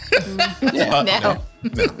 yeah. No.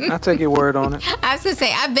 I'll take your word on it. I was going to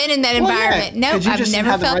say, I've been in that Well, yeah, environment. No, 'cause you I've just didn't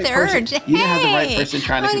never have the felt right the person. urge. You didn't have the right Hey, person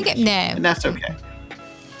trying to I wanna convince you. And No. that's okay.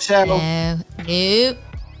 So, No. Nope.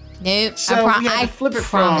 Nope. So we had I to flip it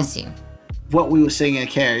promise from you. what we were singing in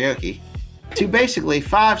karaoke to basically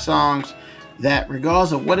 5 songs that,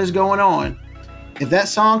 regardless of what is going on, if that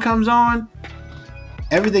song comes on,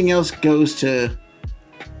 everything else goes to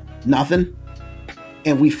nothing,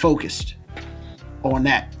 and we focused on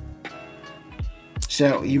that.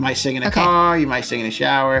 So you might sing in a car, you might sing in the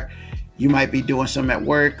shower, you might be doing something at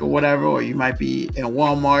work or whatever, or you might be in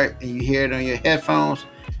Walmart and you hear it on your headphones,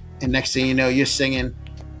 and next thing you know, you're singing,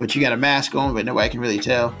 but you got a mask on, but nobody can really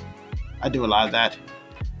tell. I do a lot of that.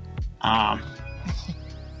 I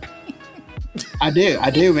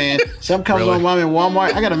do, man. Something comes on while I'm in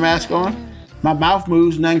Walmart. I got a mask on. My mouth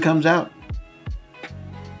moves, none comes out.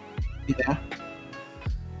 Yeah.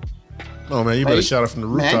 Oh man, you better shout it from the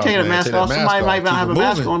rooftop. Man, take the mask off. Somebody might not have a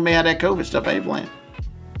mask moving. on. May have that COVID stuff. I ain't playing.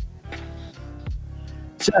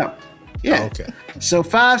 So, yeah. Oh, okay. So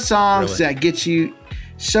 5 songs Really? that get you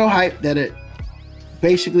so hyped that it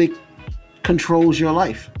basically controls your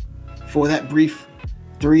life for that brief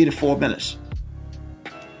 3 to 4 minutes.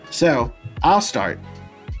 So I'll start.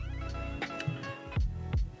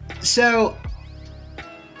 So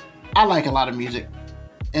I like a lot of music,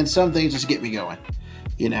 and some things just get me going,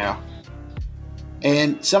 you know.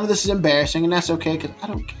 And some of this is embarrassing, and that's okay, because I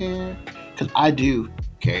don't care, because I do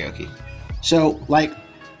karaoke. So, like,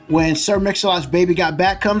 when Sir Mix-a-Lot's Baby Got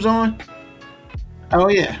Back comes on, oh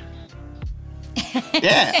yeah.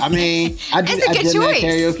 Yeah, I mean, I did that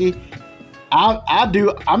karaoke.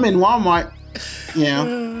 I'm in Walmart, you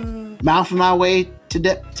know, mouthing my way to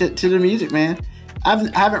the music, man. I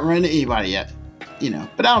haven't run into anybody yet, you know,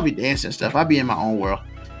 but I don't be dancing and stuff. I be in my own world,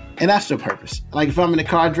 and that's the purpose. Like, if I'm in the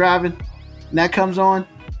car driving and that comes on,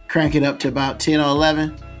 crank it up to about 10 or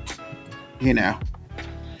 11, you know.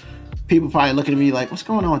 People probably looking at me like, what's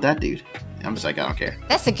going on with that dude? And I'm just like, I don't care.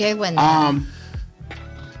 That's a good one, though.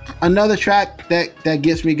 Another track that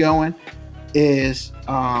gets me going is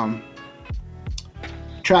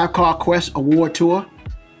Tribe Called Quest Award Tour.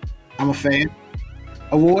 I'm a fan.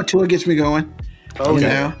 Award Tour gets me going. Okay. You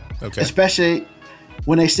know? Okay. Especially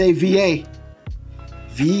when they say VA.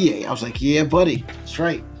 VA. I was like, yeah, buddy. That's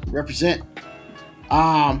right. Represent.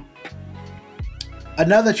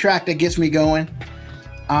 Another track that gets me going.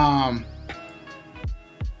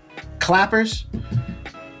 Clappers.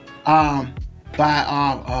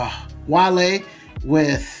 By Wale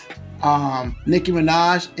with Nicki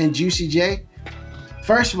Minaj and Juicy J.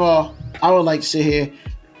 First of all, I would like to sit here.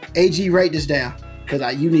 AG, write this down,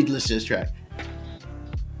 because you need to listen to this track.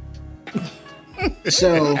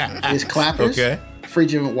 So it's Clappers,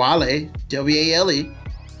 featuring Wale, W-A-L-E,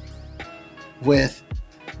 with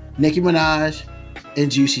Nicki Minaj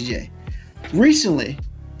and Juicy J. Recently,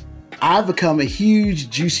 I've become a huge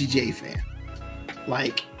Juicy J fan.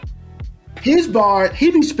 Like, his bar, he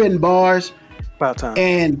be spitting bars. About time.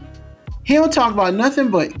 And he don't talk about nothing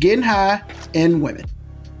but getting high and women.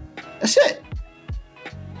 That's it.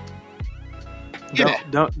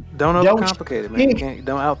 Don't overcomplicate it, man.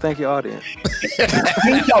 Don't outthink your audience.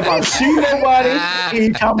 He ain't talking about shooting nobody. He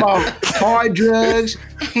ain't talking about hard drugs.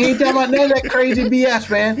 He ain't talking about none of that crazy BS,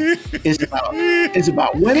 man. It's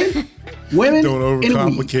about women. Women. Don't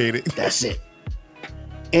overcomplicate it. That's it.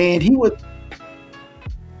 And he was.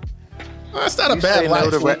 That's not a bad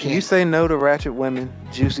life. You say no to ratchet women,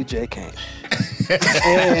 Juicy J can't.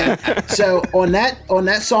 And so on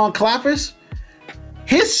that song Clappers,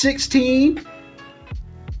 his 16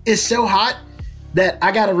 is so hot that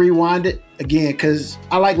I gotta rewind it again, because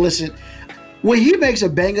I like listening. When he makes a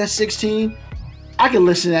banger 16, I can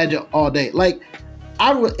listen to that all day. Like,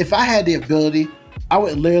 if I had the ability, I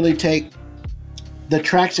would literally take the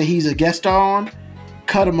tracks that he's a guest star on,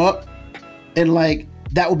 cut them up, and like,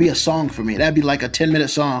 that would be a song for me. That'd be like a 10-minute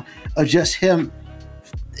song of just him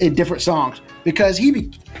in different songs, because he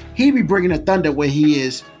be bringing the thunder where he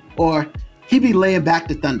is, or he be laying back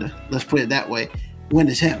the thunder. Let's put it that way. When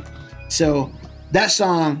it's him. So that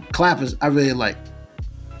song Clappers, I really like.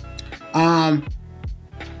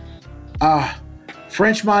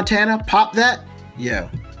 French Montana, Pop That. Yeah.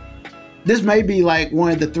 This may be like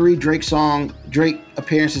one of the 3 Drake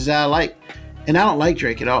appearances that I like. And I don't like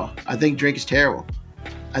Drake at all. I think Drake is terrible.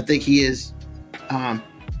 I think he is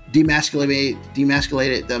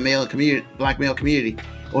demasculated the male community, black male community,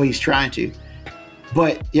 or he's trying to.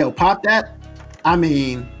 But Pop That, I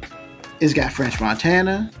mean, it's got French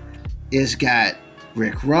Montana, it's got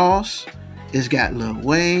Rick Ross, it's got Lil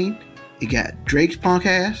Wayne, it got Drake's punk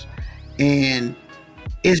ass, and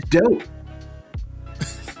it's dope.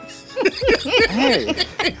 Hey,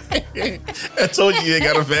 I told you ain't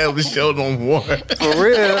got a family show no more. for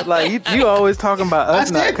real, like you always talking about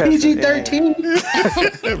us I not said cussing.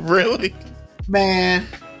 PG-13. Really? Man,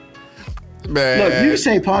 Man. Look, you can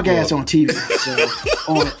say punk ass on TV, so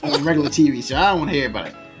on regular TV, so I don't want to hear about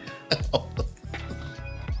it.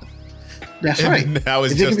 That's right. Now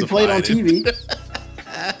it's if it can be played on TV.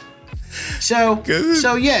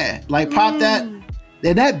 So yeah, like pop that.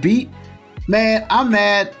 Then that beat, man, I'm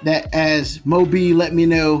mad that as Moby let me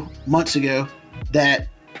know months ago that,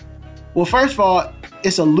 well, first of all,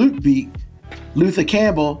 it's a Luke beat. Luther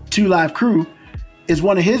Campbell, 2 Live Crew, is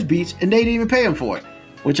one of his beats, and they didn't even pay him for it,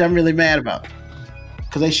 which I'm really mad about.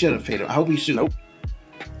 Because they should have paid him. I hope he sued. Nope.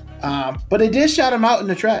 But they did shout him out in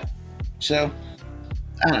the track. So,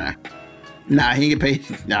 I don't know. Nah, he didn't get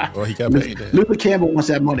paid. Nah. Well, he got paid. Luther Campbell wants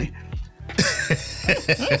that money.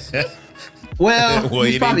 Well,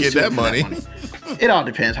 he didn't get that money. It all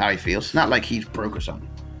depends how he feels. Not like he's broke or something.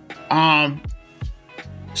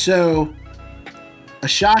 So, a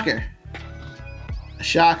shocker.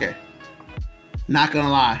 Not gonna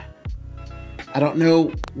lie. I don't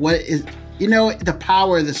know what is. You know, the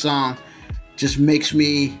power of the song just makes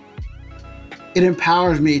me. It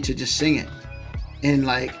empowers me to just sing it, and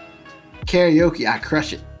like karaoke, I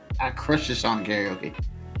crush it. I crush this song karaoke.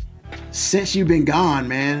 Since You've Been Gone,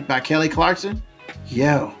 man, by Kelly Clarkson.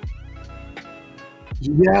 Yo.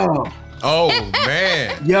 Oh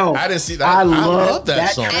man. Yo. I didn't see that. I love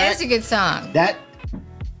that song. That's a good song. That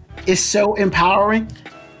is so empowering.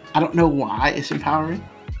 I don't know why it's empowering.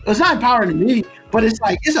 It's not empowering to me, but it's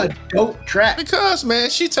like it's a dope track. Because man,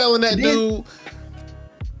 she telling that dude.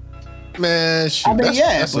 Man, shoot,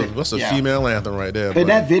 that's a female anthem right there. But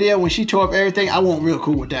that video when she tore up everything, I wasn't real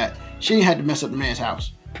cool with that. She didn't have to mess up the man's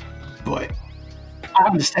house. But I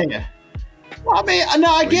understand. Well, I mean,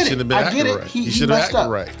 no, I get it. I get it. Right. He should messed have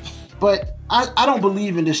up. right. But I don't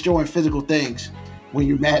believe in destroying physical things when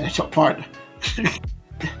you're mad at your partner.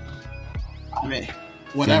 I mean,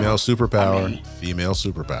 whatever. Female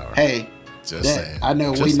superpower. Hey, just saying. I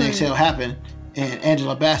know Wait and Exhale happened, and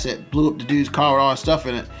Angela Bassett blew up the dude's car with all his stuff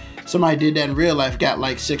in it. Somebody did that in real life, got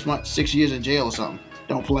like 6 years in jail or something.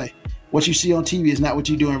 Don't play. What you see on TV is not what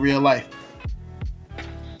you do in real life.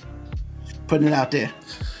 Putting it out there.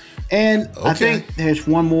 And okay. I think there's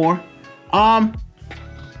one more.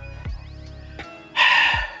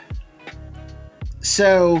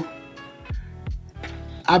 So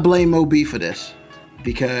I blame Moby for this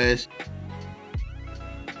because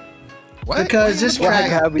this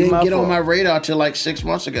track didn't get on my radar till like 6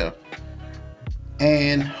 months ago.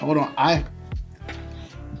 And hold on, I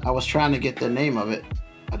was trying to get the name of it.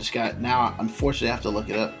 Unfortunately I have to look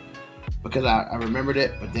it up because I remembered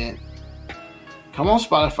it, but then come on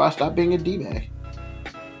Spotify, stop being a D-bag.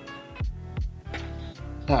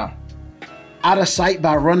 Oh. Out of Sight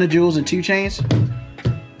by Run the Jewels and 2 Chainz.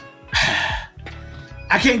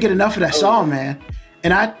 I can't get enough of that song, man.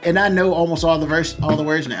 And I know almost all the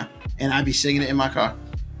words now. And I be singing it in my car.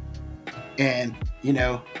 And, you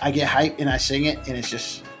know, I get hyped and I sing it and it's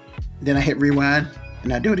just, then I hit rewind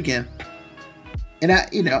and I do it again. And I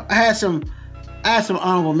had some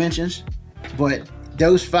honorable mentions, but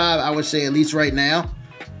those 5, I would say at least right now,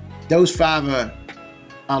 those 5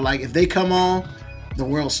 are like, if they come on, the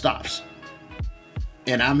world stops.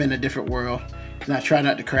 And I'm in a different world and I try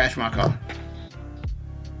not to crash my car.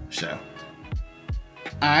 So,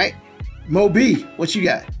 all right, Moby, what you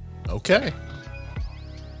got? Okay.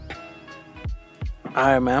 All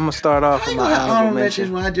right, man. I'm gonna start off with my honorable mentions.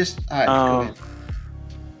 When go ahead.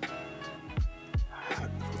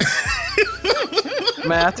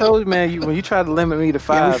 Man, I told you, man. When you try to limit me to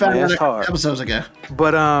 5, man, it's hard. Episodes ago.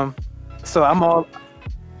 But so I'm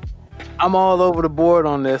all over the board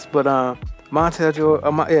on this. But Montel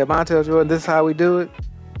Jordan. This is how we do it.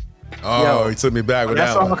 Oh, he took me back with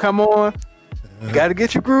that one. That song come on. Got to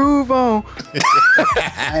get your groove on.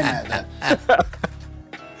 I know that.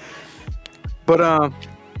 But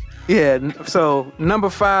yeah. So number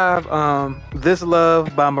 5, "This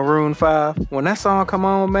Love" by Maroon 5. When that song come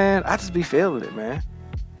on, man, I just be feeling it, man.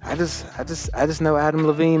 I just know Adam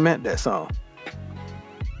Levine meant that song.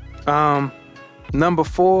 Number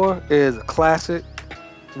 4 is a classic.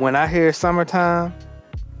 "When I Hear Summertime."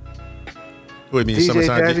 What do you mean, DJ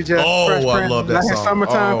Summertime? Jazzy Jeff, I love that song.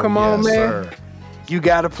 Summertime, come on, man. Sir. You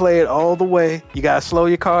gotta play it all the way. You gotta slow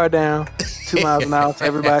your car down 2 miles an hour so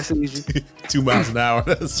everybody sees you. 2 miles an hour.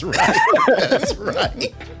 That's right. That's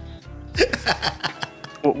right.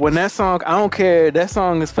 When that song, I don't care. That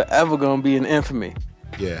song is forever gonna be in infamy.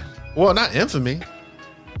 Yeah. Well, not infamy.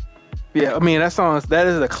 Yeah, I mean that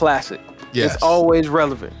is a classic. Yes. It's always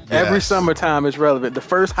relevant. Yes. Every summertime is relevant. The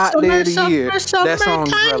first hot day of the year, that song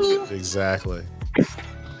is relevant. Exactly.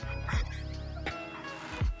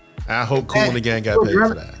 I hope Kool and the Gang got paid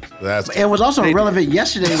for that. It was also relevant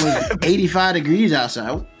yesterday when 85 degrees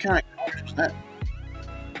outside. What kind of 100%.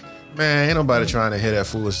 Man, ain't nobody trying to hit that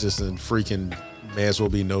foolishness and freaking may as well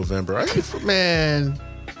be November. Man,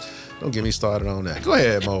 don't get me started on that. Go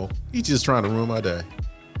ahead, Mo. He's just trying to ruin my day.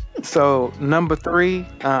 So number 3,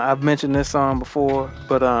 I've mentioned this song before,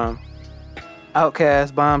 but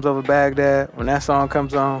Outkast, Bombs Over Baghdad. When that song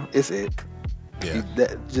comes on, it's it. Yeah.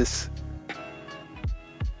 That just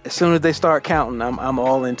as soon as they start counting, I'm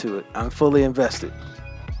all into it. I'm fully invested.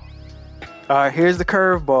 All right, here's the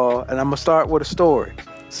curveball, and I'm gonna start with a story.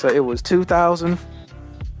 So it was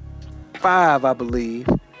 2005, I believe.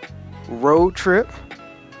 Road trip,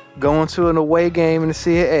 going to an away game in the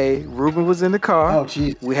CAA. Ruben was in the car. Oh,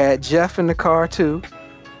 geez. We had Jeff in the car too.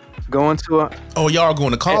 Going to a Oh, y'all are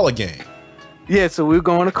going to call a game. yeah, so we were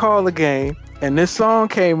going to call a game, and this song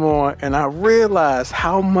came on, and I realized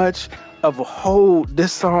how much of a hold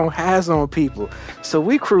this song has on people. So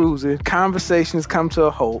we cruising, conversations come to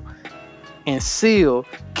a halt, and Seal,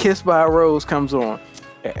 Kissed by a Rose comes on.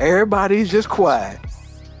 And everybody's just quiet.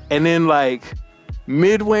 And then like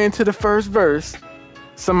midway into the first verse,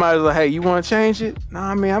 somebody's like, hey, you want to change it?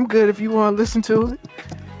 Nah, I mean, I'm good if you want to listen to it.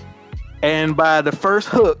 And by the first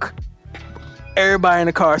hook, everybody in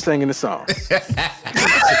the car singing the song. That's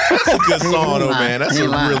a good song, though, man. That's a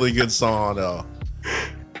really good song, though.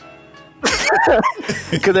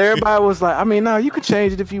 Because everybody was like, I mean, no, you can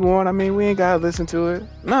change it if you want. I mean, we ain't got to listen to it.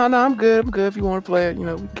 No, I'm good. I'm good if you want to play it. You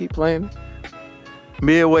know, we can keep playing it.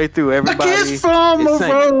 Midway through, everybody I kiss from a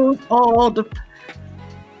rose all the.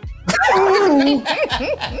 I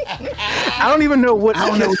don't even know what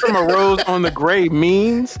kiss from a rose on the grave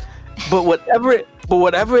means, but whatever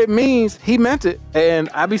it means, he meant it, and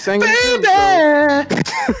I be singing it too,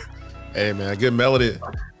 so. Hey, man, a good melody.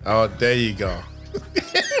 Oh, there you go.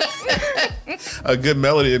 A good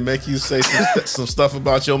melody to make you say some stuff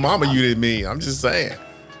about your mama you didn't mean. I'm just saying.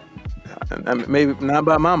 I mean, maybe not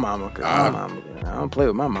about my mama, because my mama, I don't play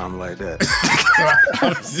with my mama like that.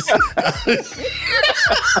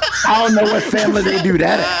 I don't know what family they do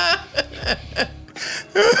that at.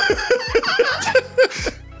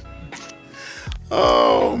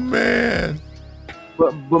 Oh man.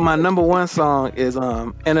 But my number one song is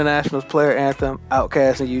International's Player Anthem,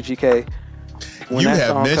 Outkast and UGK. When You that have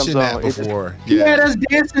song mentioned comes that on, it just- before. Yeah, that's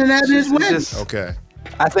dancing at his it wedding. just- Okay.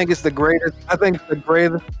 I think it's the greatest.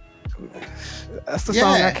 That's the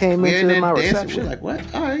song I came we're into in my dancing. reception. We're like,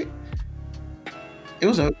 what? All right. It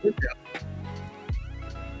was a good job.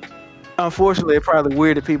 Unfortunately, it probably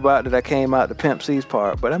weirded people out that I came out the Pimp C's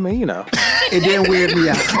part, but I mean, you know. It didn't weird me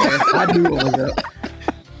out, man. I knew what was up.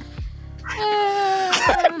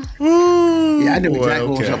 Yeah, I knew exactly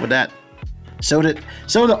what was up with that. So did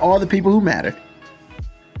all the people who mattered.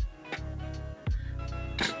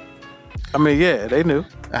 I mean, yeah, they knew.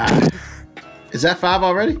 Is that 5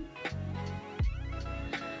 already?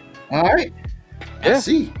 All right. Yeah. I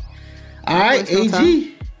see. All right, There's no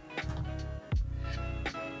AG.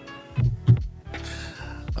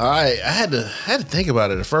 All right, I had to think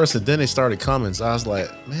about it at first, and then they started coming. So I was like,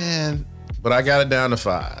 man, but I got it down to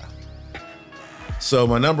 5. So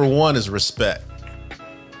my number 1 is Respect.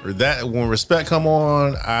 Or that when Respect come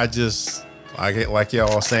on, I just like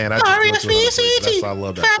y'all saying, I just go to another place. That's why I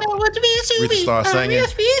love that song. Rita start singing.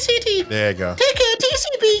 There you go. Take care,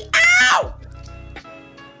 TCB. Ow!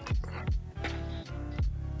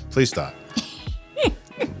 Please stop.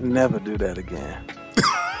 Never do that again.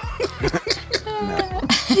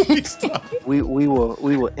 Please stop. We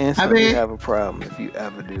will instantly I mean- have a problem if you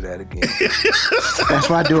ever do that again. That's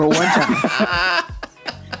why I do it one time.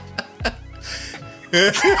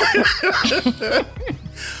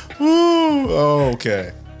 Ooh,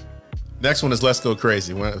 okay. Next one is Let's Go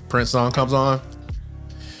Crazy. When a Prince song comes on.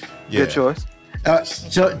 Yeah. Good choice.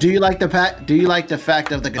 So, do you like the fact? Do you like the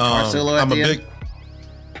fact of the guitar solo at I'm a the end? big.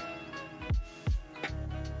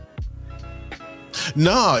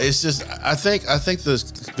 No, it's just I think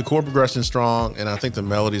the chord progression is strong, and I think the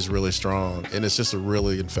melody is really strong, and it's just a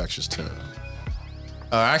really infectious tune.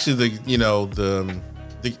 Actually,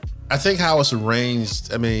 I think how it's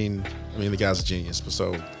arranged. I mean, the guy's a genius, but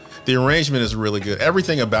so the arrangement is really good.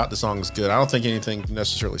 Everything about the song is good. I don't think anything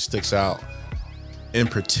necessarily sticks out in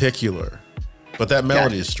particular, but that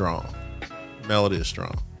melody is strong. Melody is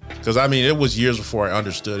strong. Because, I mean, it was years before I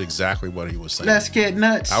understood exactly what he was saying. Let's get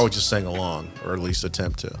nuts. I would just sing along, or at least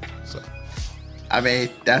attempt to. So, I mean,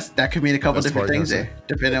 that could mean a couple That's different what I things gotta there,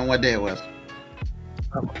 depending on what day it was.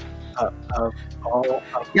 All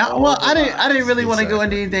I didn't really want to go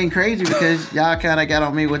into Exactly. anything crazy because y'all kind of got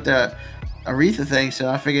on me with the Aretha thing, so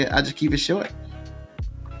I figured I'd just keep it short.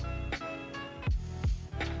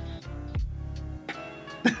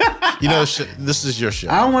 this is your show.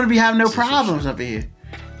 I don't want to be having no problems up here.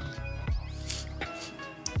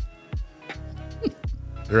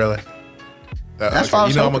 Really? That's why I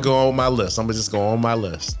was I'm gonna hoping. go on my list. I'm gonna just go on my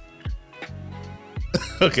list.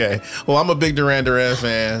 Okay. Well, I'm a big Duran Duran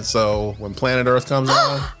fan, so when Planet Earth comes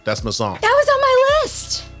on, that's my song. That was on my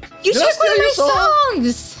list. You Did I took one steal of your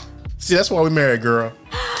my songs. See, that's why we married, girl.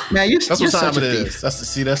 Man, you're, That's you're what time such it a is.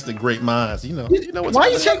 thief. That's the great minds. You know what's Why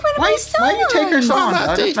you up. take one of why my you take her songs. song? I'm not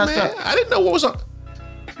dog? thief, That's man. messed up. I didn't know what was on.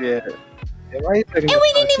 Yeah. Why you taking And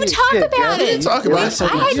we didn't even talk about We didn't it. talk about it. I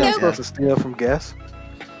had You're no- supposed to steal from guests.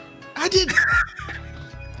 I didn't.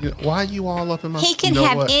 Why are you all up in my? He can you know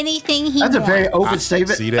have what? anything he That's a wants. very open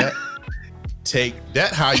statement. See that? Take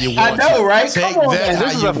that how you I want. know, to. right? Take Come on, that man. how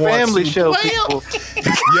This is you a family want to. show, Well, people.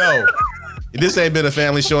 Yo, this ain't been a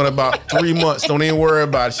family show in about 3 months. Don't even worry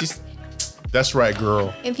about it. That's right,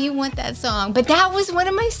 girl. If you want that song. But that was one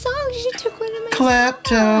of my songs. You took one of my Klepto.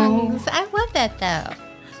 songs. I love that though.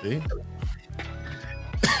 See?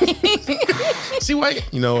 See why?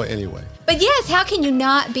 Anyway. But yes, how can you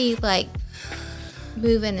not be like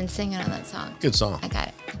moving and singing on that song? Good song. I got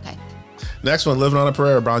it. Okay. Next one, Living on a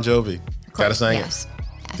Prayer, Bon Jovi. Gotta sing Yes.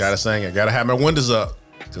 it. Gotta sing it. Gotta have my windows up.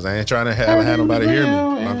 Because I ain't trying to have nobody hear me.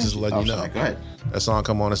 I'm just letting you know. Sorry, go ahead. That song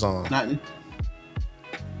come on, it's on. Nothing.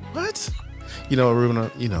 What? Ruben,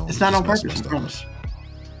 It's not on just purpose. I messed up. promise.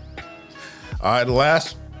 All right, the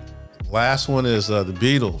last one is the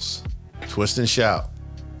Beatles, Twist and Shout.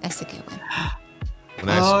 That's a good one.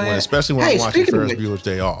 Especially when Hey, I'm watching speaking of Ferris which- Bueller's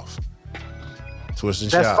Day Off. Twist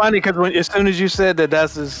and That's Shout. funny because as soon as you said that,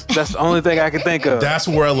 that's the only thing I could think of. That's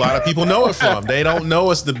where a lot of people know it from. They don't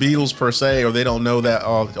know it's the Beatles per se, or they don't know that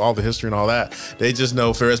all the history and all that. They just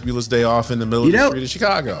know Ferris Bueller's Day Off in the middle of the street of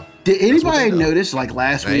Chicago. Did what anybody they know. notice like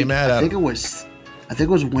last I ain't week? mad at I think it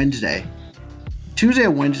was Wednesday, Tuesday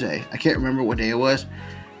or Wednesday. I can't remember what day it was,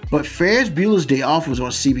 but Ferris Bueller's Day Off was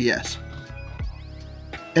on CBS,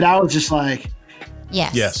 and I was just like,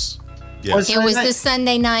 Yes. Yes. What's- It was Sunday the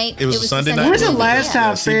Sunday night. It was a Sunday night. "When's the Yeah. last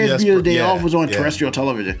time Ferris CBS Bueller's Day yeah, Off was on yeah. terrestrial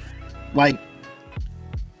television?" Like,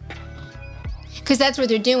 Because that's what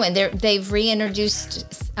they're doing. They've reintroduced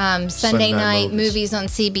Sunday night night movies. movies on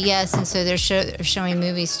CBS, and so they're showing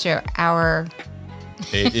movies to our.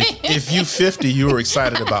 If you 50, you were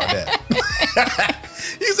excited about that.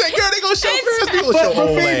 You said, "Girl, they gonna show Ferris Bueller But show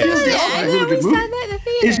old Ferris Bueller's Day ass." Off I is a really know, we good saw movie. that in the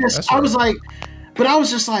theater. It's just That's I right. was like, but I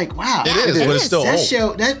was just like, wow, It is, but it's still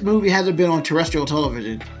old. that movie hasn't been on terrestrial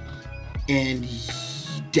television in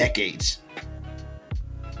decades.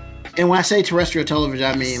 And when I say terrestrial television,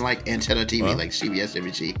 I mean like antenna TV, Well. like CBS,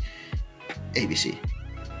 NBC, ABC,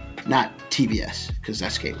 not TBS because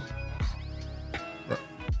that's cable.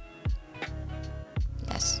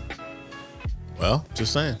 Yes. Well,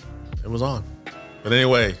 just saying, it was on. But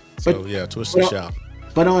anyway, so But- yeah, Twist and well- Shout.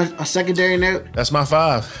 But on a secondary note, That's my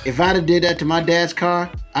 5. if I'd have did that to my dad's car,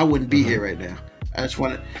 I wouldn't be here right now. I just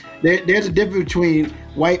want to. There's a difference between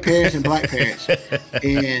white parents and black parents,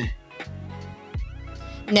 and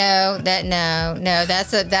No,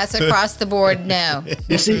 that's across the board. No,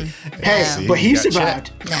 you see, hey, See, but he you got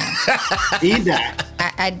survived. no. He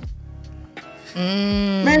died.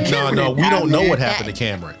 Man, No, Cameron no, didn't we die, don't know man. what happened to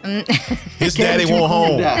Cameron. His Cameron daddy too won't cool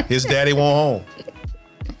to home. die. His daddy won't home.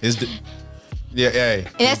 Hey.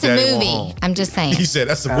 And that's his a daddy won't movie. home. I'm just saying. He said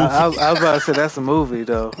that's a movie. I was about to say that's a movie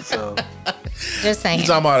though. So Just saying. He's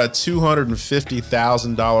talking about a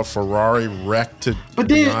 $250,000 Ferrari wrecked to But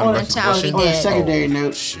then beyond on, recognition. on a did. secondary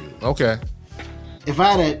note, Shoot. Okay. if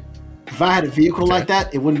I had a vehicle like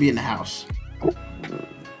that, it wouldn't be in the house.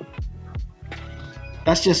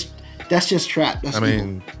 That's just trap. That's I mean,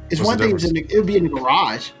 evil. It's what's one the thing. difference? It would be in the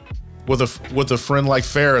garage. With a friend like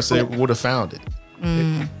Ferris, they would have found it.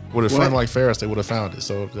 With a friend What? like Ferris, they would have found it.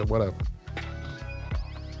 So whatever.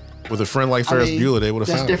 With a friend like Ferris mean, Bueller, they would have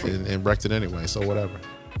that's found different. it and wrecked it anyway. So whatever.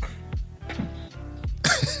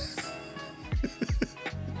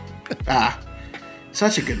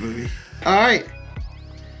 Such a good movie. All right,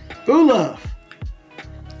 Boo Love,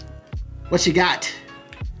 what you got?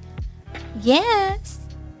 Yes.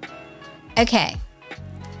 Okay.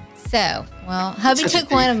 So, well, hubby Such a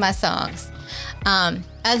took one thief. of my songs.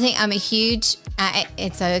 I think I'm a huge.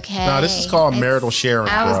 It's okay. No, this is called It's- marital sharing,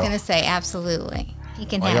 I was bro. gonna say absolutely. He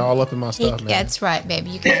can Why have. y'all up in my he- stuff, man? That's right, baby.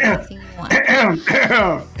 You can have anything you want.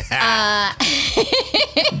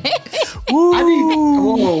 I need.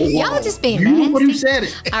 Whoa, Y'all just being you what who nasty. said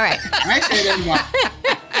it? All right. I said that.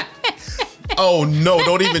 Oh no!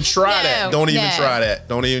 Don't even try that. No, Don't even no. try that.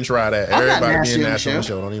 Don't even try that. I'm not Everybody nasty being on the nasty on the show.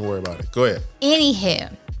 show. Don't even worry about it. Go ahead.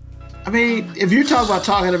 Anywho, I mean, if you're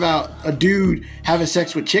talking about a dude having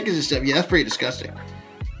sex with chickens and stuff, yeah, that's pretty disgusting.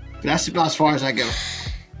 But that's about as far as I go.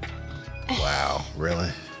 Wow. Really?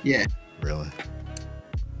 Yeah. Really?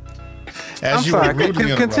 As I'm you sorry. were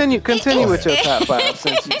rudely Continue interrupted. with your top five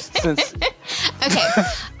since Okay.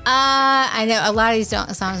 I know a lot of these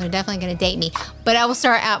songs are definitely going to date me, but I will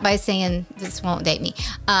start out by saying this won't date me.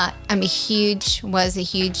 Was a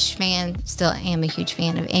huge fan, still am a huge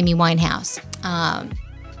fan of Amy Winehouse.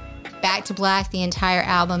 Back to Black, the entire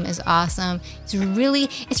album is awesome. It's really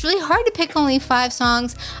hard to pick only 5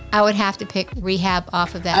 songs. I would have to pick Rehab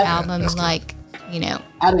off of that album. Like, you know,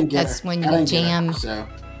 I didn't get that's her. when I you didn't get jam her, so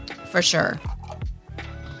for sure.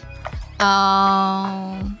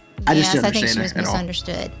 I just Yes, didn't I think she understand was her at all.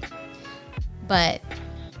 misunderstood. But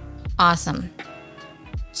awesome.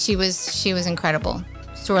 She was incredible.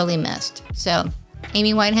 Sorely missed. So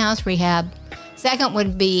Amy Winehouse, Rehab. Second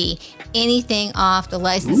would be anything off the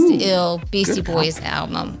License to Ill Beastie Boys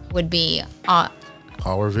album would be Paul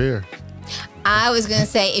Revere. I was gonna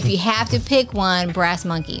say if you have to pick one, Brass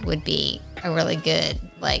Monkey would be a really good,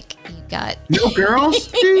 like, you got No girls.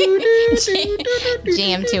 jam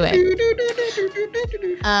to it.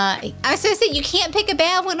 I was gonna say you can't pick a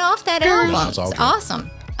bad one off that album. It's all It's good. awesome.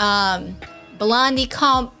 Blondie,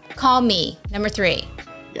 Call Me, number 3.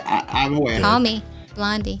 Yeah, I'm aware. Call Me,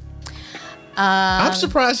 Blondie. I'm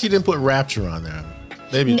surprised you didn't put Rapture on there.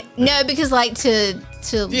 Maybe. No, because like to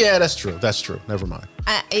Yeah, that's true. That's true. Never mind.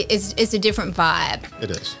 it's a different vibe.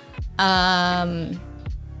 It is.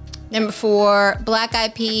 Number 4, Black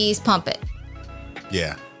Eyed Peas, Pump It.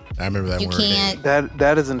 Yeah, I remember that You word. can't.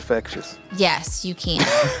 that is infectious. Yes, you can.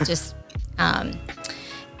 Just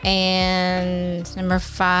and number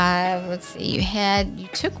 5, let's see, you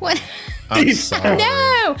took one. I'm sorry.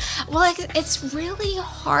 No. Well, it's really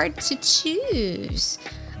hard to choose.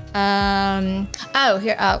 Psychedelic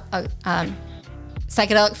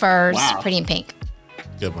Furs, Wow. Pretty in Pink.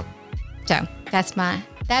 Good one. So that's my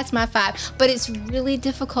 5. But it's really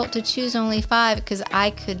difficult to choose only 5 because I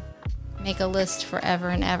could make a list forever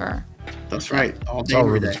and ever. That's right. All It's day, all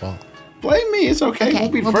every Ruben's day. fault. Blame me. It's okay. Okay, We'll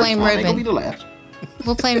be the we'll first blame one. Ain't gonna be Ruben. the last.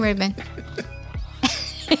 We'll play Ruben.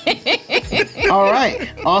 All right.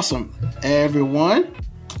 Awesome, everyone.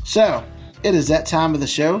 So it is that time of the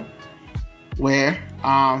show where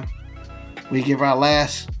we give our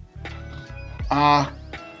last I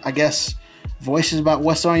guess voices about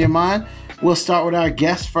what's on your mind. We'll start with our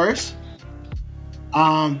guest first.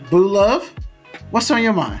 Boo Love, what's on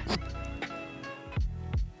your mind?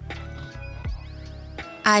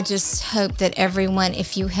 I just hope that everyone,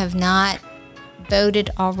 if you have not voted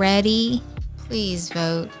already, please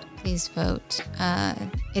vote. Please vote.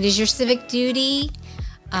 It is your civic duty.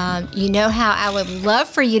 You know how I would love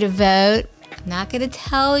for you to vote. I'm not going to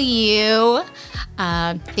tell you.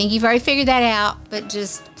 I think you've already figured that out, but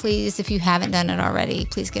just please, if you haven't done it already,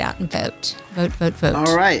 please get out and vote. Vote, vote, vote.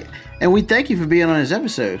 All right, and we thank you for being on this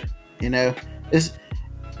episode. You know, it's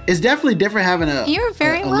definitely different having You're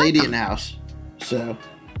very a lady welcome. in the house. So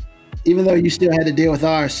even though you still had to deal with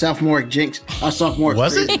our sophomore jinx, our sophomore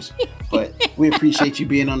Was it? craziness, but we appreciate you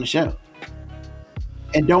being on the show.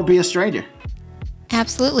 And don't be a stranger.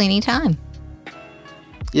 Absolutely, anytime.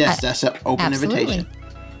 Yes, that's an open Absolutely. invitation.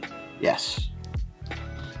 Yes.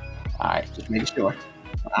 All right, just making sure. All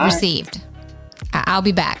right. Received. I'll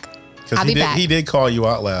be back. Because I'll be back. he did call you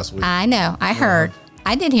out last week. I know. I heard.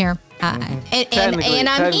 I did hear. And I'm Technically, here, he's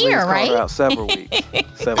called her right? out several weeks.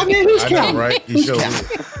 I mean, who's I know, counting? right? He Who's showed counting?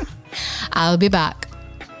 me. I'll be back.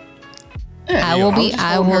 Yeah, I will be. just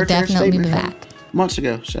I holding her will to her definitely be statement from back. months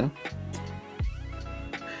ago. So,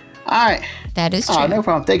 all right. That is Oh, true. no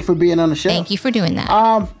problem. Thank you for being on the show. Thank you for doing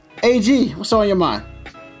that. AG, what's on your mind?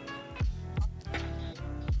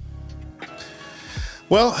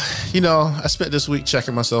 Well, you know, I spent this week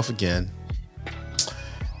checking myself again.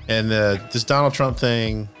 And this Donald Trump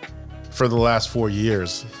thing, for the last 4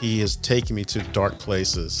 years, he has taken me to dark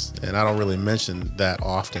places. And I don't really mention that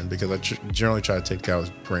often because I generally try to take that with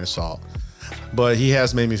a grain of salt. But he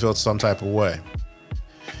has made me feel some type of way.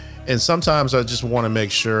 And sometimes I just want to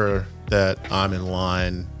make sure that I'm in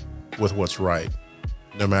line with what's right,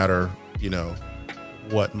 no matter, you know,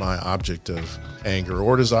 what my object of anger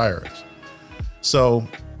or desire is. So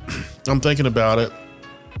I'm thinking about it,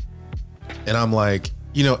 and I'm like,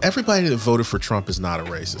 you know, everybody that voted for Trump is not a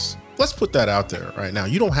racist. Let's put that out there right now.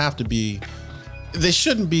 You don't have to be, they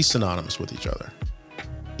shouldn't be synonymous with each other.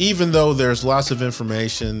 Even though there's lots of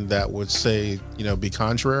information that would say, you know, be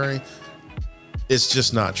contrary, it's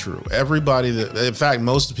just not true. Everybody that, in fact,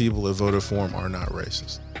 most of the people that voted for him are not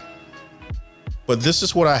racist. But this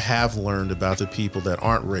is what I have learned about the people that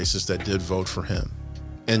aren't racist that did vote for him.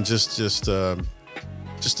 And just a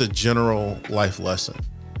general life lesson.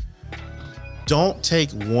 Don't take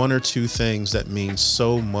one or two things that mean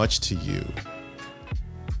so much to you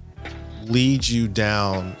leads you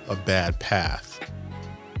down a bad path.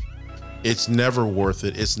 It's never worth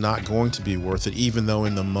it. It's not going to be worth it, even though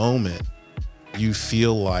in the moment you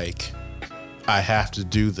feel like I have to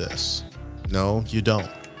do this. No, you don't.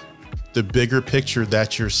 The bigger picture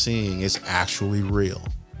that you're seeing is actually real.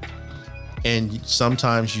 And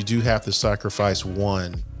sometimes you do have to sacrifice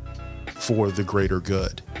one for the greater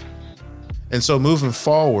good. And so moving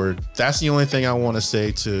forward, that's the only thing I want to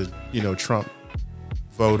say to, Trump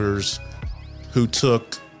voters who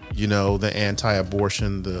took, the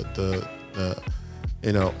anti-abortion, the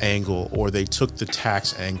angle, or they took the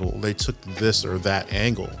tax angle, they took this or that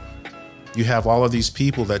angle. You have all of these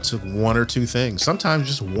people that took one or two things, sometimes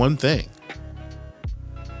just one thing,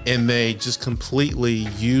 and they just completely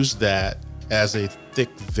used that as a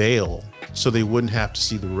thick veil so they wouldn't have to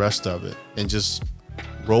see the rest of it and just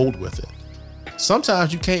rolled with it.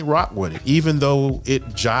 Sometimes you can't rock with it, even though it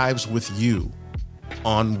jives with you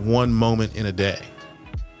on one moment in a day.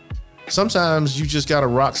 Sometimes you just got to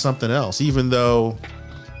rock something else, even though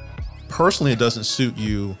personally it doesn't suit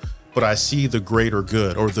you, but I see the greater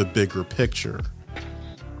good or the bigger picture.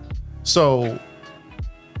 So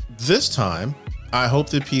this time, I hope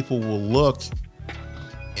that people will look.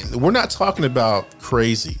 We're not talking about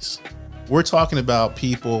crazies. We're talking about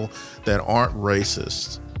people that aren't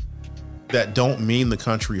racist, that don't mean the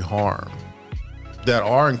country harm, that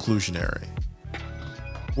are inclusionary.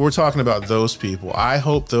 We're talking about those people. I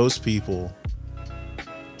hope those people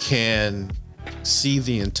can see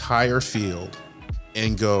the entire field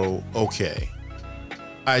and go, okay,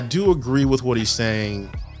 I do agree with what he's saying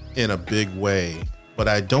in a big way, but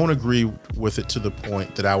I don't agree with it to the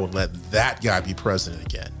point that I would let that guy be president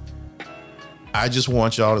again. I just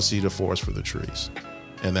want y'all to see the forest for the trees.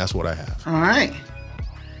 And that's what I have. All right.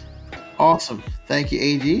 Awesome. Thank you,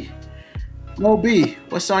 AG. Mo B,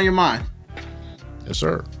 what's on your mind? Yes,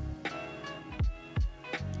 sir.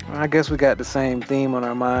 I guess we got the same theme on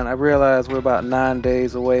our mind. I realize we're about 9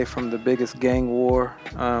 days away from the biggest gang war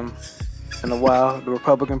in a while, the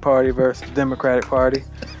Republican Party versus the Democratic Party.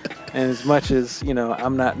 And as much as,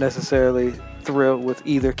 I'm not necessarily thrilled with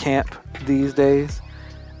either camp these days,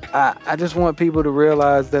 I just want people to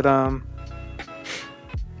realize that,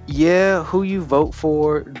 who you vote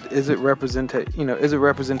for, is it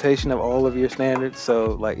representation of all of your standards?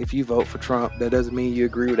 So, like, if you vote for Trump, that doesn't mean you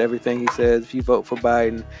agree with everything he says. If you vote for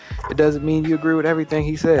Biden, it doesn't mean you agree with everything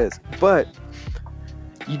he says. But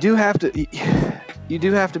you do have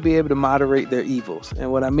to be able to moderate their evils.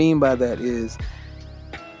 And what I mean by that is,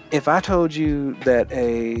 if I told you that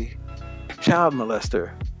a child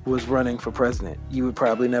molester was running for president, you would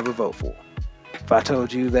probably never vote for him. If I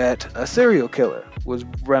told you that a serial killer was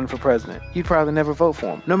running for president, you'd probably never vote for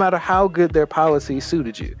him. No matter how good their policy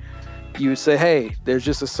suited you, you would say, hey, there's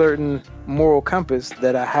just a certain moral compass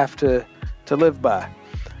that I have to live by.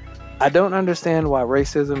 I don't understand why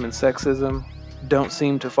racism and sexism don't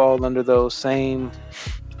seem to fall under those same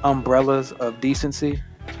umbrellas of decency.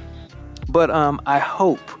 But I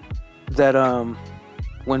hope that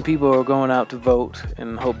when people are going out to vote,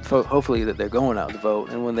 and hopefully that they're going out to vote,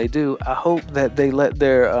 and when they do, I hope that they let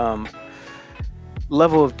their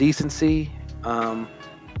level of decency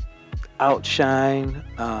outshine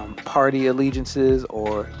party allegiances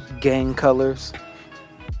or gang colors.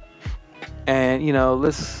 And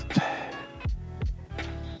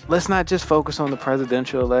let's not just focus on the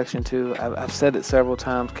presidential election too. I've said it several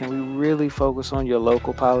times. Can we really focus on your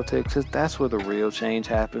local politics? Because that's where the real change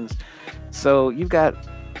happens. So you've got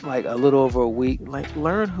like a little over a week. Like,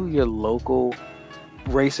 learn who your local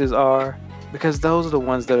races are, because those are the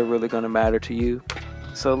ones that are really going to matter to you.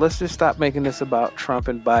 So let's just stop making this about Trump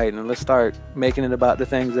and Biden, and let's start making it about the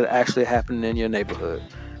things that are actually happening in your neighborhood.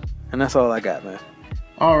 And that's all I got, man.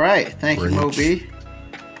 All right. Thank you, Mo B.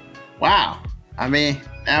 Wow. I mean,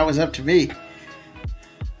 that was up to me.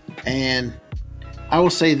 And I will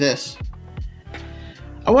say this.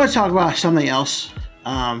 I want to talk about something else,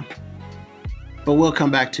 but we'll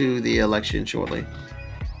come back to the election shortly.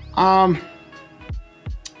 I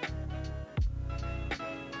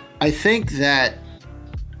think that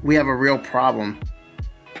we have a real problem.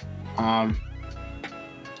 I'm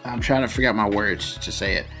trying to figure out my words to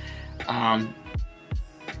say it.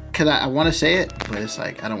 Cause I want to say it, but it's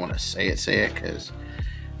like I don't want to say it because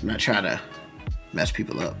I'm not trying to mess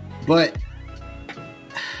people up. But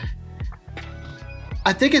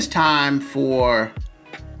I think it's time for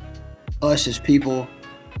us as people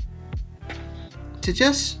to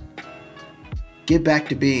just get back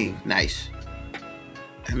to being nice.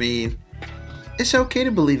 I mean, it's okay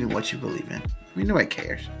to believe in what you believe in. I mean, nobody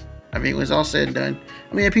cares. I mean, when it's all said and done,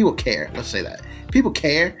 I mean, people care. Let's say that. People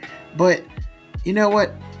care, but you know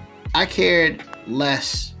what? I cared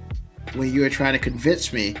less when you were trying to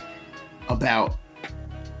convince me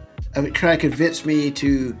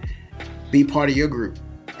to be part of your group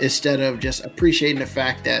instead of just appreciating the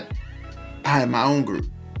fact that I have my own group,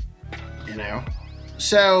 you know?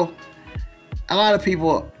 So a lot of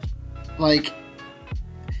people like,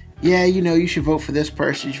 yeah, you know, you should vote for this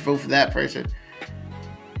person, you should vote for that person.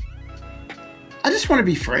 I just want to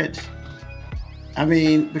be friends. I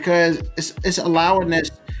mean, because it's allowing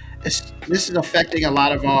this is affecting a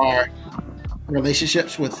lot of our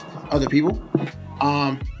relationships with other people.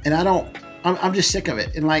 And I'm just sick of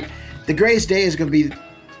it. And like the greatest day is going to be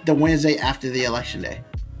the Wednesday after the election day,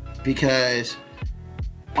 because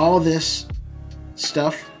all this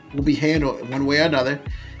stuff will be handled one way or another.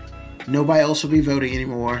 Nobody else will be voting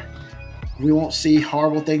anymore. We won't see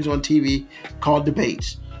horrible things on TV called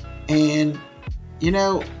debates. And, you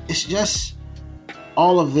know, it's just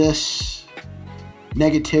all of this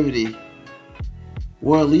negativity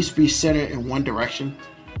will at least be centered in one direction.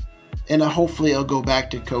 And hopefully it'll go back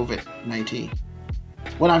to COVID-19.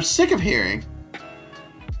 What I'm sick of hearing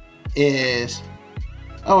is,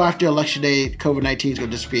 oh, after election day, COVID-19 is going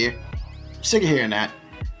to disappear. I'm sick of hearing that.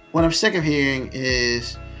 What I'm sick of hearing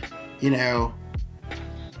is, you know,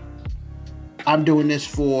 I'm doing this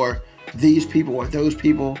for these people or those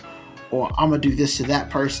people, or I'm going to do this to that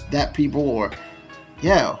person, that people, or,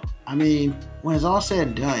 I mean, when it's all said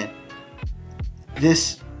and done,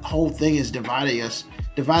 this whole thing is divide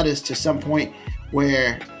us to some point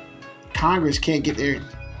where Congress can't get their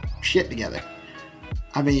shit together.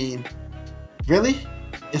 I mean, really?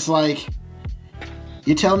 It's like,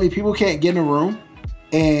 you're telling me people can't get in a room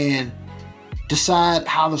and decide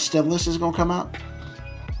how the stimulus is going to come out?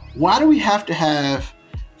 Why do we have to have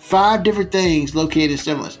 5 different things located in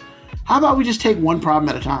stimulus? How about we just take one problem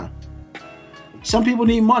at a time? Some people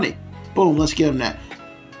need money. Boom, let's give them that.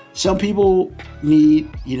 Some people need,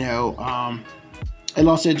 they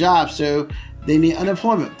lost their job, so they need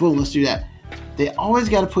unemployment. Boom, let's do that. They always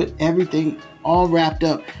got to put everything all wrapped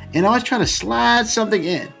up and always try to slide something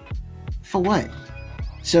in. For what?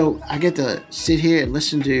 So I get to sit here and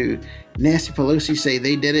listen to Nancy Pelosi say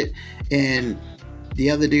they did it, and the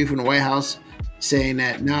other dude from the White House saying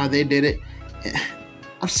that, nah, they did it.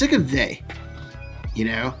 I'm sick of they.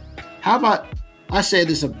 How about, I said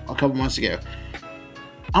this a couple months ago.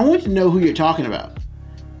 I want to know who you're talking about.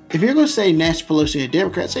 If you're going to say Nancy Pelosi and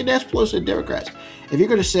Democrats, say Nancy Pelosi and Democrats. If you're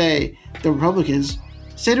going to say the Republicans,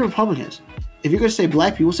 say the Republicans. If you're going to say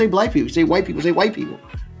black people, say black people. Say white people, say white people.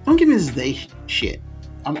 Don't give me this they shit.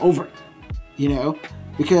 I'm over it.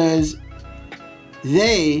 Because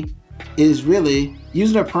they is really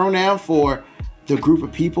using a pronoun for the group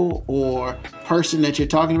of people or person that you're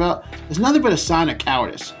talking about. It's nothing but a sign of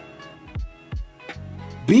cowardice.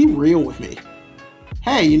 Be real with me.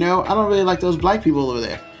 Hey, I don't really like those black people over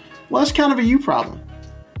there. Well, it's kind of a you problem.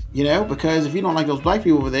 Because if you don't like those black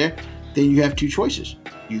people over there, then you have 2 choices.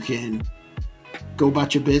 You can go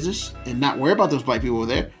about your business and not worry about those black people over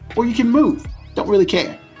there, or you can move. Don't really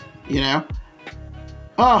care.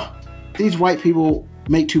 Oh, these white people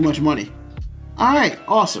make too much money. All right,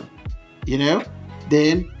 awesome.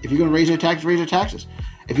 Then if you're going to raise their taxes, raise their taxes.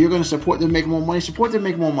 If you're going to support them make more money, support them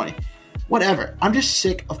make more money. Whatever. I'm just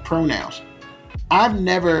sick of pronouns. I've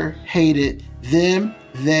never hated them,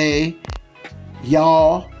 they,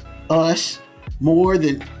 y'all, us more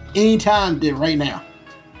than any time than right now.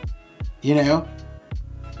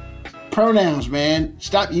 Pronouns, man.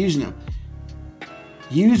 Stop using them.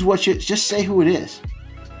 Use what just say who it is.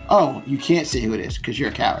 Oh, you can't say who it is because you're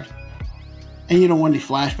a coward. And you don't want any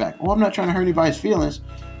flashback. Oh, I'm not trying to hurt anybody's feelings.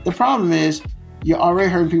 The problem is you're already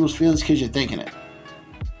hurting people's feelings because you're thinking it.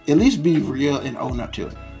 At least be real and own up to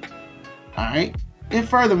it. All right? And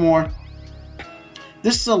furthermore,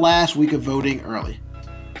 this is the last week of voting early.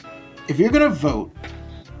 If you're going to vote,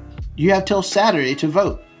 you have till Saturday to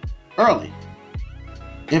vote early.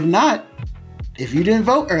 If not, if you didn't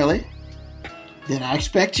vote early, then I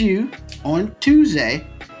expect you on Tuesday,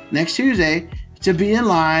 next Tuesday, to be in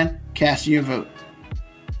line casting your vote.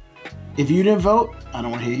 If you didn't vote, I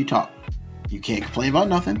don't want to hear you talk. You can't complain about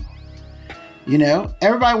nothing.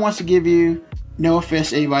 Everybody wants to give you, no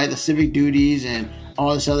offense to anybody, the civic duties and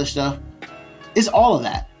all this other stuff. It's all of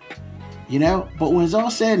that. But when it's all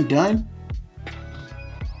said and done,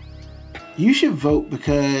 you should vote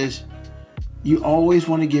because you always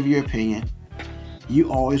want to give your opinion.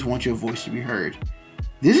 You always want your voice to be heard.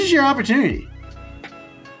 This is your opportunity.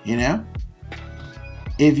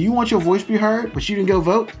 If you want your voice to be heard, but you didn't go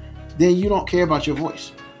vote, then you don't care about your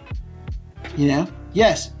voice.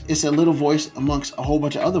 Yes, it's a little voice amongst a whole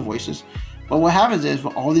bunch of other voices. But what happens is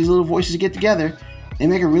when all these little voices get together, They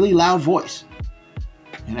make a really loud voice,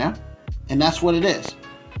 you know? And that's what it is.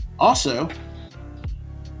 Also,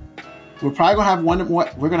 we're probably going to have one more.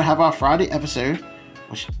 We're going to have our Friday episode,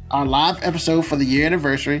 which our live episode for the year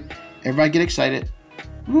anniversary. Everybody get excited.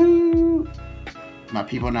 Woo! My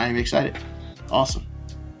people are not even excited. Awesome.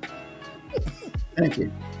 Thank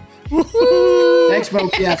you. Thanks, Mo.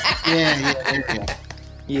 Yeah, there we go.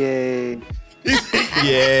 Yay.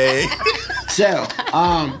 Yay. So,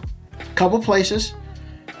 couple places.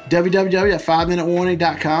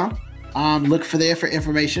 www.5minutewarning.com. Look for there for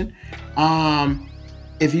information.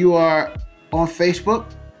 If you are on Facebook,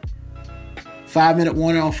 5 Minute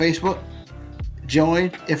Warning on Facebook,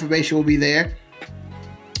 join. Information will be there.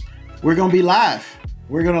 We're going to be live.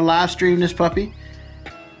 We're going to live stream this puppy.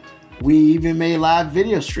 We even may live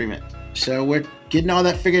video stream it. So we're getting all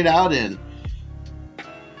that figured out, and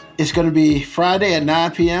it's going to be Friday at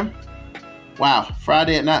 9 p.m. Wow,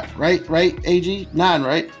 Friday at 9. Right, AG? 9,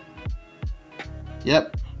 right?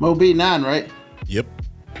 Yep. Moby 9, right? Yep.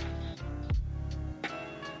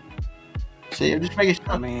 See, I'm just making sure.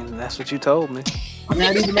 I mean, that's what you told me. I mean,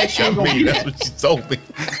 I need to make sure. That's what you told me.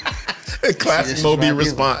 Classic Moby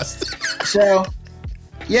response. So,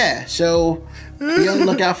 yeah. So, be on the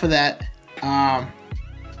lookout for that.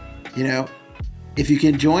 You know, if you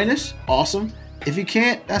can join us, awesome. If you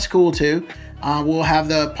can't, that's cool too. We'll have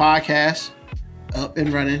the podcast up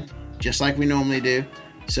and running just like we normally do.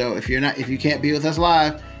 So if you can't be with us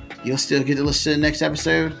live, you'll still get to listen to the next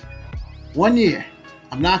episode. 1 year.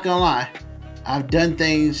 I'm not gonna lie. I've done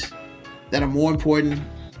things that are more important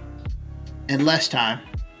in less time.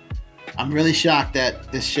 I'm really shocked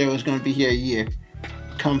that this show is going to be here a year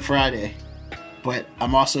come Friday. But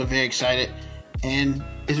I'm also very excited. And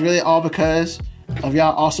it's really all because of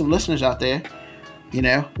y'all awesome listeners out there. You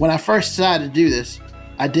know, when I first decided to do this,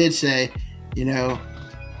 I did say, you know,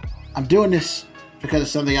 I'm doing this because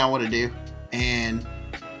it's something I want to do. And,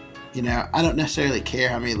 you know, I don't necessarily care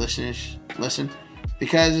how many listeners listen,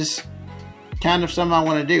 because it's kind of something I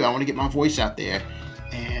want to do. I want to get my voice out there.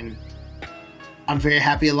 And I'm very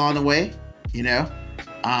happy along the way, you know.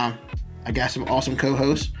 I got some awesome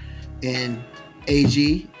co-hosts in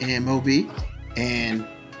AG and Moby. And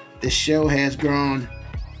this show has grown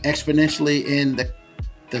exponentially in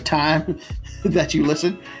the time that you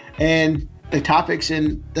listen, and the topics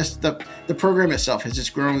and the program itself has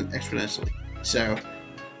just grown exponentially. So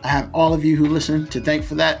I have all of you who listen to thank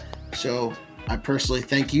for that. So I personally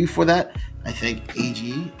thank you for that. I thank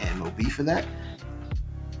AG and Moby for that.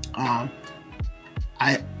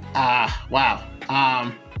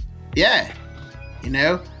 Yeah, you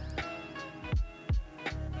know,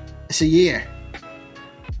 it's a year.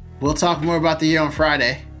 We'll talk more about the year on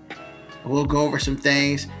Friday. We'll go over some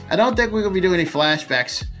things. I don't think we're going to be doing any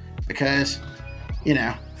flashbacks because, you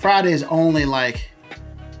know, Friday is only like,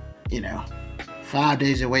 you know, 5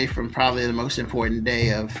 days away from probably the most important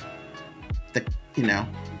day of the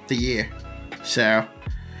year. So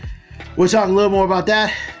we'll talk a little more about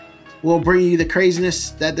that. We'll bring you the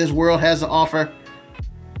craziness that this world has to offer.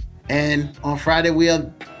 And on Friday,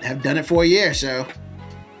 we'll have done it for a year. So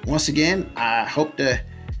once again, I hope that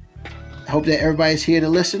everybody's here to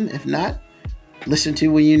listen. If not, listen to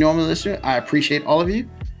when you normally listen. I appreciate all of you.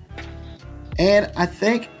 And I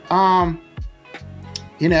think,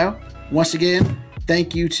 you know, once again,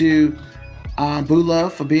 thank you to Boo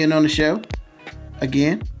Love for being on the show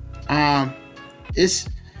again. It's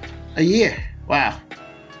a year. Wow.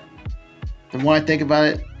 The more I think about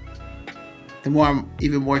it, the more I'm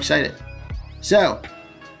even more excited. So,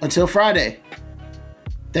 until Friday,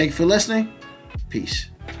 thank you for listening. Peace.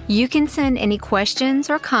 You can send any questions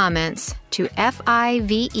or comments to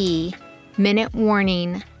FIVE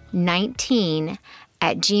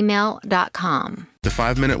minutewarning19@gmail.com. The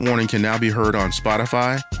 5 Minute Warning can now be heard on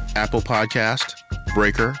Spotify, Apple Podcast,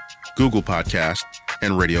 Breaker, Google Podcast,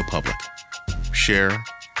 and Radio Public. Share,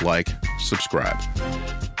 like, subscribe.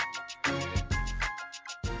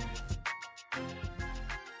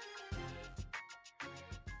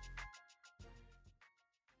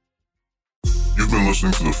 You've been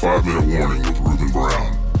listening to the 5 Minute Warning with Ruben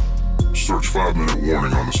Brown. Search 5 Minute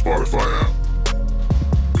Warning on the Spotify app.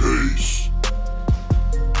 Peace.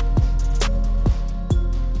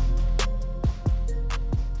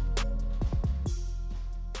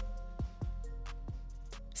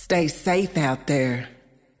 Stay safe out there.